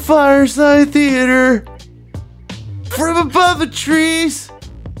like the Fireside Theater. From above the trees,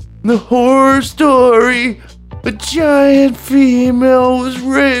 the horror story. A giant female was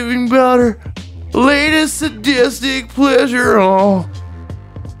raving about her latest sadistic pleasure. Oh,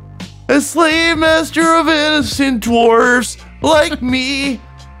 a slave master of innocent dwarfs like me,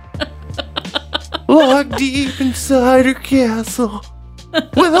 locked deep inside her castle,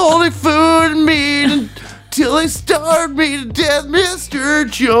 with only food and meat until they starved me to death, Mr.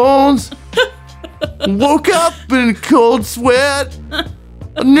 Jones. Woke up in a cold sweat,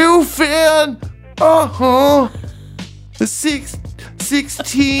 a new fan, the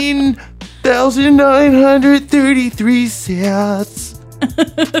 16,933 sats.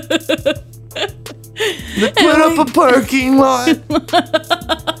 They put up a parking lot.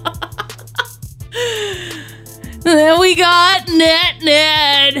 Then we got Ned.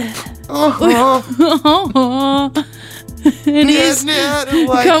 And he's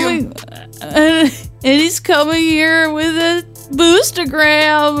coming. And he's coming here with a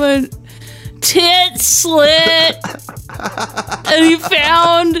boostergram and tit slit. And he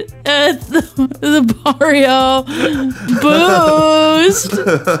found at the barrio boost.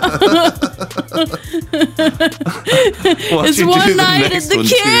 It's one night at the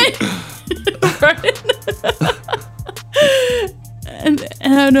kid. And I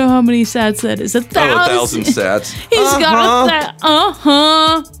don't know how many sats that is. 1,000 sats. He's got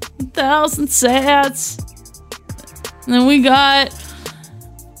 1,000 sats. And then we got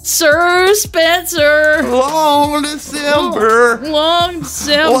Sir Spencer. Long December. Long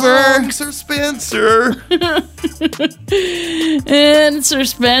Sir Spencer. And Sir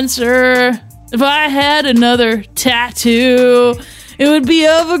Spencer, if I had another tattoo, it would be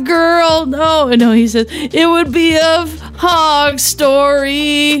of a girl. No, he says it would be of Hog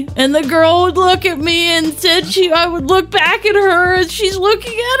Story, and the girl would look at me and said I would look back at her, and she's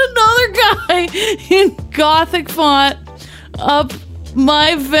looking at another guy in Gothic font up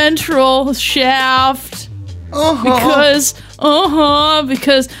my ventral shaft. Because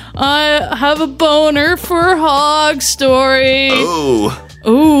I have a boner for Hog Story. Ooh.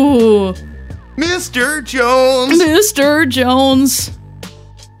 Mr. Jones.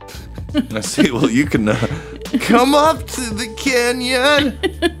 I see. Well, you can come up to the canyon.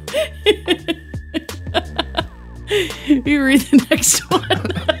 You read the next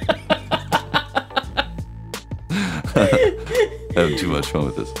one. Having too much fun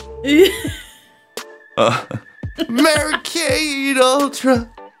with this. Mary Kate Ultra,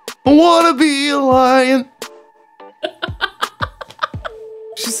 I wanna be a lion.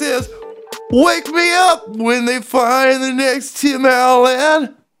 She says, wake me up when they find the next Tim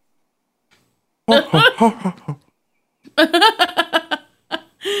Allen.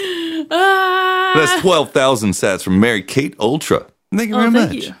 That's 12,000 sats from Mary Kate Ultra. Thank you very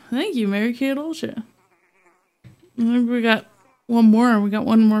much. Thank you, Mary Kate Ultra. We got one more. We got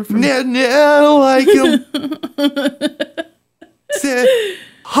one more from I don't like him. Said,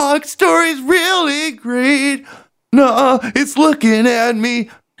 Hog Story's really great. No, it's looking at me.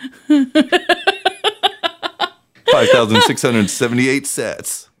 5,678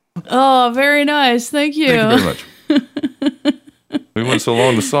 sats. Oh, very nice. Thank you. Thank you very much. We went so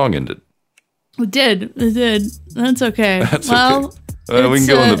long the song ended. It did. That's okay. That's okay. We can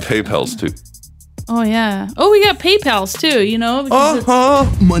go in the PayPals too. Oh, yeah. Oh, we got PayPals too,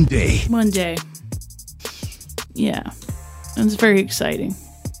 because Monday. Yeah. It was very exciting.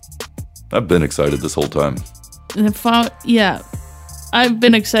 I've been excited this whole time. And yeah. I've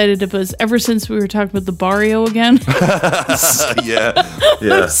been excited because ever since we were talking about the Barrio again. Yeah.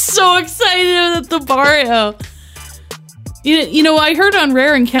 I'm so excited about the Barrio. You know, I heard on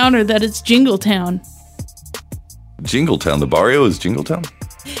Rare Encounter that it's Jingletown. Jingletown. The Barrio is Jingletown?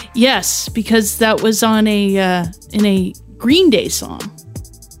 Yes, because that was on in a Green Day song.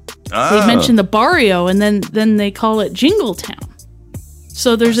 They mentioned the Barrio, and then they call it Jingletown.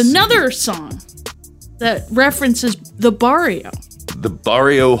 So there's another song that references the Barrio. The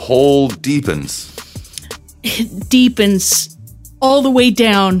Barrio hole deepens. It deepens all the way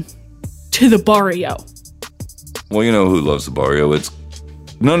down to the Barrio. Well, you know who loves the Barrio. It's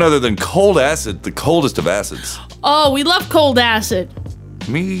none other than Cold Acid, the coldest of acids. Oh, we love Cold Acid.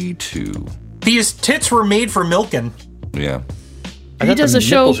 Me too. These tits were made for milking. Yeah. He does a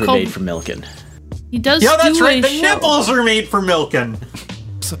show called... made for milking. He does. Yeah, that's do right. a The show. nipples are made for milking.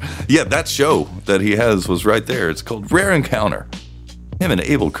 Yeah, that show that he has was right there. It's called Rare Encounter. Him and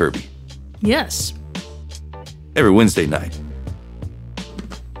Abel Kirby. Yes. Every Wednesday night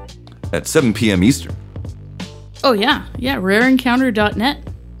at 7 p.m. Eastern. Oh, yeah. Yeah, rareencounter.net.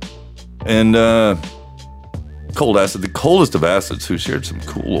 And Cold Acid, the coldest of acids, who shared some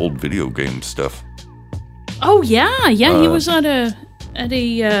cool old video game stuff. Oh, yeah. Yeah, he was at a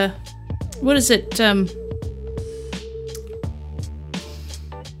what is it?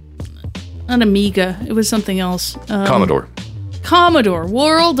 Not Amiga. It was something else. Commodore. Commodore.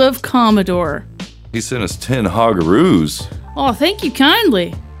 World of Commodore. He sent us 10 Hogaroos. Oh, thank you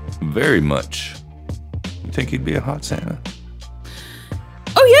kindly. Very much. You think he'd be a hot Santa?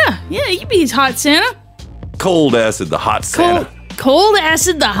 Oh, yeah. Yeah, you'd be his hot Santa. Cold Acid, the hot Santa. Cold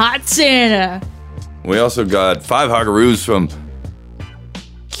Acid, the hot Santa. We also got 5 Hogaroos from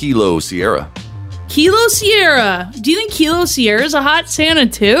Kilo Sierra. Kilo Sierra. Do you think Kilo Sierra is a hot Santa,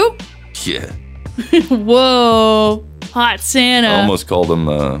 too? Yeah. Whoa. Hot Santa. I almost called him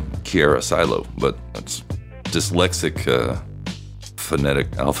Kiara Silo, but that's dyslexic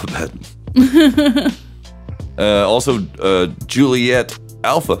phonetic alphabet. Also, Juliet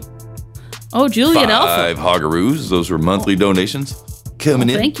Alpha. Oh, Juliet Alpha. 5 Hogaroos. Those were monthly donations coming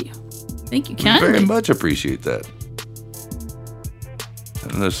in. Thank you. Thank you We kindly. very much appreciate that.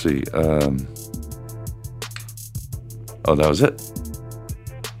 And let's see. Oh, that was it.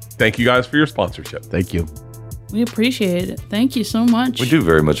 Thank you guys for your sponsorship. Thank you. We appreciate it. Thank you so much. We do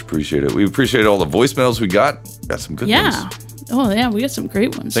very much appreciate it. We appreciate all the voicemails we got. Got some good ones. Oh, yeah. We got some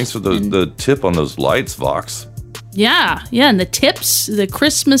great ones. Thanks for the tip on those lights, Vox. Yeah. Yeah. And the tips, the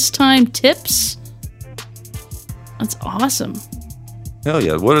Christmas time tips. That's awesome. Hell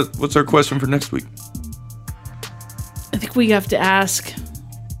yeah. What's our question for next week? I think we have to ask,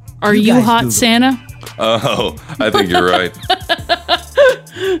 are you hot Google. Santa? Oh, I think you're right.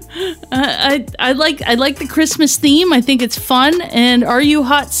 I like the Christmas theme. I think it's fun. And are you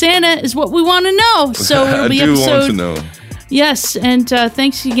hot Santa is what we want to know. So it'll be I do episode. want to know. Yes, and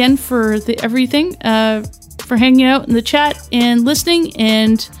thanks again for everything, for hanging out in the chat and listening,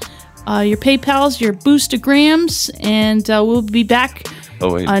 and your PayPals, your Boostagrams, and we'll be back.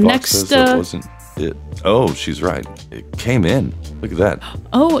 Oh wait, Vox says that wasn't it. Oh, she's right. It came in. Look at that.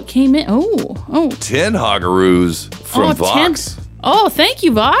 Oh, it came in. Oh. 10 Hogaroos from Vox. 10. Oh, thank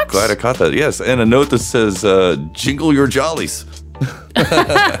you, Vox. Glad I caught that. Yes, and a note that says, jingle your jollies.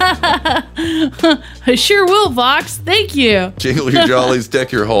 I sure will, Vox. Thank you. Jingle your jollies,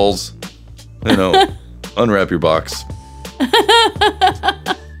 deck your halls. Unwrap your box.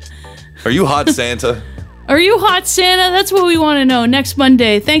 Are you hot Santa? Are you hot Santa? That's what we want to know next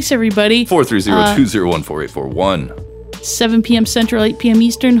Monday. Thanks, everybody. 430-201-4841. 7 p.m. Central, 8 p.m.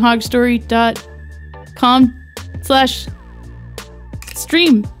 Eastern,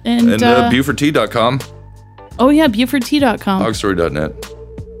 hogstory.com/stream. And BufordT.com. Oh, yeah, BufordT.com. Hogstory.net.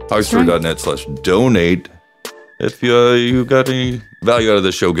 Hogstory.net/donate. If you got any value out of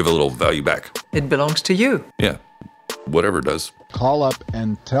this show, give a little value back. It belongs to you. Yeah, whatever it does. Call up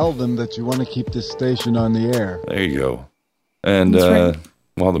and tell them that you want to keep this station on the air. There you go. And right.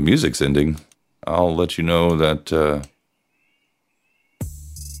 While the music's ending, I'll let you know that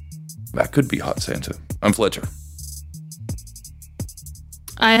that could be Hot Santa. I'm Fletcher.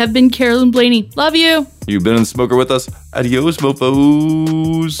 I have been Carolyn Blaney. Love you. You've been in Smoker with us. Adios,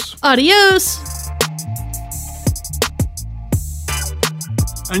 mofos. Adios.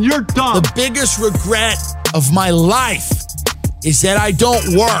 And you're done. The biggest regret of my life is that I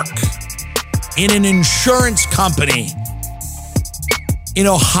don't work in an insurance company in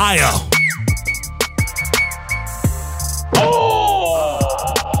Ohio.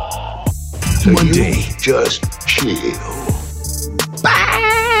 So Monday. you just chill.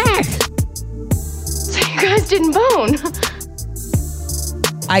 So you guys didn't bone.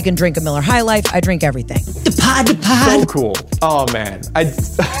 I can drink a Miller High Life. I drink everything. So cool. Oh man, I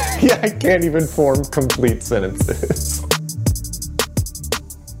can't even form complete sentences.